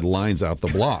 and they had lines out the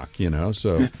block, you know,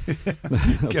 so.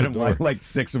 Get them like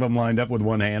 6 of them lined up with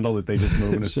one handle that they just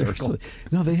move in a circle.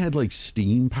 No, they had like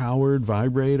steam-powered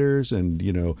vibrators and,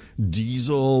 you know,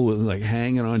 diesel, like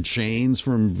hanging on chains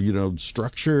from, you know,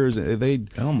 structures.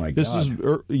 Oh, my God. This is,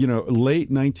 you know, late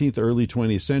 19th, early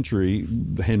 20th century,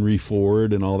 Henry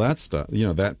Ford and all that stuff, you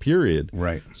know, that period.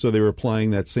 Right. So they were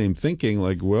applying that same thinking,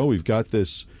 like, well, we've got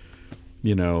this,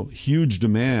 you know, huge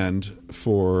demand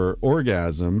for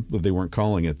orgasm, but they weren't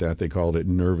calling it that. They called it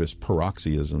nervous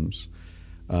paroxysms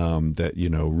that, you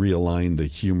know, realign the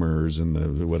humors and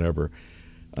the whatever.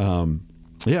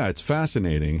 Yeah, it's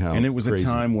fascinating how. And it was crazy. a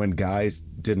time when guys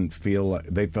didn't feel like,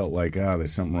 they felt like,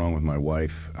 there's something wrong with my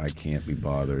wife. I can't be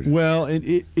bothered. Well,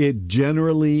 it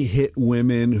generally hit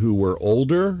women who were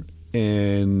older.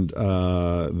 And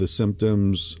the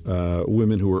symptoms,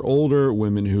 women who were older,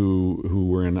 women who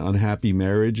were in unhappy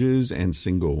marriages, and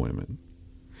single women.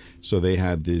 So they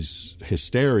had this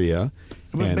hysteria.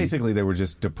 But basically, they were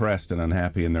just depressed and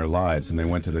unhappy in their lives, and they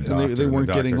went to the doctor. They weren't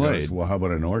getting laid. Well, how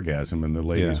about an orgasm? And the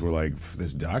ladies were like,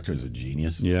 "This doctor's a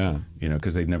genius." Yeah, you know,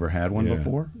 because they'd never had one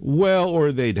before. Well,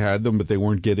 or they'd had them, but they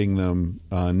weren't getting them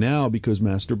now because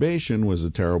masturbation was a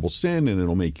terrible sin, and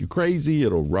it'll make you crazy.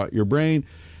 It'll rot your brain.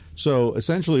 So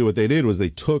essentially, what they did was they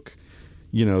took,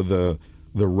 you know, the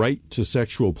right to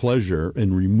sexual pleasure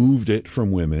and removed it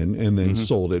from women, and then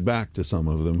sold it back to some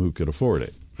of them who could afford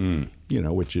it.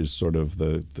 which is sort of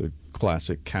the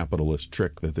classic capitalist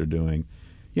trick that they're doing.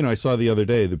 I saw the other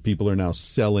day that people are now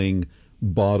selling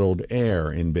bottled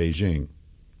air in Beijing.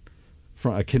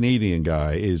 A Canadian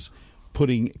guy is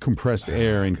putting compressed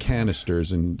air in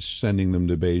canisters and sending them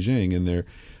to Beijing. And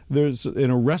there's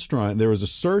in a restaurant, there was a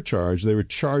surcharge. They were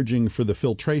charging for the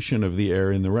filtration of the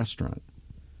air in the restaurant.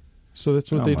 So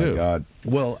that's what they do. Oh, my God.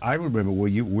 Well, I remember,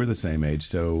 we're the same age,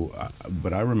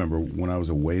 but I remember when I was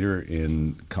a waiter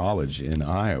in college in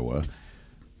Iowa,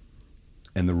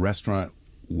 and the restaurant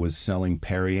was selling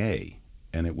Perrier.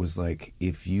 And it was like,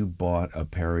 if you bought a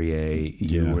Perrier,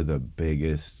 you were the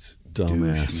biggest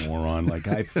dumbass moron. Like,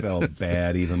 I felt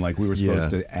bad. Even like we were supposed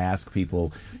to ask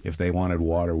people if they wanted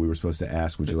water. We were supposed to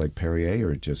ask, would you like Perrier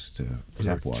or just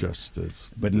tap water?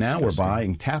 But now we're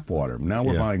buying tap water. Now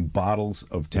we're buying bottles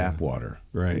of tap water.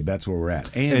 Right. That's where we're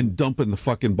at. And dumping the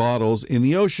fucking bottles in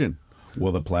the ocean.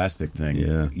 Well, the plastic thing,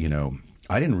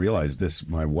 I didn't realize this.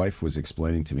 My wife was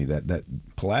explaining to me that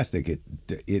plastic,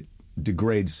 it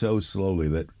degrades so slowly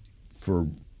that for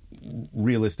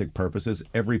realistic purposes,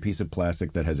 every piece of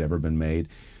plastic that has ever been made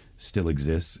still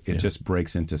exists. It just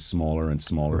breaks into smaller and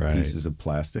smaller pieces of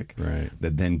plastic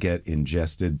that then get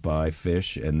ingested by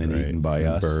fish and then eaten by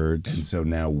us. Birds. And so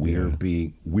now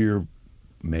we're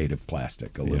made of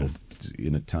plastic a little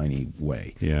in a tiny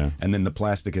way. Yeah. And then the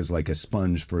plastic is like a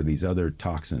sponge for these other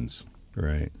toxins.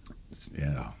 Right.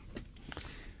 Yeah.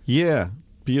 Yeah.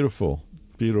 Beautiful.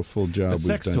 Beautiful job. But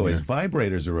sex toys,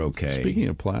 vibrators are okay. Speaking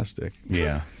of plastic,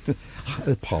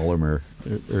 polymer,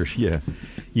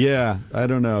 I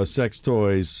don't know. Sex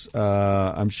toys.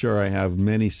 I'm sure I have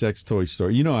many sex toy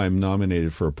stories. I'm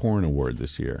nominated for a porn award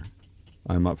this year.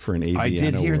 I'm up for an AVN award. I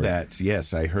did hear that.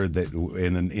 Yes, I heard that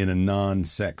in a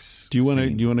non-sex. Do you want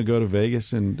to go to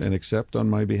Vegas and accept on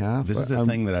my behalf? This is a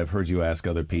thing that I've heard you ask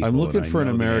other people. I'm looking for an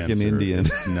American Indian.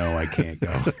 No, I can't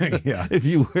go. If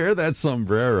you wear that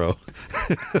sombrero.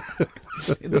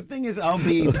 The thing is,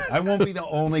 I won't be the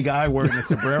only guy wearing a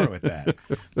sombrero at that.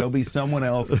 There'll be someone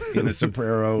else in a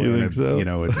sombrero. You think so?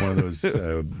 It's one of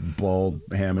those ball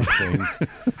hammock things.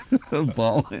 A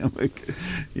ball hammock.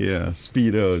 Yeah,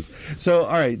 Speedos. So,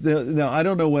 all right. Now, I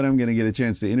don't know when I'm going to get a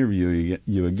chance to interview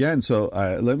you again. So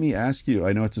let me ask you,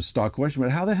 I know it's a stock question,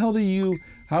 but how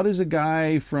how does a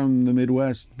guy from the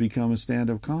Midwest become a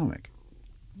stand-up comic?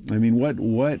 I mean, what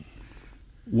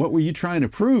were you trying to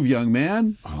prove, young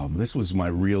man? This was my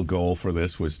real goal for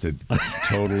this, was to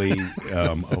totally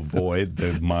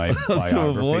avoid my biography to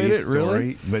avoid it, story.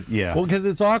 Really? But yeah. Well, because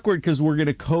it's awkward because we're going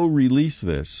to co-release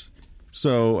this.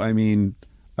 So, I mean,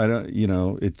 I don't,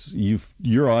 it's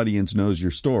your audience knows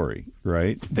your story,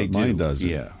 right? But mine doesn't.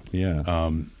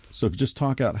 Yeah. So just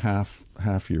talk out half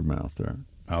your mouth there.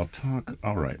 I'll talk.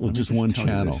 All right. Well, just one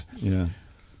channel. Yeah.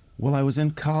 Well, I was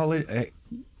in college.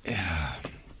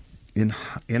 In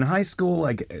high school,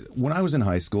 when I was in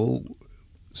high school,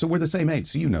 so we're the same age,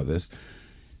 so you know this.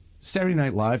 Saturday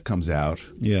Night Live comes out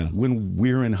when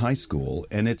we're in high school,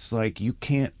 and it's like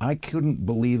I couldn't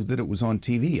believe that it was on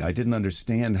TV. I didn't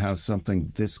understand how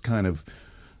something this kind of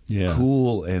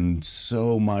cool and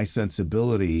so my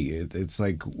sensibility, it's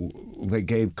like they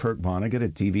gave Kurt Vonnegut a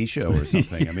TV show or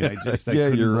something. I mean, I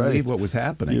couldn't believe what was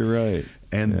happening. You're right.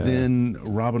 And then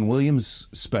Robin Williams'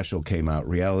 special came out,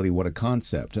 Reality, What a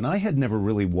Concept. And I had never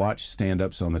really watched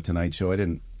stand-ups on The Tonight Show.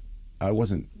 I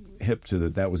wasn't hip to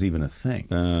that was even a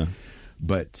thing.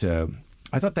 But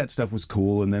I thought that stuff was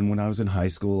cool. And then when I was in high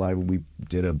school, we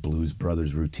did a Blues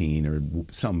Brothers routine or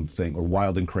something, or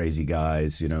Wild and Crazy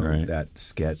Guys, that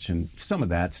sketch and some of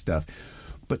that stuff.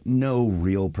 But no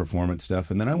real performance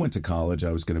stuff. And then I went to college.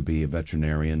 I was going to be a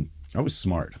veterinarian. I was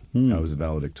smart. I was a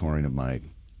valedictorian of my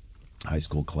high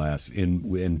school class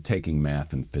in taking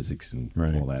math and physics and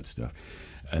all that stuff.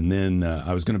 And then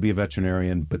I was going to be a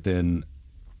veterinarian, but then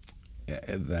I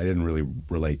didn't really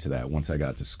relate to that once I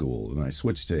got to school. And I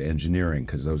switched to engineering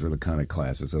because those were the kind of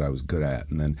classes that I was good at.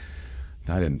 And then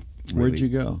I didn't really... Where'd you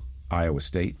go? Iowa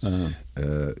State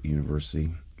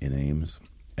University in Ames.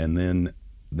 And then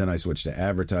I switched to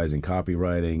advertising,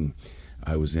 copywriting.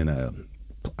 I was in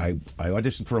I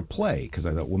auditioned for a play because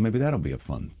I thought, well, maybe that'll be a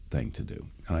fun thing to do.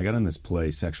 And I got in this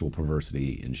play, Sexual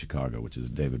Perversity in Chicago, which is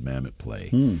a David Mamet play.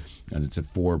 And it's a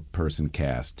 4-person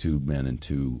cast, 2 men and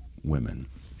 2 women.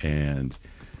 And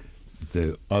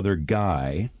the other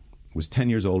guy was 10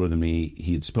 years older than me.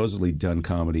 He had supposedly done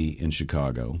comedy in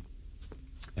Chicago.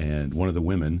 And one of the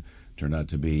women turned out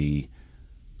to be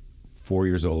 4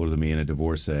 years older than me and a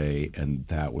divorcee, and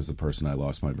that was the person I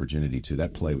lost my virginity to.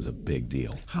 That play was a big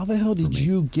deal. How the hell did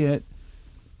you get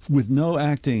with no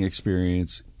acting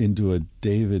experience into a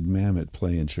David Mamet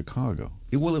play in Chicago?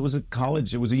 It was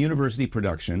it was a university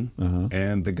production,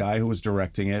 and the guy who was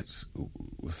directing it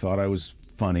thought I was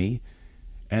funny,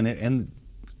 and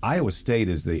Iowa State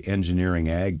is the engineering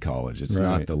ag college. It's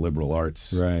not the liberal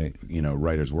arts,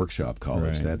 writers workshop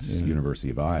college. That's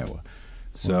University of Iowa.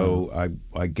 So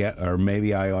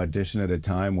maybe I auditioned at a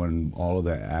time when all of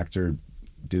the actor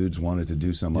dudes wanted to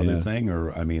do some other thing,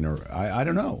 or I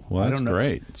don't know. Well, that's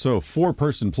great. So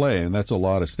 4-person play, and that's a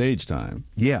lot of stage time.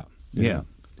 Yeah.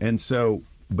 And so,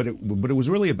 but it was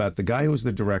really about the guy who was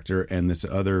the director and this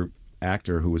other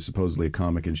actor who was supposedly a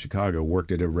comic in Chicago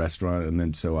worked at a restaurant, and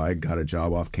then so I got a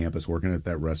job off campus working at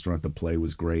that restaurant. The play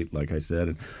was great, like I said,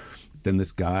 and then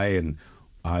this guy and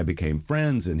I became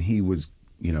friends, and he was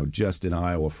just in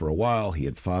Iowa for a while. He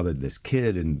had fathered this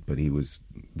kid, but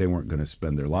they weren't going to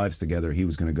spend their lives together. He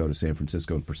was going to go to San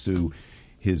Francisco and pursue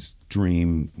his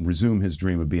dream, resume his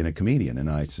dream of being a comedian. And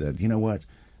I said, you know what,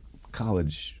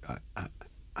 college,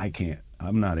 I can't,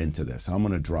 I'm not into this. I'm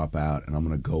going to drop out and I'm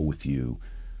going to go with you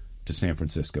to San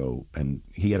Francisco. And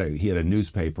he had a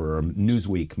newspaper, a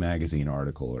Newsweek magazine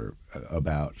article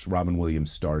about Robin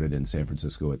Williams started in San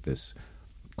Francisco at this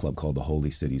club called the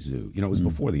Holy City Zoo. It was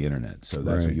before the internet, so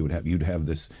that's what you would have. You'd have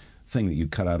this thing that you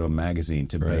cut out of a magazine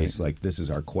to base, like, this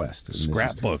is our quest. And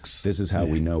scrapbooks. This is how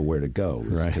we know where to go,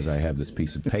 because I have this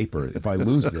piece of paper. If I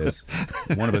lose this,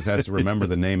 one of us has to remember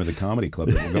the name of the comedy club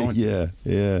that we're going to.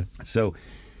 Yeah. So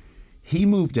he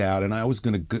moved out, and I was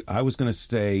gonna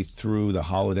stay through the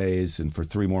holidays and for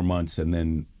 3 more months, and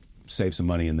then save some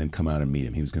money and then come out and meet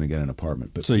him. He was going to get an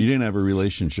apartment. But so you didn't have a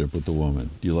relationship with the woman.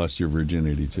 You lost your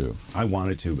virginity too. I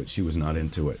wanted to, but she was not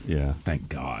into it. Yeah. Thank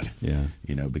God. Yeah.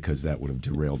 Because that would have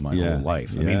derailed my whole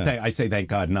life. I mean, I say thank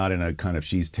God, not in a kind of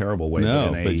she's terrible way.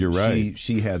 No, but you're right.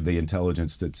 She had the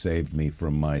intelligence that saved me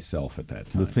from myself at that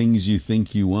time. The things you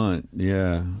think you want.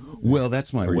 Yeah. Well,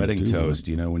 that's my wedding toast.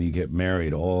 When you get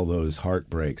married, all those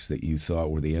heartbreaks that you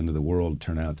thought were the end of the world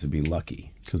turn out to be lucky.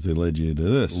 Because they led you to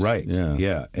this. Right.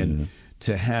 Yeah. And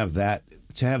to have that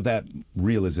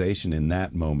realization in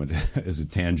that moment as a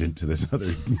tangent to this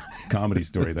other comedy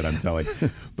story that I'm telling,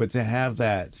 but to have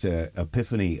that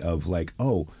epiphany of like,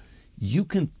 oh, you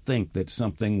can think that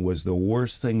something was the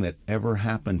worst thing that ever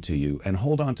happened to you and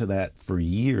hold on to that for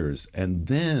years and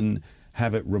then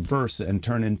have it reverse and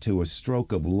turn into a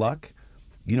stroke of luck.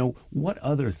 What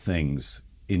other things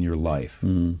in your life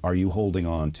are you holding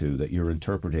on to that you're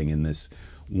interpreting in this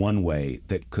one way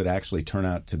that could actually turn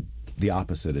out to the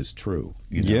opposite is true?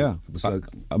 Yeah. So,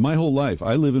 my whole life.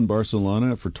 I live in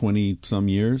Barcelona for 20-some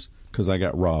years because I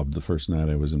got robbed the first night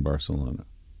I was in Barcelona.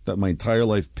 That my entire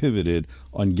life pivoted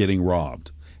on getting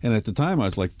robbed. And at the time, I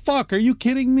was like, fuck, are you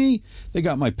kidding me? They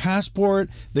got my passport.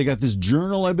 They got this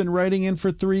journal I've been writing in for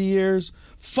 3 years.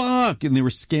 Fuck. And they were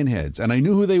skinheads. And I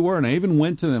knew who they were. And I even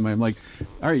went to them. I'm like,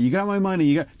 all right, you got my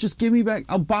money. Just give me back.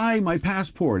 I'll buy my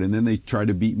passport. And then they tried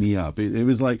to beat me up. It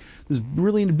was like this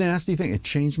really nasty thing. It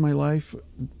changed my life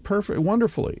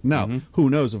wonderfully. Now,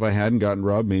 who knows? If I hadn't gotten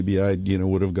robbed, maybe I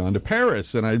would have gone to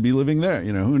Paris and I'd be living there.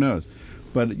 Who knows?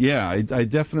 But yeah, I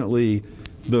definitely...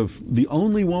 The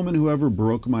only woman who ever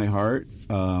broke my heart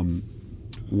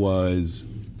was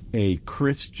a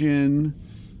Christian,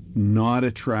 not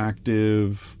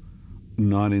attractive,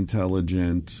 not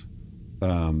intelligent,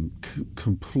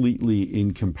 completely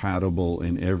incompatible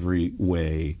in every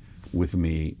way with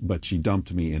me, but she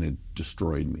dumped me and it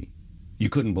destroyed me. You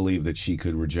couldn't believe that she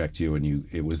could reject you, and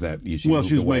she was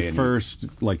my first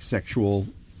sexual.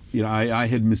 I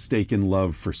had mistaken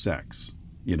love for sex.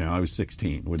 I was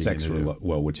 16. What sex for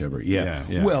whichever. Yeah.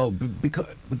 Well,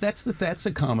 because that's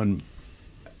a common.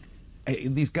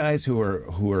 These guys who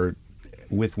are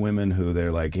with women who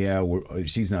they're like,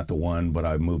 she's not the one, but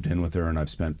I moved in with her and I've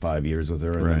spent 5 years with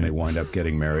her, and then they wind up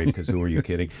getting married because who are you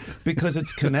kidding? Because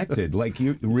it's connected. Like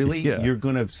you're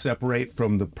going to separate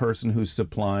from the person who's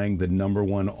supplying the number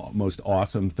one most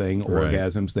awesome thing,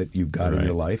 orgasms that you've got in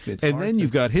your life. Then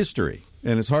you've got history.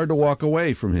 And it's hard to walk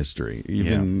away from history.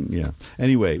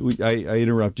 Anyway, I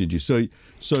interrupted you.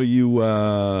 So you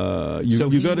go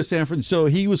to San Francisco. So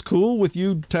he was cool with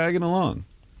you tagging along.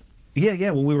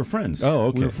 Yeah. Well, we were friends. Oh,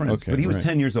 okay. We were friends. Okay, but he was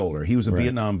 10 years older. He was a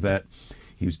Vietnam vet.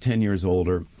 He was 10 years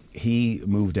older. He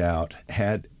moved out,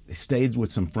 stayed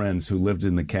with some friends who lived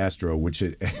in the Castro, which,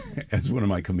 as one of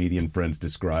my comedian friends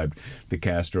described, the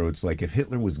Castro, it's like if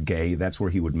Hitler was gay, that's where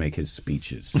he would make his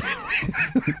speeches.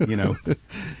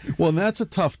 Well, and that's a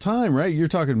tough time, right? You're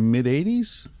talking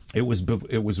mid-'80s? It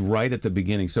was right at the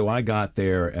beginning. So I got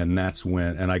there, and that's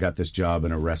when, and I got this job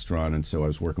in a restaurant, and so I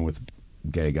was working with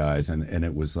gay guys, and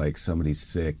it was like somebody's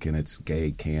sick and it's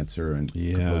gay cancer and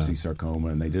Kaposi sarcoma,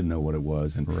 and they didn't know what it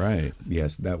was. And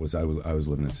yes, that was I was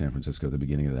living in San Francisco at the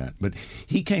beginning of that. But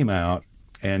he came out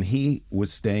and he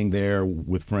was staying there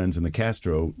with friends in the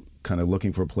Castro, kind of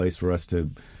looking for a place for us to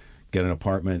get an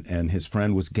apartment, and his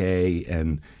friend was gay,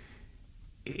 and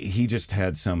he just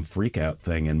had some freak out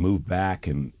thing and moved back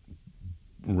and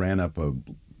ran up a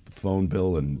phone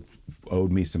bill and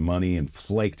owed me some money and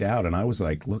flaked out. And I was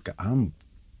like, look, I'm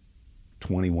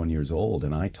 21 years old,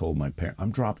 and I told my parents,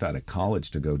 I'm dropped out of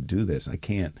college to go do this. I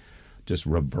can't just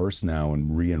reverse now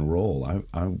and re-enroll.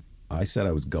 I said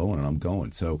I was going, and I'm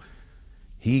going. So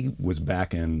he was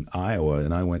back in Iowa,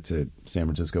 and I went to San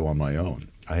Francisco on my own.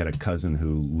 I had a cousin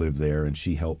who lived there, and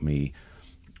she helped me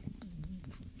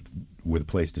with a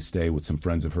place to stay with some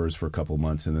friends of hers for a couple of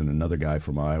months, and then another guy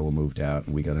from Iowa moved out,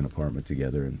 and we got an apartment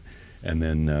together. And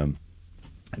then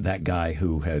that guy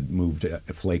who had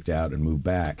flaked out and moved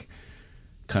back,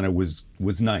 kind of was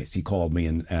nice. He called me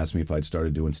and asked me if I'd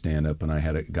started doing stand-up, and I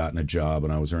had gotten a job,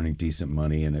 and I was earning decent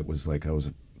money, and it was like I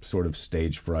was sort of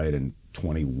stage fright, and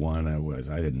 21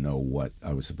 I didn't know what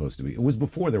I was supposed to be. It was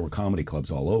before there were comedy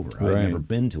clubs all over. I'd never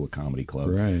been to a comedy club.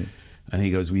 Right. And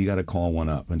he goes, well, you got to call one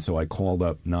up. And so I called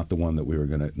up, not the one that we were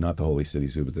going to, not the Holy City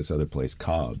Zoo, but this other place,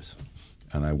 Cobb's.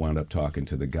 And I wound up talking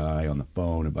to the guy on the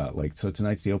phone about, like, so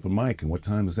tonight's the open mic, and what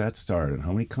time does that start, and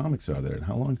how many comics are there, and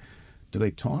how long do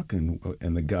they talk? And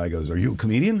the guy goes, are you a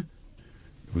comedian?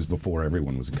 It was before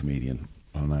everyone was a comedian.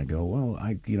 And I go, well,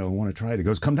 I want to try it. He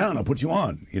goes, come down, I'll put you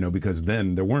on. Because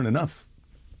then there weren't enough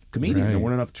comedians. There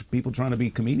weren't enough people trying to be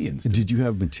comedians. Did you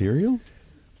have material?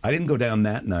 I didn't go down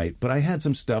that night, but I had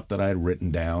some stuff that I had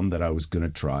written down that I was going to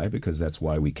try, because that's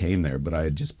why we came there. But I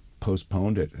had just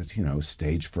postponed it.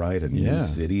 Stage fright and New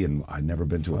City, and I'd never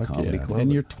been to a comedy club.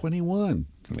 And you're 21.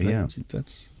 Yeah.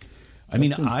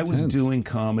 I was doing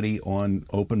comedy on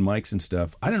open mics and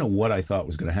stuff. I don't know what I thought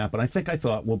was going to happen. I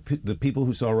thought, well, the people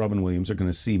who saw Robin Williams are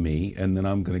going to see me, and then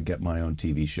I'm going to get my own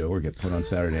TV show or get put on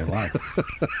Saturday Night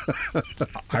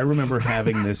Live. I remember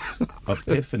having this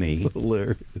epiphany.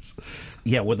 Hilarious.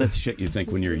 Yeah, well, that's shit you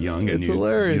think when you're young and you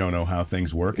don't know how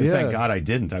things work. And thank God I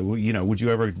didn't. Would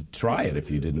you ever try it if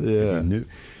you didn't? Yeah. If you knew?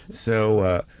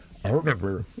 So I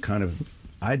remember kind of,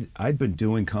 I'd been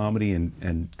doing comedy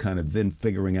and kind of then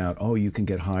figuring out, you can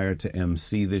get hired to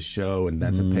MC this show, and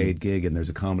that's a paid gig, and there's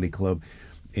a comedy club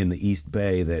in the East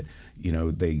Bay that,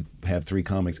 they have 3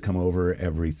 comics come over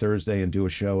every Thursday and do a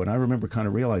show. And I remember kind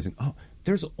of realizing,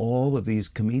 there's all of these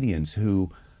comedians who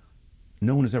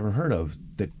no one has ever heard of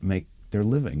that make their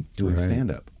living doing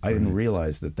stand-up. I didn't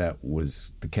realize that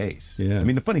was the case. Yeah. I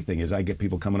mean, the funny thing is I get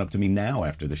people coming up to me now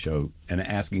after the show and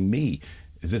asking me,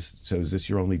 is this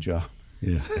your only job?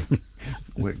 Yeah.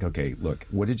 Okay, look,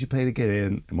 what did you pay to get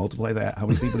in? Multiply that. How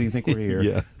many people do you think were here?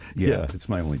 Yeah, it's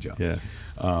my only job. Yeah.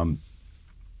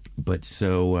 But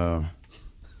so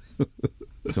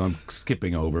I'm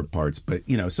skipping over parts. But,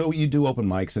 so you do open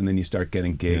mics, and then you start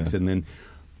getting gigs, and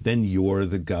then you're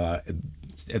the guy.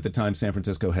 At the time, San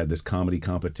Francisco had this comedy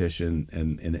competition,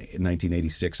 and in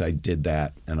 1986 I did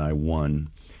that, and I won.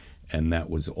 And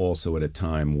that was also at a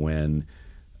time when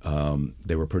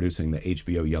they were producing the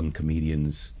HBO Young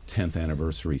Comedians 10th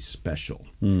anniversary special.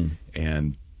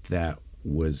 And that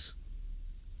was,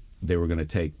 they were going to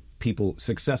take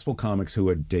successful comics who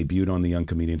had debuted on the Young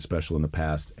Comedian special in the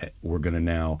past, were going to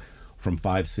now, from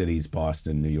 5 cities,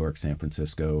 Boston, New York, San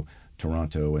Francisco,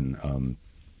 Toronto, and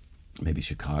maybe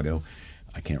Chicago.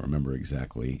 I can't remember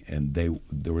exactly. And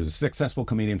there was a successful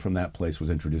comedian from that place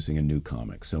was introducing a new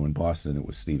comic. So in Boston, it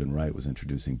was Stephen Wright was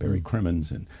introducing Barry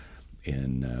Crimmins, and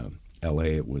in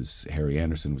L.A. it was Harry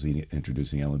Anderson was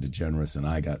introducing Ellen DeGeneres, and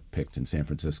I got picked in San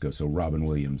Francisco. So Robin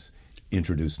Williams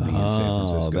introduced me in San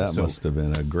Francisco. That must have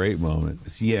been a great moment.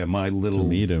 Yeah, to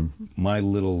meet him. My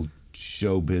little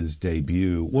showbiz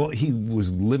debut. Well, he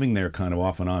was living there kind of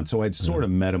off and on, so I'd sort of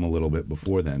met him a little bit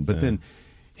before then. But then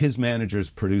his managers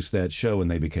produced that show, and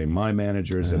they became my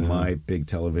managers, and my big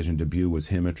television debut was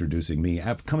him introducing me.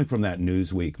 Coming from that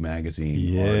Newsweek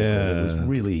magazine article, it was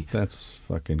really... That's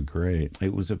fucking great.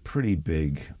 It was a pretty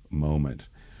big moment.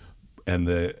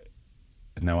 And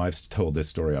now I've told this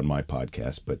story on my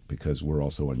podcast, but because we're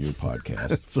also on your podcast...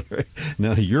 That's right.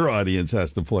 Now your audience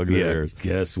has to plug theirs.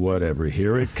 Guess whatever.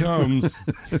 Here it comes.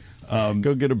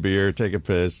 Go get a beer, take a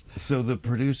piss. So the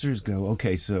producers go,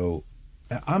 okay, so...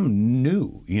 I'm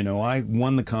new, I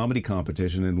won the comedy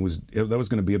competition, and that was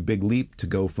going to be a big leap to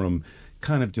go from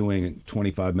kind of doing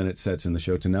 25-minute sets in the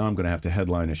show to now I'm going to have to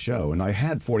headline a show. And I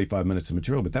had 45 minutes of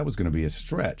material, but that was going to be a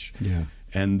stretch. Yeah.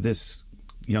 And this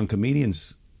Young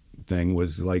Comedians thing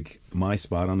was like my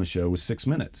spot on the show was 6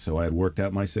 minutes. So I had worked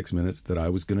out my 6 minutes that I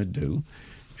was going to do.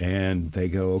 And they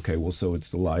go, okay, well, so it's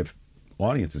the live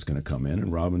audience is going to come in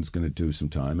and Robin's going to do some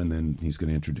time and then he's going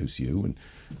to introduce you and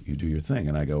you do your thing.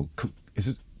 And I go,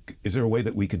 is there a way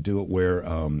that we could do it where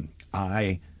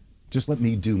I just let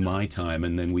me do my time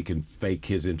and then we can fake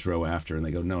his intro after? And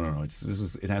they go, no,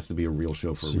 it has to be a real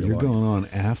show for a real audience. So you're going on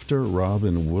after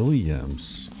Robin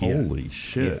Williams. Holy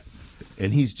shit. Yeah.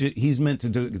 And he's meant to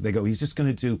do, they go, he's just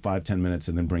going to do 5-10 minutes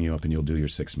and then bring you up and you'll do your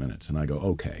 6 minutes. And I go,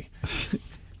 okay.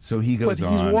 So he goes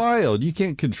on. But he's wild. You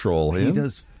can't control him. He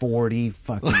does 40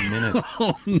 fucking minutes.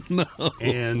 Oh, no.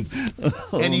 And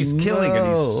he's killing it.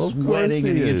 He's sweating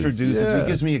and he introduces me. He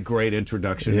gives me a great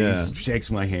introduction. Yeah. He shakes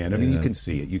my hand. I mean, you can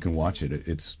see it. You can watch it.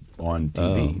 It's on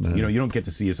TV. Oh, you don't get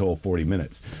to see his whole 40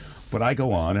 minutes. But I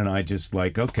go on and I just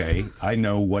like, okay, I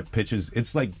know what pitches.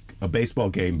 It's like a baseball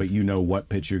game, but you know what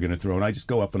pitch you're going to throw. And I just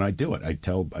go up and I do it.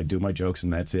 I do my jokes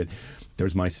and that's it.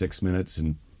 There's my 6 minutes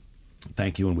and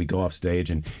thank you, and we go off stage,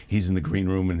 and he's in the green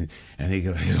room, and he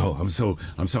goes, "Oh,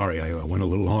 I'm sorry, I went a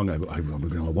little long. I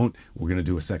won't. We're going to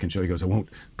do a second show." He goes, "I won't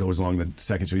go as long the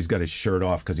second show." He's got his shirt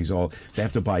off because they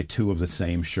have to buy 2 of the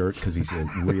same shirt because he's a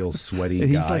real sweaty guy.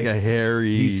 He's like a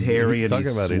hairy. He's hairy and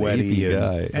he's sweaty.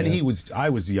 And I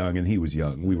was young and he was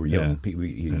young. We were young.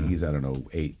 He's I don't know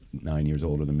 8-9 years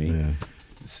older than me. Yeah.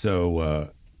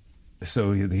 So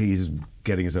he's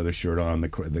getting his other shirt on.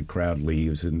 The crowd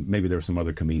leaves, and maybe there were some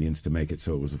other comedians to make it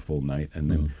so it was a full night.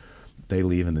 And then they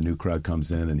leave, and the new crowd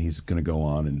comes in, and he's going to go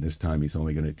on. And this time he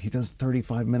does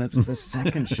 35 minutes of the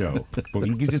second show, but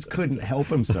he just couldn't help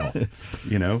himself.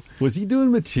 Was he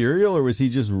doing material or was he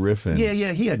just riffing?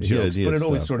 Yeah, he had jokes, but it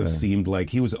always sort of seemed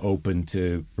like he was open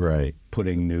to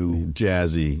putting new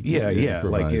jazzy. Yeah.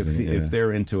 Like if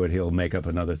they're into it, he'll make up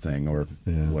another thing or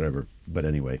whatever. But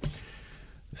anyway.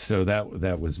 So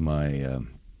that was my.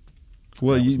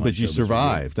 But you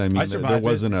survived. I mean, I survived.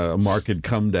 There wasn't a marked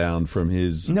come down from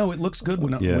his. No, it looks good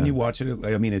when you watch it.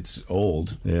 I mean, it's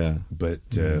old. Yeah, but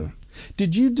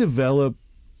did you develop?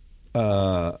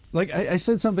 I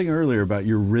said something earlier about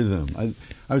your rhythm.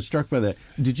 I was struck by that.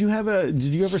 Did you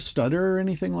ever stutter or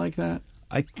anything like that?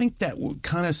 I think that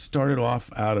kind of started off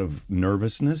out of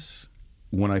nervousness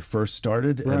when I first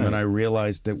started, and then I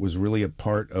realized that was really a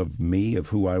part of me, of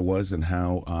who I was and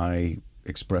how I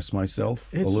express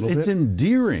myself a little bit. It's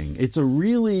endearing. It's a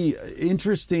really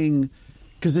interesting,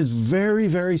 because it's very,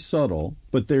 very subtle,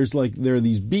 but there are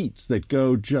these beats that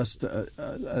go just a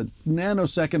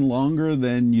nanosecond longer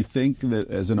than you think, that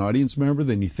as an audience member,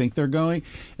 than you think they're going,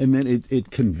 and then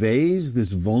it conveys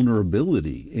this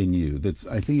vulnerability in you that's,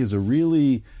 I think, is a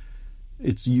really...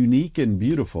 It's unique and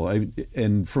beautiful.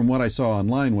 And from what I saw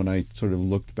online when I sort of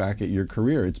looked back at your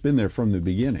career, it's been there from the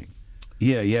beginning.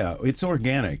 Yeah. It's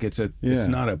organic. It's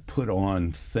not a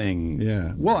put-on thing.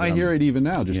 Yeah. Well, I hear it even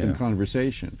now, just in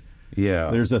conversation. Yeah.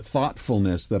 There's a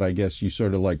thoughtfulness that I guess you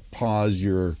sort of like pause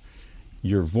your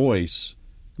voice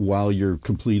while you're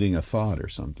completing a thought or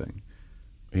something.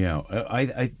 Yeah.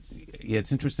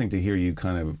 It's interesting to hear you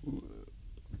kind of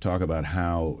talk about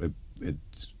how it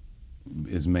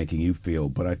is making you feel,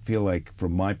 but I feel like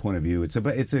from my point of view, it's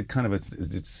a kind of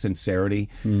it's sincerity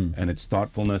and it's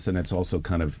thoughtfulness, and it's also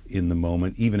kind of in the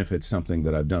moment. Even if it's something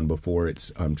that I've done before,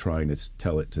 I'm trying to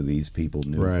tell it to these people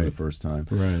new for the first time.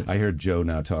 Right. I heard Joe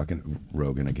now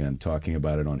Rogan again talking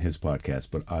about it on his podcast,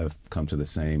 but I've come to the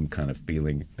same kind of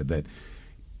feeling that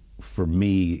for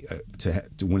me,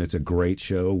 when it's a great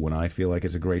show, when I feel like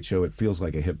it's a great show, it feels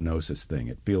like a hypnosis thing.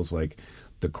 It feels like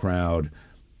the crowd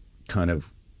kind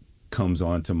of comes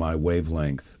onto my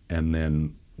wavelength, and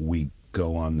then we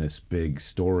go on this big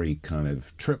story kind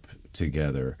of trip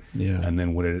together. Yeah. And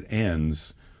then when it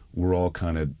ends, we're all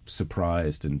kind of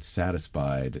surprised and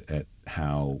satisfied at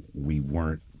how we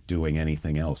weren't doing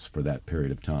anything else for that period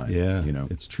of time. Yeah,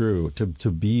 it's true. To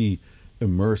be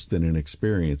immersed in an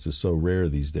experience is so rare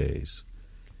these days.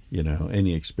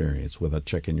 Any experience without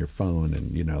checking your phone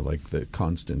and, like the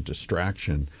constant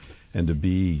distraction, and to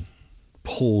be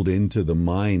pulled into the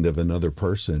mind of another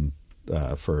person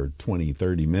for 20,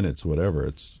 30 minutes, whatever.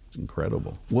 It's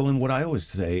incredible. Well, and what I always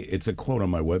say, it's a quote on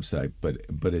my website, but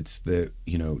it's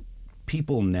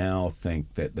people now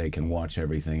think that they can watch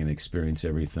everything and experience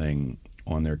everything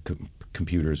on their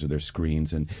computers or their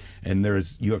screens, and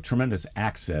you have tremendous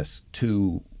access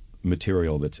to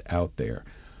material that's out there,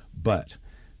 but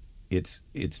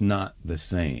it's not the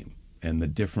same. And the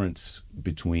difference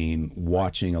between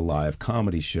watching a live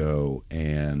comedy show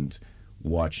and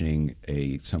watching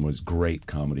someone's great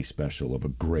comedy special of a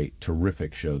great,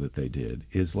 terrific show that they did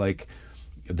is like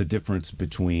the difference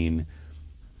between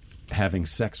having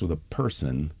sex with a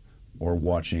person or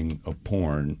watching a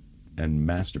porn and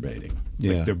masturbating.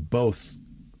 Yeah. Like they're both,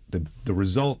 the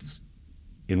results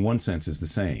in one sense is the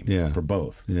same for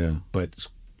both. Yeah. But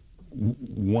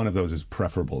one of those is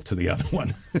preferable to the other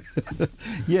one.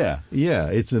 Yeah.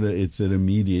 It's an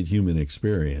immediate human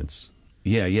experience.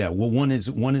 Yeah. Well, one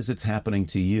is it's happening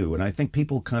to you, and I think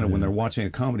people kind of when they're watching a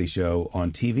comedy show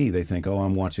on TV, they think, "Oh,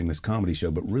 I'm watching this comedy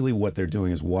show," but really, what they're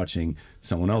doing is watching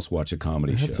someone else watch a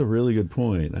comedy show. That's a really good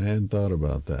point. I hadn't thought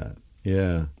about that.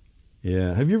 Yeah.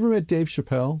 Have you ever met Dave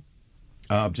Chappelle?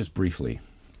 Just briefly.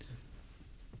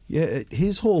 Yeah,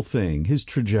 his whole thing, his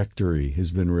trajectory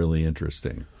has been really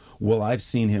interesting. Well, I've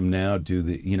seen him now do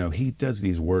he does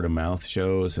these word of mouth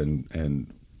shows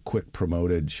and quick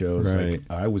promoted shows. Right. Like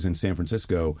I was in San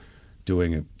Francisco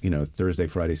doing a Thursday,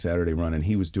 Friday, Saturday run, and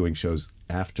he was doing shows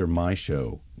after my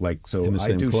show. Like so, in the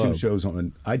same club.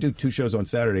 I do 2 shows on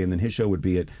Saturday, and then his show would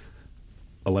be at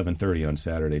 11:30 on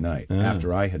Saturday night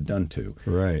after I had done 2.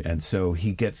 Right. And so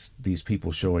he gets these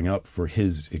people showing up for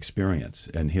his experience,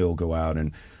 and he'll go out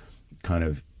and kind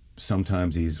of.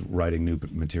 Sometimes he's writing new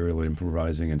material and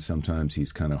improvising, and sometimes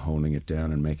he's kind of honing it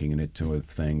down and making it to a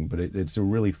thing. But it's a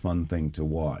really fun thing to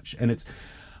watch. And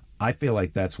I feel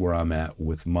like that's where I'm at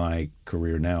with my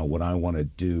career now. What I want to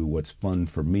do, what's fun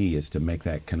for me is to make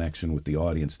that connection with the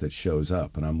audience that shows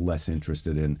up. And I'm less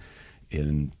interested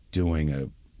in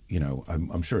doing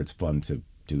I'm sure it's fun to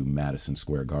do Madison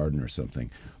Square Garden or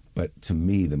something. But to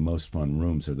me, the most fun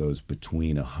rooms are those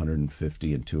between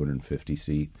 150 and 250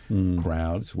 seat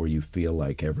crowds where you feel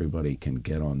like everybody can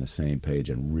get on the same page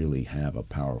and really have a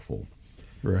powerful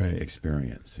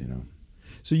experience,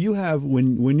 So you have,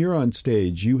 when you're on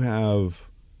stage, you have,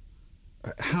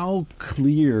 how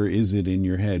clear is it in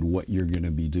your head what you're going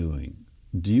to be doing?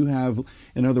 Do you have,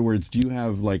 in other words,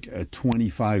 like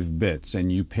 25 bits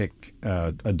and you pick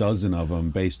a dozen of them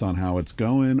based on how it's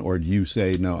going? Or do you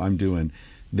say, no, I'm doing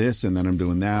this and then I'm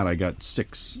doing that, I got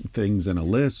 6 things in a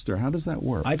list, or how does that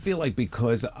work? I feel like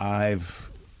because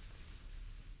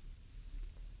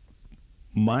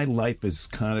my life is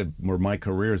kind of, or my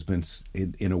career has been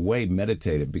in a way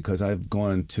meditative, because I've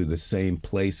gone to the same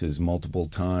places multiple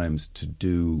times to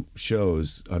do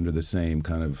shows under the same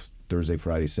kind of Thursday,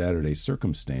 Friday, Saturday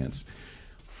circumstance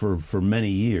for many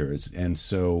years. And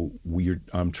so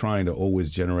I'm trying to always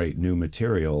generate new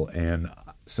material, and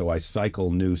so I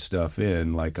cycle new stuff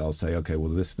in. Like I'll say, okay,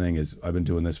 well, this thing is, I've been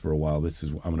doing this for a while. I'm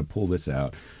going to pull this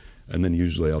out, and then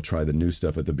usually I'll try the new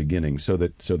stuff at the beginning, so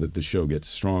that the show gets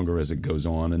stronger as it goes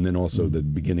on. And then also the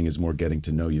beginning is more getting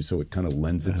to know you, so it kind of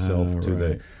lends itself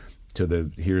to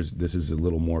this is a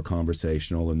little more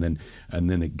conversational, and then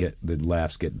the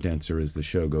laughs get denser as the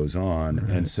show goes on. Right.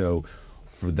 And so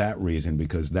for that reason,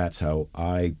 because that's how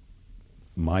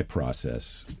my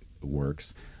process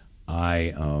works,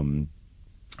 I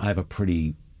have a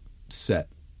pretty set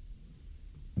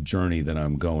journey that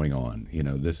I'm going on.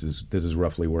 This is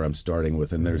roughly where I'm starting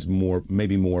with, and there's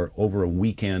maybe more over a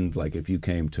weekend. Like if you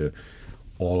came to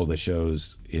all of the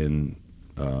shows in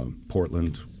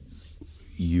Portland,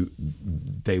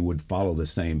 they would follow the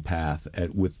same path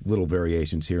with little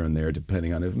variations here and there,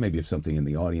 depending on if something in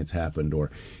the audience happened, or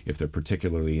if they're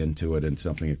particularly into it and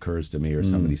something occurs to me, or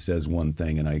somebody says one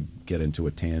thing and I get into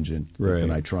a tangent, then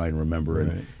I try and remember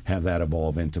and have that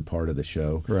evolve into part of the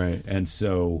show. Right. And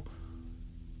so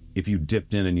if you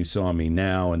dipped in and you saw me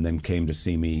now and then came to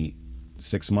see me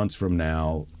 6 months from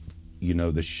now,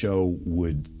 the show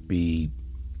would be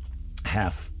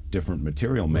half different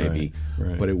material maybe,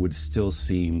 but it would still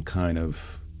seem kind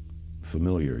of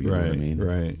familiar. You know what I mean?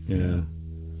 Right. Yeah.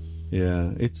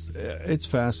 It's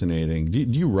fascinating.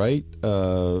 Do you write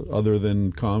other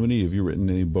than comedy? Have you written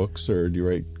any books, or do you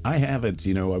write? I haven't.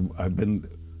 I've been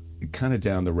kind of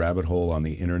down the rabbit hole on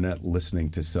the internet, listening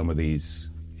to some of these,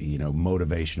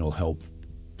 motivational help,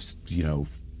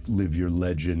 live your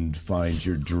legend, find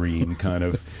your dream kind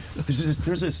of.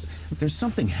 There's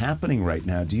something happening right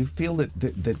now. Do you feel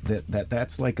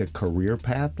that's like a career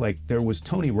path? Like there was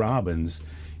Tony Robbins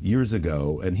years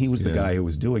ago, and he was the guy who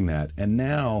was doing that, and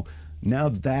now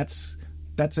that's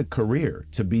a career,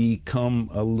 to become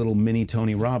a little mini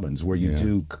Tony Robbins, where you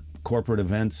do corporate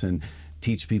events and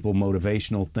teach people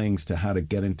motivational things to how to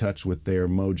get in touch with their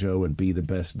mojo and be the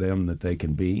best them that they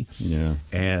can be. Yeah.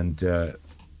 And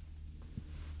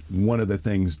one of the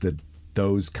things that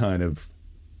those kind of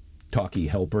talky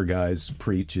helper guys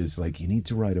preach is like, you need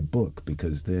to write a book,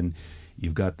 because then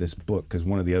you've got this book. Because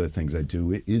one of the other things I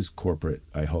do is corporate.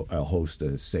 I'll host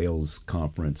a sales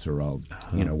conference, or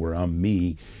where I'm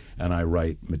me and I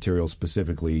write material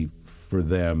specifically for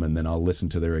them, and then I'll listen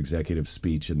to their executive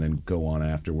speech and then go on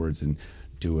afterwards and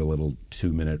do a little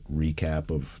 2-minute recap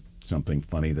of something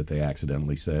funny that they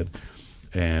accidentally said.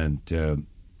 And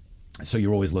So I'm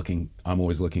always looking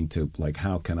to, like,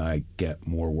 how can I get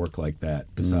more work like that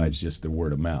besides just the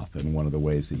word of mouth? And one of the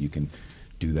ways that you can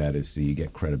do that is you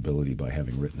get credibility by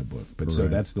having written a book. But so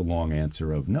that's the long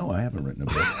answer of, no, I haven't written a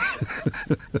book.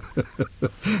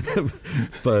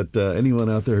 But anyone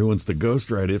out there who wants to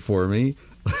ghostwrite it for me.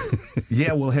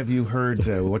 Yeah, well, have you heard,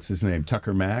 what's his name,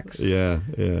 Tucker Max? Yeah.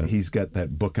 He's got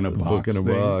that book in a box. Book in a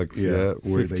box, yeah.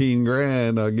 15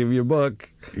 grand, I'll give you a book.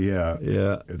 Yeah.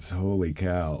 Yeah. It's holy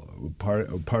cow. Part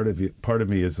of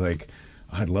me is like,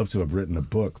 I'd love to have written a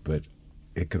book, but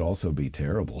it could also be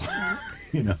terrible.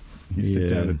 You know, you sit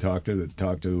down and talk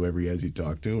to whoever he has you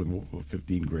talk to, and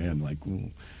 15 grand, like,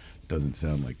 doesn't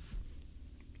sound like,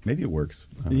 maybe it works.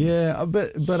 Yeah,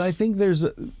 but I think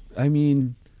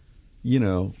you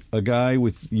know, a guy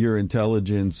with your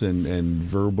intelligence and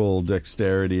verbal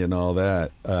dexterity and all that,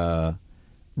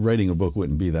 writing a book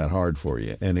wouldn't be that hard for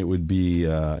you, and it would be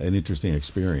an interesting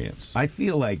experience. I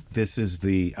feel like this is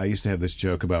I used to have this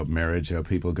joke about marriage, how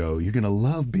people go, you're going to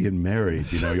love being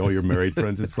married. You know, all your married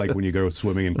friends, it's like when you go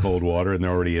swimming in cold water and they're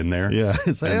already in there. Yeah,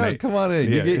 it's like, come on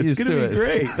in, you get used to it. It's going to be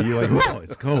great. And you're like, whoa,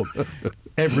 it's cold.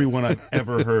 Everyone I've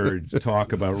ever heard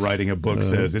talk about writing a book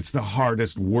says, it's the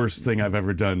hardest, worst thing I've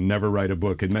ever done, never write a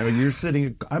book. And now you're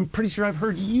sitting, I'm pretty sure I've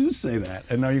heard you say that.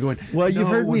 And now you're going, well, you've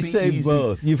heard me say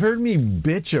both. You've heard me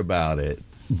bitch about it,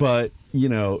 but, you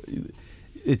know,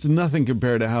 it's nothing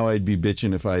compared to how I'd be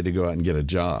bitching if I had to go out and get a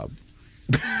job.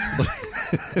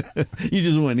 You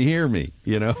just wouldn't hear me,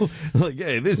 you know? Like,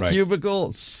 hey, this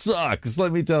cubicle sucks,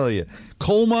 let me tell you.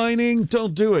 Coal mining,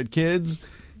 don't do it, kids.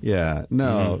 Yeah,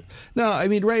 no. I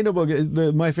mean, writing a book.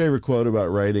 My favorite quote about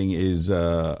writing is,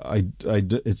 "I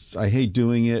hate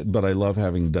doing it, but I love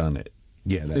having done it."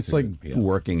 Yeah, it's like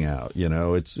working out. You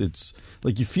know, it's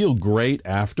like you feel great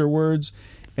afterwards.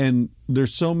 And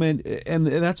there's so many, and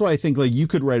that's why I think, like, you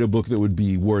could write a book that would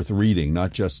be worth reading,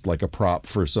 not just like a prop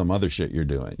for some other shit you're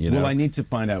doing. You know? Well, I need to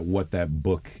find out what that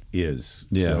book is.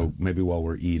 Yeah. So maybe while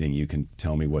we're eating, you can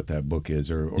tell me what that book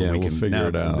is, or we'll figure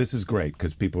it out. This is great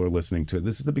because people are listening to it.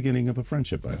 This is the beginning of a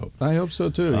friendship, I hope. I hope so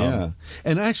too. Yeah.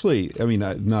 And actually, I mean,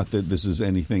 not that this is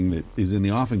anything that is in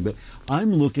the offing, but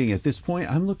I'm looking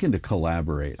to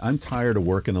collaborate. I'm tired of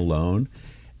working alone.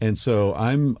 And so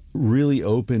I'm really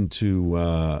open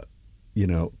to,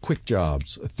 quick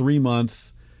jobs, a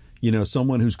 3-month,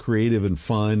 someone who's creative and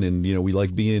fun. And, we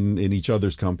like being in each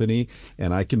other's company,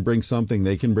 and I can bring something,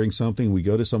 they can bring something. We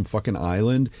go to some fucking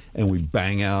island and we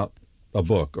bang out a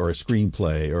book or a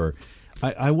screenplay, or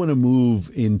I want to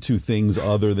move into things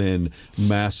other than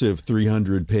massive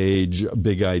 300-page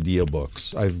big idea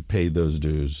books. I've paid those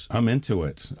dues. I'm into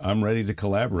it. I'm ready to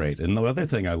collaborate. And the other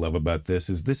thing I love about this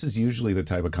is usually the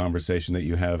type of conversation that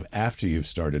you have after you've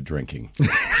started drinking.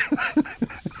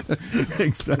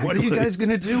 Exactly. What are you guys going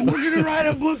to do? We're going to write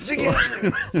a book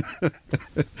together.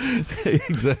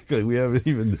 Exactly.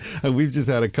 We've just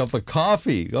had a cup of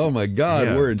coffee. Oh my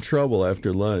God, we're in trouble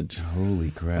after lunch. Holy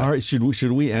crap. All right,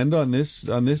 should we end on this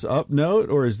up note,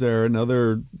 or is there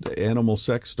another animal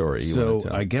sex story you want to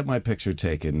tell? I get my picture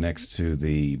taken next to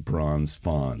the bronze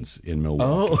fawns in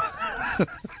Milwaukee. Oh.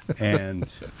 And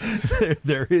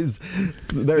there is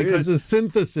a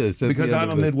synthesis because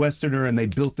I'm a Midwesterner, and they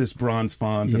built this bronze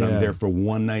fawns, and I'm there for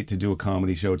one night to do a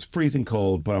comedy show. It's freezing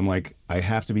cold, but I'm like, I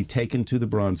have to be taken to the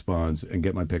bronze fawns and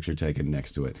get my picture taken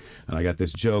next to it. And I got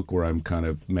this joke where I'm kind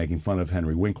of making fun of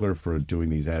Henry Winkler for doing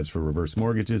these ads for reverse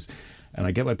mortgages, and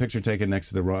I get my picture taken next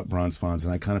to the bronze fawns,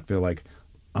 and I kind of feel like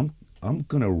I'm going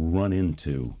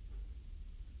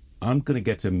to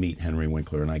get to meet Henry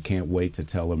Winkler, and I can't wait to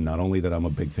tell him not only that I'm a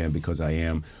big fan because I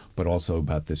am, but also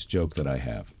about this joke that I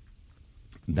have.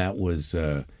 That was,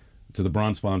 so the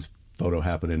Bronze Fawns photo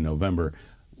happened in November.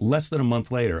 Less than a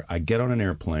month later, I get on an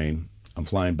airplane. I'm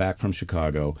flying back from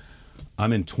Chicago.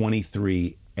 I'm in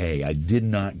 23A. I did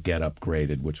not get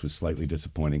upgraded, which was slightly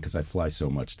disappointing because I fly so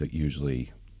much that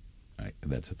usually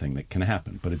that's a thing that can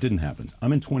happen, but it didn't happen.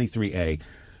 I'm in 23A,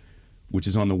 which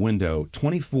is on the window.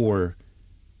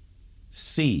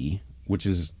 24C, which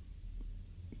is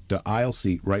the aisle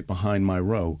seat right behind my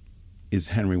row, is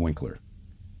Henry Winkler.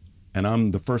 And I'm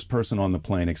the first person on the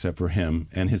plane except for him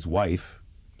and his wife.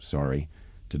 Sorry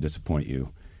to disappoint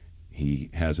you.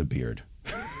 He has a beard.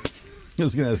 I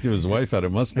was going to ask if his wife had a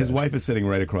mustache. His wife is sitting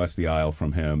right across the aisle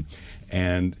from him.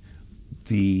 And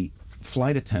the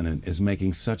flight attendant is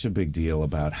making such a big deal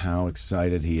about how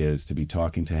excited he is to be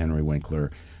talking to Henry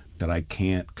Winkler that I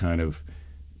can't kind of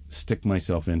stick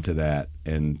myself into that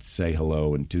and say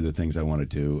hello and do the things I want to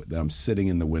do. I'm sitting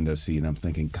in the window seat and I'm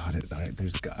thinking, God,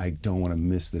 I don't want to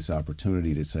miss this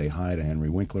opportunity to say hi to Henry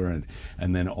Winkler,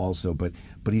 and then also, but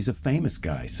he's a famous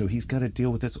guy, so he's got to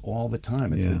deal with this all the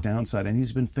time. It's the downside, and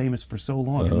he's been famous for so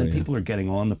long. And then people are getting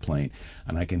on the plane,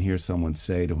 and I can hear someone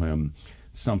say to him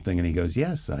something, and he goes,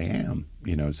 "Yes, I am."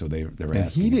 So they're asking.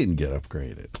 And he didn't get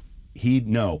upgraded.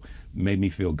 Made me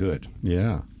feel good.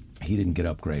 Yeah, he didn't get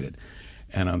upgraded.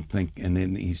 And I'm thinking, and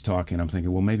then he's talking. I'm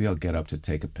thinking, well, maybe I'll get up to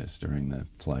take a piss during the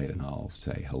flight, and I'll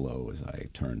say hello as I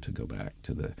turn to go back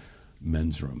to the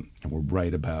men's room. And we're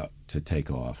right about to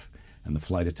take off, and the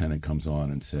flight attendant comes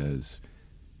on and says,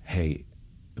 "Hey,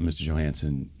 Mr.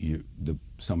 Johannsen,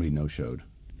 somebody no-showed.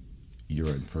 You're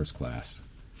in first class."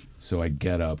 So I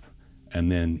get up, and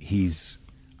then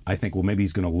I think, well, maybe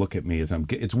he's going to look at me as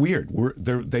it's weird.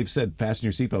 They've said, fasten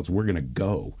your seatbelts, we're going to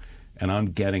go. And I'm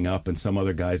getting up, and some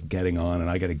other guy's getting on, and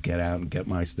I got to get out and get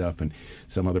my stuff, and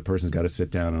some other person's got to sit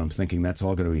down, and I'm thinking that's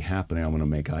all going to be happening. I'm going to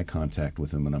make eye contact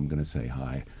with him, and I'm going to say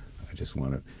hi. I just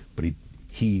want to, but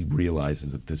he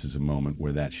realizes that this is a moment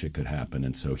where that shit could happen,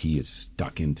 and so he is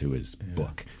stuck into his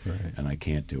book, right. And I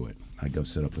can't do it. I go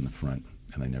sit up in the front,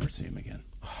 and I never see him again.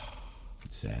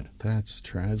 It's sad. That's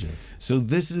tragic. So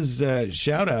this is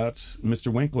shout-outs,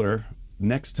 Mr. Winkler.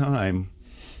 Next time,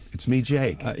 it's me,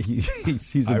 Jake.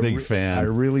 He's a big fan. I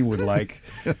really would like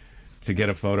to get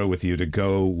a photo with you to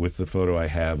go with the photo I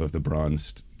have of the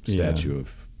bronze statue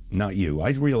of, not you. I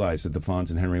realize that the Fonz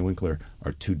and Henry Winkler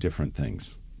are two different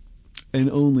things. And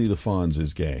only the Fonz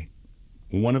is gay.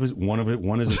 One is a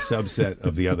subset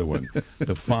of the other one.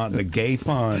 The gay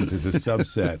Fonz is a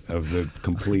subset of the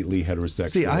completely heterosexual.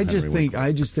 See, I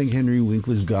just think Henry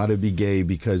Winkler's got to be gay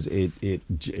because it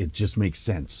just makes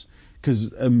sense.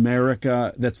 Because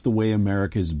America, that's the way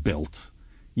America is built.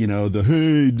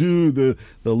 The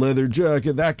leather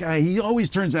jacket, that guy, he always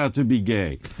turns out to be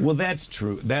gay. Well, that's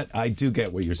true. That I do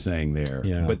get what you're saying there.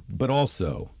 Yeah. But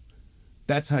also,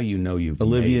 that's how you know you've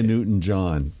Olivia made it.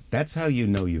 Newton-John. That's how you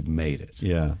know you've made it.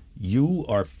 Yeah. You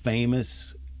are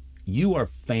famous. You are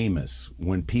famous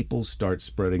when people start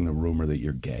spreading the rumor that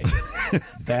you're gay.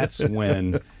 That's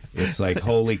when it's like,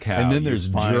 holy cow. And then there's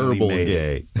gerbil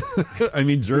gay. I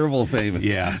mean, gerbil famous.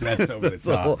 Yeah, that's over the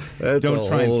top. Don't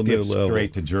try and skip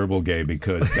straight to gerbil gay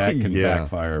because that can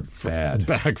backfire bad.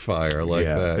 Backfire like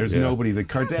that. There's nobody. The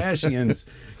Kardashians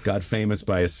got famous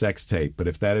by a sex tape, but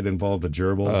if that had involved a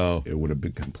gerbil, it would have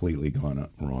been completely gone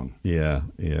wrong. Yeah.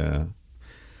 You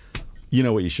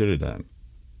know what you should have done?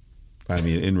 I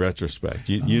mean, in retrospect,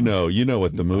 you know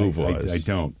what the move was. I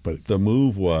don't, but the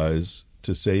move was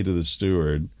to say to the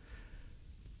steward,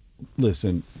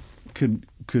 "Listen, could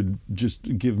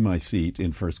just give my seat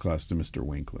in first class to Mr.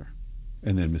 Winkler."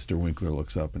 And then Mr. Winkler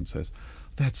looks up and says,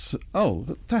 that's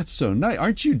so nice.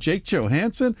 Aren't you Jake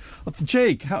Johannsen?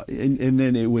 Jake, how? And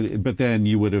then but then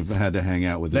you would have had to hang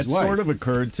out with his wife. That sort of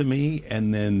occurred to me,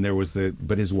 and then there was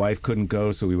but his wife couldn't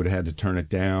go, so we would have had to turn it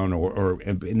down,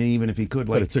 and even if he could,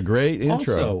 but it's a great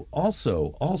intro.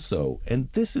 Also, and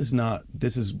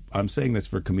I'm saying this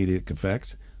for comedic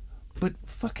effect, but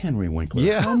fuck Henry Winkler.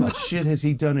 Yeah. How much shit has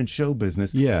he done in show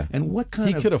business? Yeah. And what kind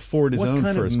he could afford his own first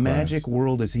class. What kind of magic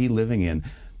world is he living in?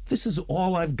 This is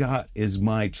all I've got is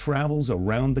my travels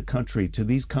around the country to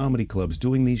these comedy clubs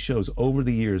doing these shows over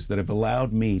the years that have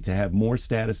allowed me to have more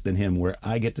status than him, where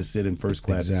I get to sit in first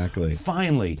class. Exactly.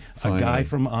 Finally, a guy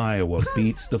from Iowa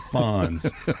beats the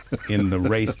Fonz in the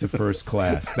race to first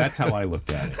class. That's how I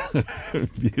looked at it.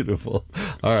 Beautiful.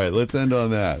 All right, let's end on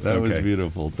that. That was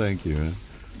beautiful. Thank you, man.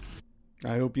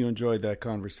 I hope you enjoyed that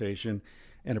conversation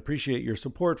and appreciate your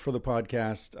support for the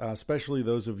podcast, especially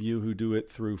those of you who do it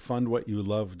through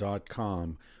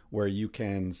fundwhatyoulove.com, where you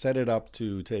can set it up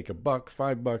to take $1,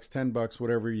 $5, $10,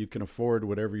 whatever you can afford,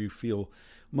 whatever you feel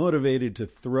motivated to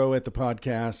throw at the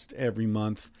podcast every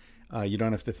month. You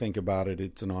don't have to think about it.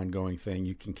 It's an ongoing thing.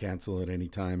 You can cancel at any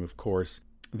time, of course.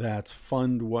 That's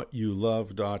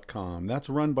fundwhatyoulove.com. That's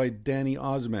run by Danny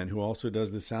Osment, who also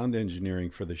does the sound engineering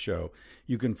for the show.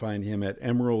 You can find him at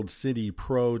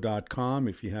emeraldcitypro.com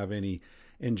if you have any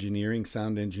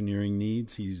sound engineering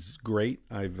needs. He's great.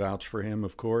 I vouch for him,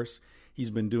 of course.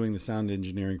 He's been doing the sound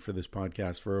engineering for this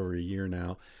podcast for over a year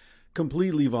now,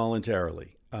 completely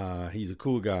voluntarily. He's a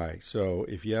cool guy. So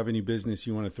if you have any business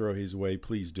you want to throw his way,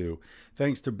 please do.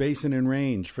 Thanks to Basin and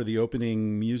Range for the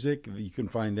opening music. You can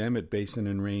find them at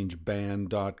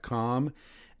basinandrangeband.com.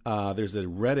 There's a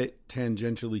Reddit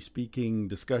Tangentially Speaking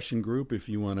discussion group if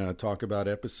you want to talk about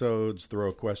episodes, throw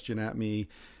a question at me,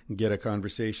 get a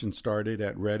conversation started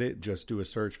at Reddit. Just do a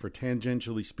search for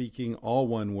Tangentially Speaking, all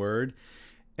one word.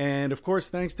 And, of course,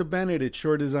 thanks to Bennett at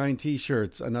Shore Design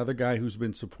T-Shirts, another guy who's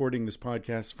been supporting this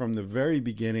podcast from the very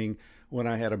beginning. When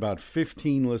I had about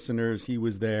 15 listeners, he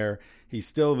was there. He's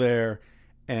still there,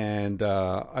 and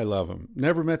I love him.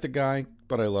 Never met the guy,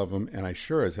 but I love him, and I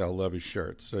sure as hell love his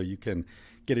shirts. So you can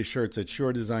get his shirts at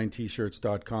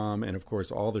shoredesigntshirts.com, and, of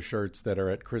course, all the shirts that are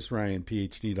at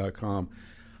chrisryanphd.com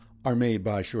are made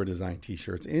by Shore Design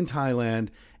T-Shirts in Thailand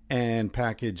and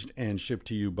packaged and shipped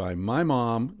to you by my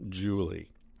mom, Julie.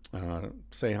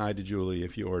 Say hi to Julie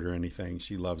if you order anything.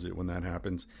 She loves it when that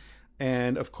happens.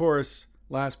 And, of course,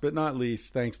 last but not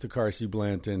least, thanks to Carsey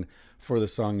Blanton for the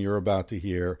song you're about to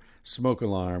hear, Smoke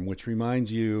Alarm, which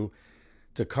reminds you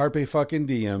to carpe fucking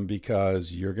diem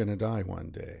because you're going to die one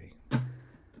day.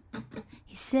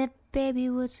 He said, baby,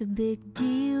 what's a big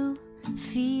deal?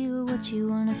 Feel what you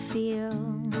want to feel.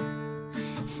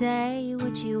 Say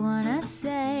what you want to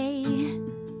say.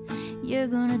 You're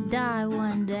going to die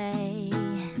one day.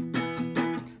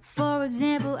 For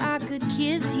example, I could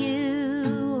kiss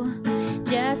you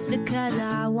just because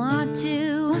I want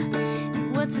to.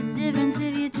 And what's the difference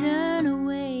if you turn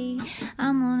away?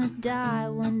 I'm gonna die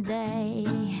one day.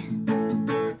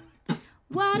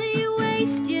 Why do you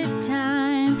waste your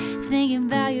time thinking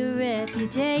about your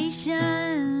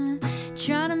reputation?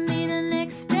 Trying to meet an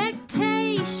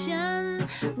expectation,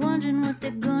 wondering what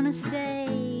they're gonna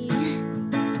say.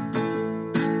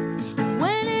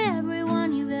 When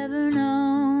everyone you've ever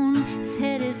known is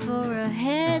headed for a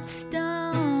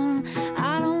headstone,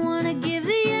 I don't want to give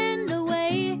the end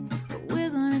away, but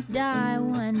we're gonna die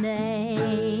one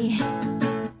day.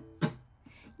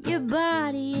 Your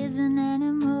body is an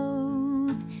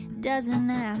animal,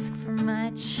 doesn't ask for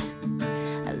much.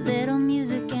 A little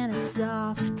music and a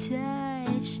soft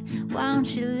touch. Why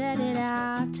don't you let it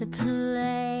out to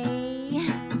play?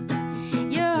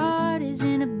 Your heart is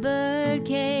in a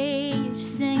birdcage,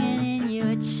 singing in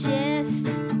your chest.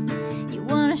 You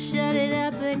wanna shut it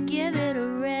up but give it a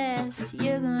rest.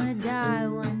 You're gonna die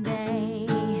one day.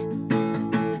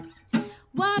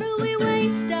 Why do we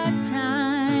waste our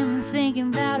time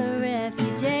thinking about a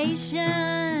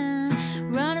reputation?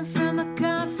 Running from a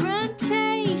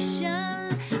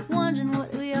confrontation, wondering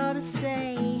what we ought to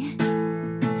say.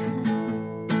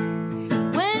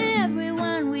 When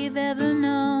everyone we've ever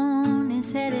known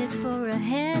is headed for a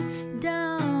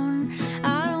headstone,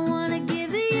 I don't want to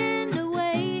give the end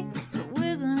away, but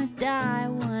we're gonna die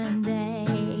one day.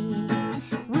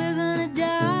 We're gonna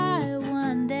die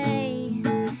one day.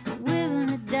 We're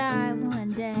gonna die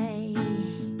one day.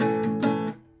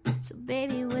 So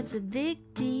baby, what's a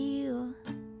big deal?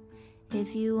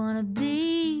 If you wanna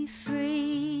be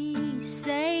free,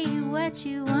 say what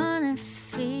you wanna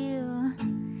feel.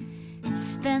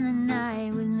 Spend the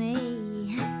night with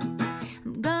me.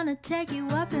 I'm gonna take you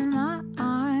up in my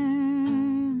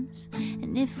arms.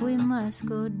 And if we must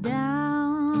go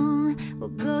down, we'll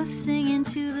go singing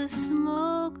to the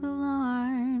smoke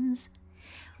alarms.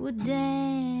 We'll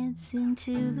dance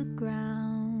into the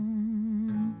ground.